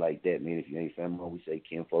or something like that, man. If you ain't femo, we say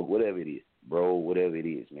kinfolk, whatever it is. Bro, whatever it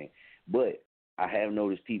is, man. But I have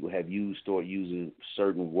noticed people have start using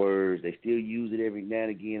certain words. They still use it every now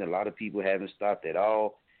and again. A lot of people haven't stopped at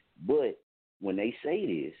all. But when they say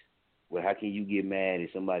this, well, how can you get mad at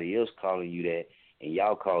somebody else calling you that and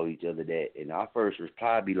y'all call each other that? And our first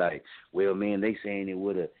reply be like, well, man, they saying it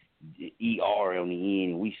with a, ER on the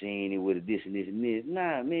end and we saying it with a this and this and this.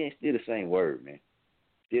 Nah, man, it's still the same word, man.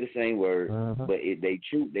 Still the same word, but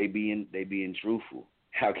they being truthful.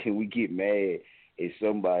 How can we get mad at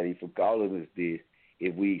somebody for calling us this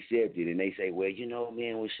if we accept it? And they say, well, you know,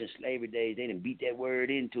 man, well, since slavery days, they didn't beat that word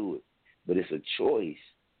into it. But it's a choice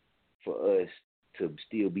for us to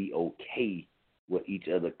still be okay with each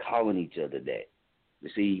other calling each other that. You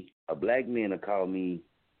see, a black man will call me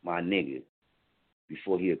my nigga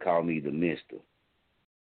before he'll call me the mister.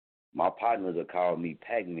 My partners will call me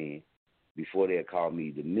Pac-Man before they'll call me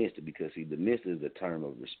the mister, because, see, the mister is a term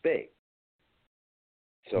of respect.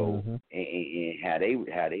 So, and how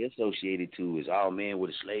they associate it to is, oh, man, well,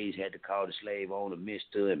 the slaves had to call the slave owner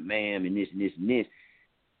mister and ma'am and this and this and this.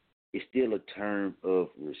 It's still a term of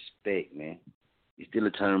respect, man. It's still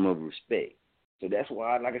a term of respect. So that's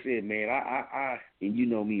why, like I said, man, I and you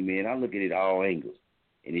know me, man, I look at it all angles.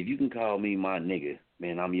 And if you can call me my nigga,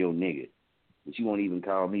 man, I'm your nigga. But you won't even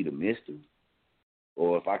call me the mister?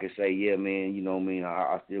 Or if I could say, yeah, man, you know what I mean,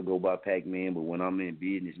 I still go by Pac-Man, but when I'm in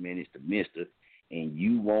business, man, it's the mister, and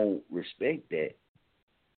you won't respect that,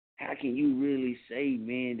 how can you really say,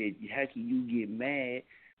 man, that how can you get mad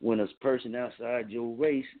when a person outside your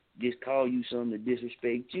race just call you something to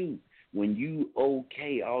disrespect you? When you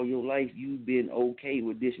okay all your life, you've been okay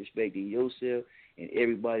with disrespecting yourself and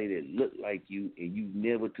everybody that looked like you, and you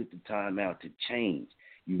never took the time out to change.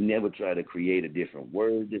 You never tried to create a different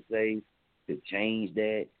word to say to change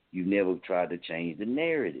that. You never tried to change the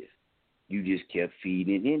narrative. You just kept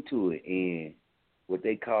feeding into it. And what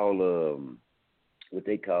they call man,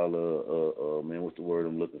 what's the word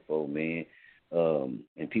I'm looking for, man?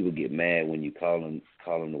 And people get mad when you calling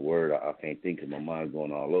the word. I can't think, 'cause my mind's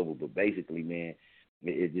going all over. But basically, man,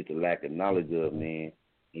 it's just a lack of knowledge of, man.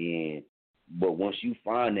 But once you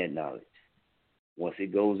find that knowledge, once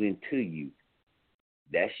it goes into you,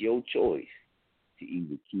 that's your choice to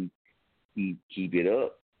either keep it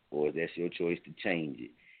up, or that's your choice to change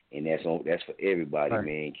it. And that's for everybody, right,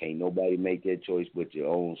 man. Can't nobody make that choice but your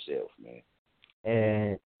own self, man.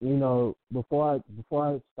 And you know, before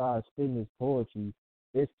I start spitting this poetry,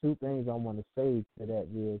 there's two things I want to say to that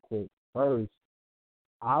real quick. First,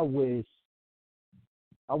 I wish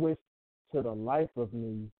to the life of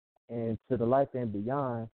me and to the life and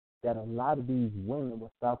beyond that a lot of these women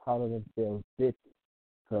would stop calling themselves bitches.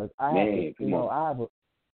 Because I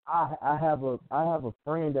have a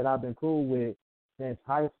friend that I've been cool with since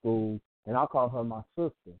high school, and I call her my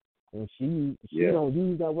sister. And she don't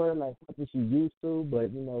use that word like what she used to, but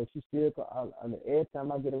you know, she still. Every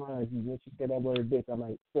time I get around you, when she say that word bitch, I'm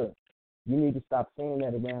like, sir, you need to stop saying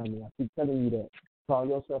that around me. I keep telling you that. Call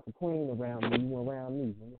yourself a queen around me. You around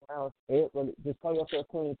me. When you're around, just call yourself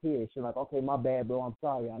queen. Period. She's like, okay, my bad, bro. I'm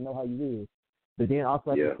sorry. I know how you is. But then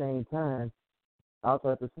also at the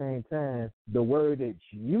same time, the word that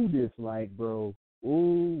you dislike, bro.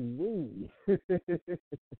 Ooh wee.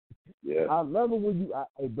 Yeah. I love it when you,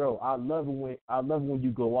 I love it when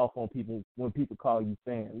you go off on people when people call you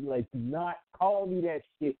fam. You're like, do not call me that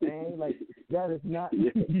shit, man. Like that is not.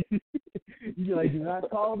 You're like, do not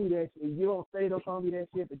call me that shit. You don't say don't call me that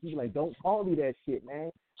shit, but you're like, don't call me that shit,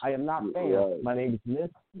 man. I am not fam. Right. My name is Miss.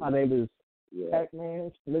 My name is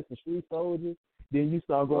Pac-Man, Mr. Street Soldier. Then you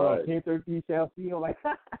start going on 1033 South Field.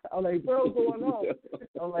 I'm like, bro, what's going on?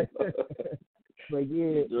 I'm like, but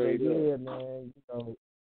yeah, man. You know,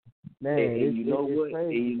 man, and you know what?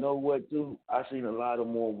 Crazy. And you know what too? I seen a lot of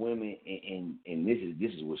more women, and this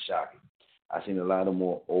is what's shocking. I seen a lot of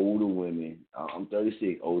more older women. I'm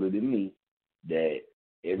 36, older than me. That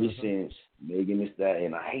ever since Megan Thee Stallion,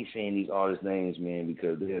 and I hate saying these artists' names, man,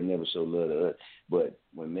 because they'll never show love to us. But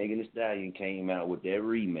when Megan Thee Stallion came out with that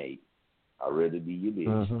remake, I'd Rather Be Your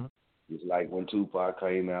Bitch. Just like when Tupac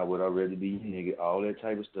came out with I'd Rather Be Your Nigga, all that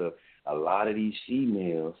type of stuff. A lot of these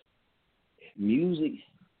females, music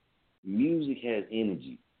has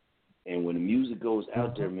energy. And when the music goes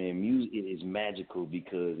out there, man, music is magical,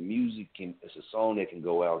 because it's a song that can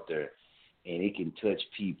go out there and it can touch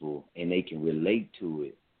people and they can relate to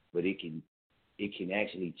it, but it can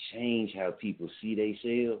actually change how people see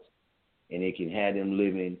themselves, and it can have them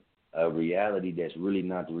living a reality that's really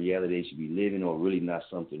not the reality they should be living, or really not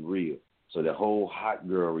something real. So the whole hot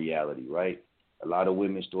girl reality, right? A lot of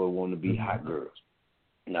women start wanting to be hot girls.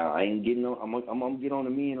 Now, I ain't getting on, I'm going to get on the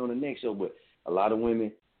men on the next show, but a lot of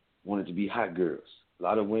women wanted to be hot girls. A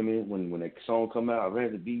lot of women, when a song come out, I'd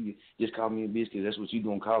rather be, just call me a bitch because that's what you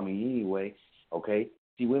going to call me anyway, okay?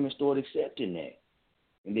 See, women start accepting that.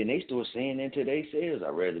 And then they start saying that to themselves,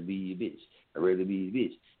 I'd rather be your bitch. I'd rather be your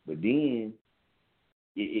bitch. But then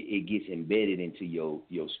it gets embedded into your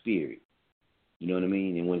spirit. You know what I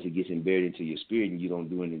mean? And once it gets embedded into your spirit and you don't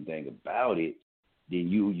do anything about it, then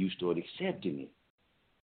you start accepting it.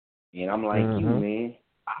 And I'm like you, man.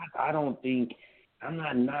 I don't think, I'm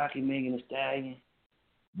not knocking Megan Thee Stallion,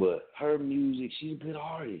 but her music, she's a good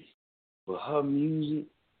artist. But her music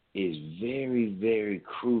is very, very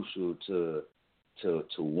crucial to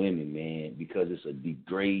women, man, because it's a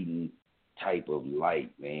degrading type of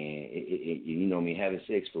light, man. You know what I mean? Having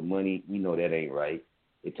sex for money, we know that ain't right.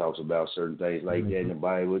 It talks about certain things like that in the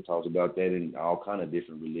Bible. It talks about that in all kind of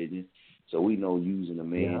different religions. So we know using a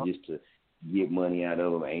man just to get money out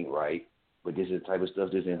of him ain't right. But this is the type of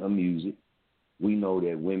stuff that's in her music. We know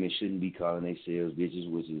that women shouldn't be calling themselves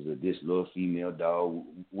bitches, which is this little female dog.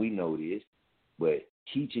 We know this. But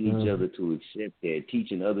teaching each other to accept that,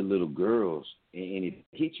 teaching other little girls, and it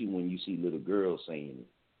hits you when you see little girls saying it.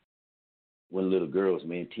 When little girls,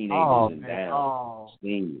 man, teenagers and down,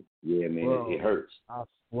 sing it. Yeah, man, it hurts. I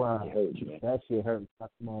swear. It hurts, man. That shit hurts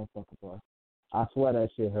like a motherfucker, boy. I swear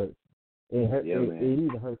that shit hurts. It hurts. Yeah, it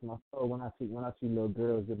even hurts my soul when I see little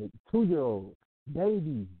girls and 2-year-olds,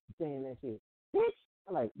 babies saying that shit. Bitch,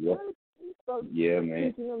 I'm like, what? Yeah,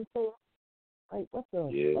 man. Like, what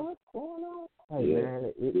the fuck going on? Like, yeah.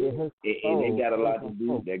 Man, it hurts. And they got a lot to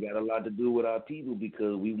do. They got a lot to do with our people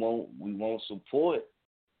because we won't support.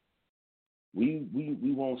 We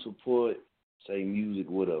won't support, say, music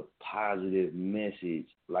with a positive message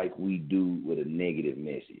like we do with a negative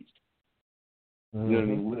message. You know what I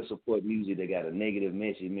mean? We'll support music that got a negative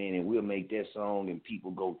message, man, and we'll make that song and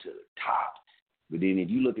people go to the top. But then if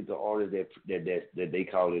you look at the artists that they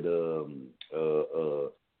call it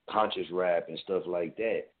conscious rap and stuff like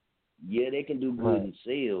that, yeah, they can do good in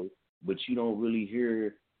sales, but you don't really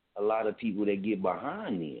hear a lot of people that get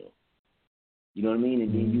behind them. You know what I mean?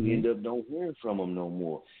 And then you end up don't hearing from them no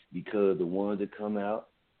more because the ones that come out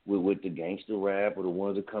with the gangster rap or the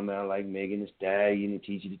ones that come out like Megan Thee Stallion and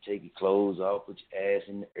teach you to take your clothes off, put your ass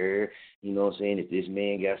in the air, you know what I'm saying, if this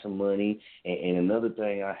man got some money. And another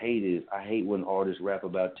thing I hate when artists rap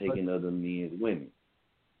about taking other men's women.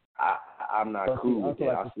 I'm not cool with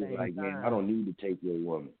that. I feel like, man, I don't need to take your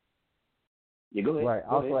woman. Yeah, go ahead. Right.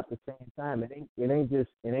 Go also, ahead. at the same time, it ain't just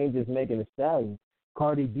Megan Thee Stallion.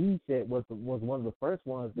 Cardi B was one of the first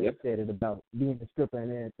ones that said it about being a stripper and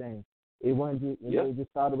everything. It wasn't just, it just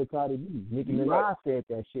started with Cardi B. Nicki Minaj said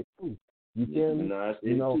that shit too. You feel me? Minaj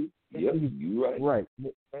said too. Yep, you right. Right.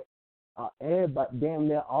 Everybody, damn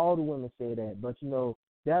near all the women say that. But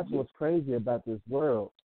that's what's crazy about this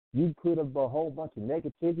world. You put up a whole bunch of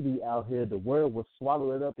negativity out here, the world will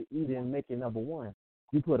swallow it up and eat it and make it number one.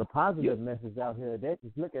 You put a positive message out here, they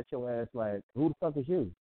just look at your ass like, who the fuck is you?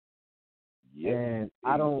 Yep, and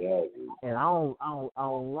I don't like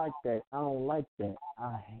that. I don't like that.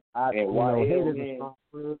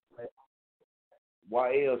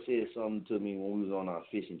 YL said something to me when we was on our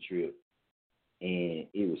fishing trip, and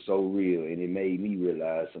it was so real, and it made me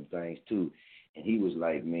realize some things too. And he was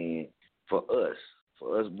like, man, for us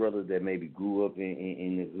brothers that maybe grew up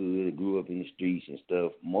in the hood, grew up in the streets and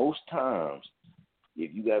stuff, most times,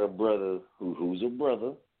 if you got a brother who's a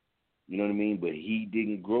brother, you know what I mean? But he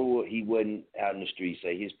didn't grow up. He wasn't out in the streets.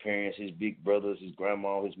 Say his parents, his big brothers, his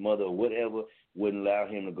grandma, his mother, or whatever, wouldn't allow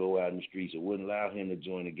him to go out in the streets, or wouldn't allow him to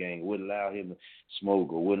join the gang, wouldn't allow him to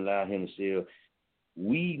smoke, or wouldn't allow him to sell.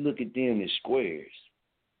 We look at them as squares,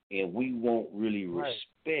 and we won't really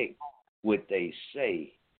respect what they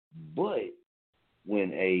say. But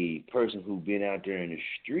when a person who's been out there in the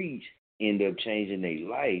streets end up changing their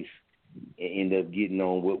life and end up getting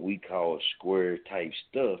on what we call square type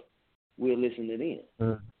stuff, we'll listen to them.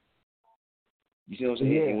 You see what I'm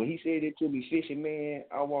saying? Yeah. And when he said it to me fishing, man,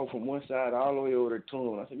 I walked from one side all the way over to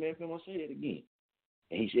him. I said, man, come on, say that again.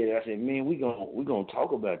 And he said, I said, man, we gonna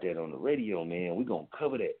talk about that on the radio, man. We're gonna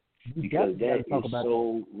cover that. Because that is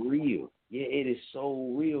so real. Yeah, it is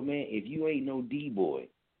so real, man. If you ain't no D-boy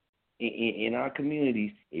in our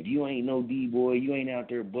communities, if you ain't no D-boy, you ain't out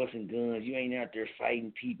there busting guns, you ain't out there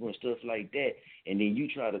fighting people and stuff like that, and then you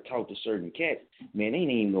try to talk to certain cats, man, they ain't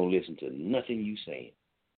even going to listen to nothing you saying.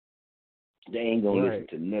 They ain't going to listen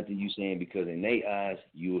to nothing you saying because in their eyes,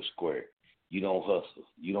 you a square. You don't hustle.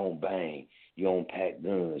 You don't bang. You don't pack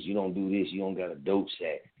guns. You don't do this. You don't got a dope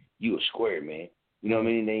sack. You a square, man. You know what I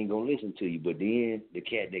mean? They ain't going to listen to you. But then the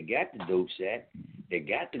cat that got the dope sack, that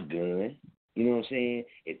got the gun, you know what I'm saying?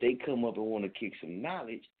 If they come up and want to kick some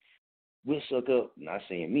knowledge, we'll suck up, not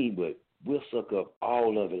saying me, but we'll suck up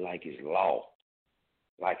all of it like it's law.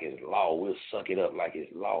 Like it's law. We'll suck it up like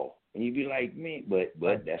it's law. And you be like, man, but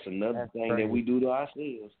that's another thing that we do to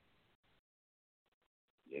ourselves.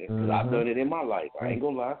 Yeah, because I've done it in my life. I ain't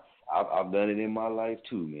going to lie. I've done it in my life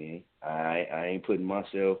too, man. I ain't putting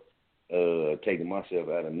myself taking myself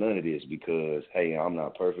out of none of this because, hey, I'm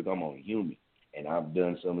not perfect. I'm only human. And I've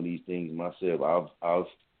done some of these things myself. I've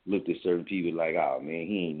looked at certain people like, oh, man,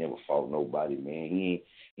 he ain't never fought nobody, man. He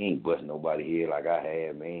ain't bust nobody head like I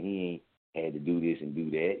have, man. He ain't had to do this and do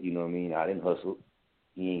that. You know what I mean? I didn't hustle.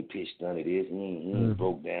 He ain't pitched none of this. He ain't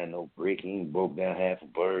broke down no brick. He ain't broke down half a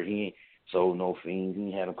bird. He ain't sold no fiends. He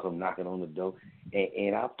ain't had them come knocking on the door.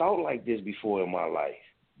 And I've thought like this before in my life.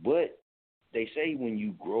 But they say when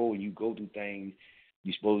you grow and you go through things,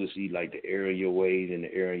 you're supposed to see like the error of your ways and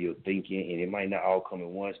the error of your thinking, and it might not all come at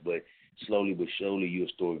once, but slowly but surely you'll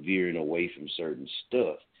start veering away from certain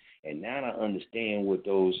stuff. And now I understand what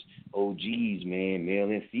those OGs, man, male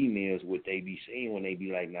and females, what they be saying when they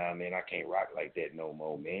be like, nah, man, I can't rock like that no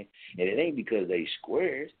more, man. And it ain't because they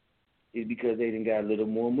squares. It's because they done got a little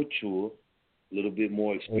more mature, a little bit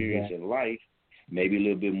more experience in life, maybe a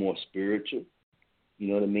little bit more spiritual. You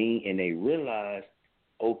know what I mean? And they realize,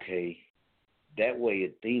 okay, that way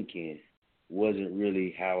of thinking wasn't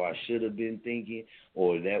really how I should have been thinking,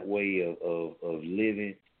 or that way of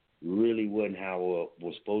living really wasn't how I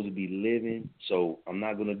was supposed to be living. So I'm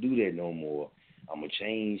not going to do that no more. I'm going to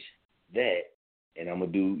change that, and I'm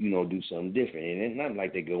going to do something different. And it's not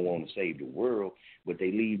like they go on to save the world, but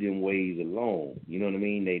they leave them ways alone. You know what I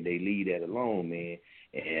mean? They leave that alone, man.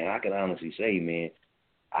 And I can honestly say, man,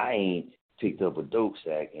 I ain't picked up a dope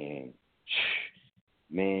sack and,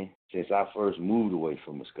 man, since I first moved away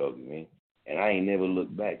from Muskogee, man. And I ain't never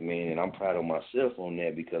looked back, man. And I'm proud of myself on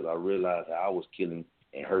that because I realized how I was killing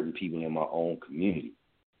and hurting people in my own community.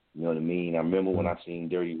 You know what I mean? I remember when I seen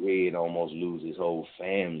Dirty Red almost lose his whole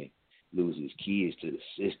family, lose his kids to the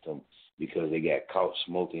system because they got caught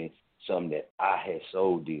smoking something that I had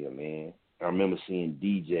sold them, man. I remember seeing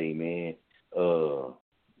DJ, man.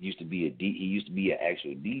 He used to be an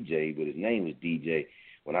actual DJ, but his name was DJ.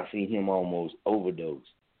 When I seen him almost overdose,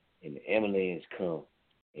 and the ambulance come,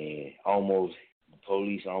 and the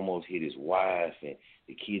police almost hit his wife and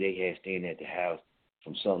the kid they had staying at the house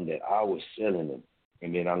from something that I was selling them.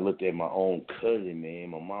 And then I looked at my own cousin, man,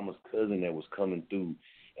 my mama's cousin that was coming through,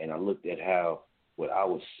 and I looked at how what I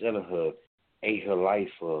was selling her ate her life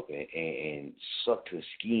up and sucked her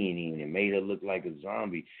skin in and made her look like a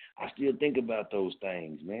zombie. I still think about those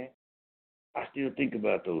things, man. I still think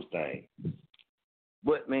about those things.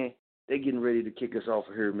 But, man, they getting ready to kick us off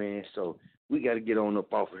of here, man, so we got to get on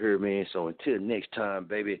up off of here, man. So until next time,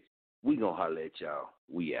 baby, we going to holler at y'all.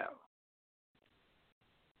 We out.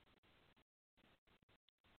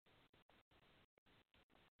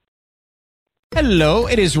 Hello,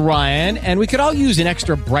 it is Ryan, and we could all use an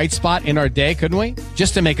extra bright spot in our day, couldn't we?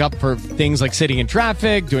 Just to make up for things like sitting in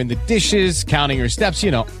traffic, doing the dishes, counting your steps,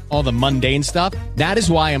 all the mundane stuff. That is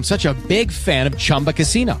why I'm such a big fan of Chumba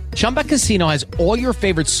Casino. Chumba Casino has all your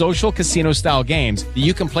favorite social casino-style games that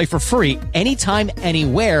you can play for free anytime,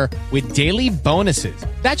 anywhere with daily bonuses.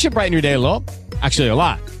 That should brighten your day a little. Actually, a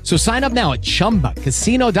lot. So sign up now at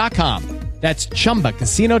ChumbaCasino.com. That's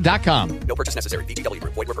ChumbaCasino.com. No purchase necessary. VGW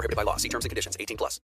Group. Void where prohibited by law. See terms and conditions. 18+.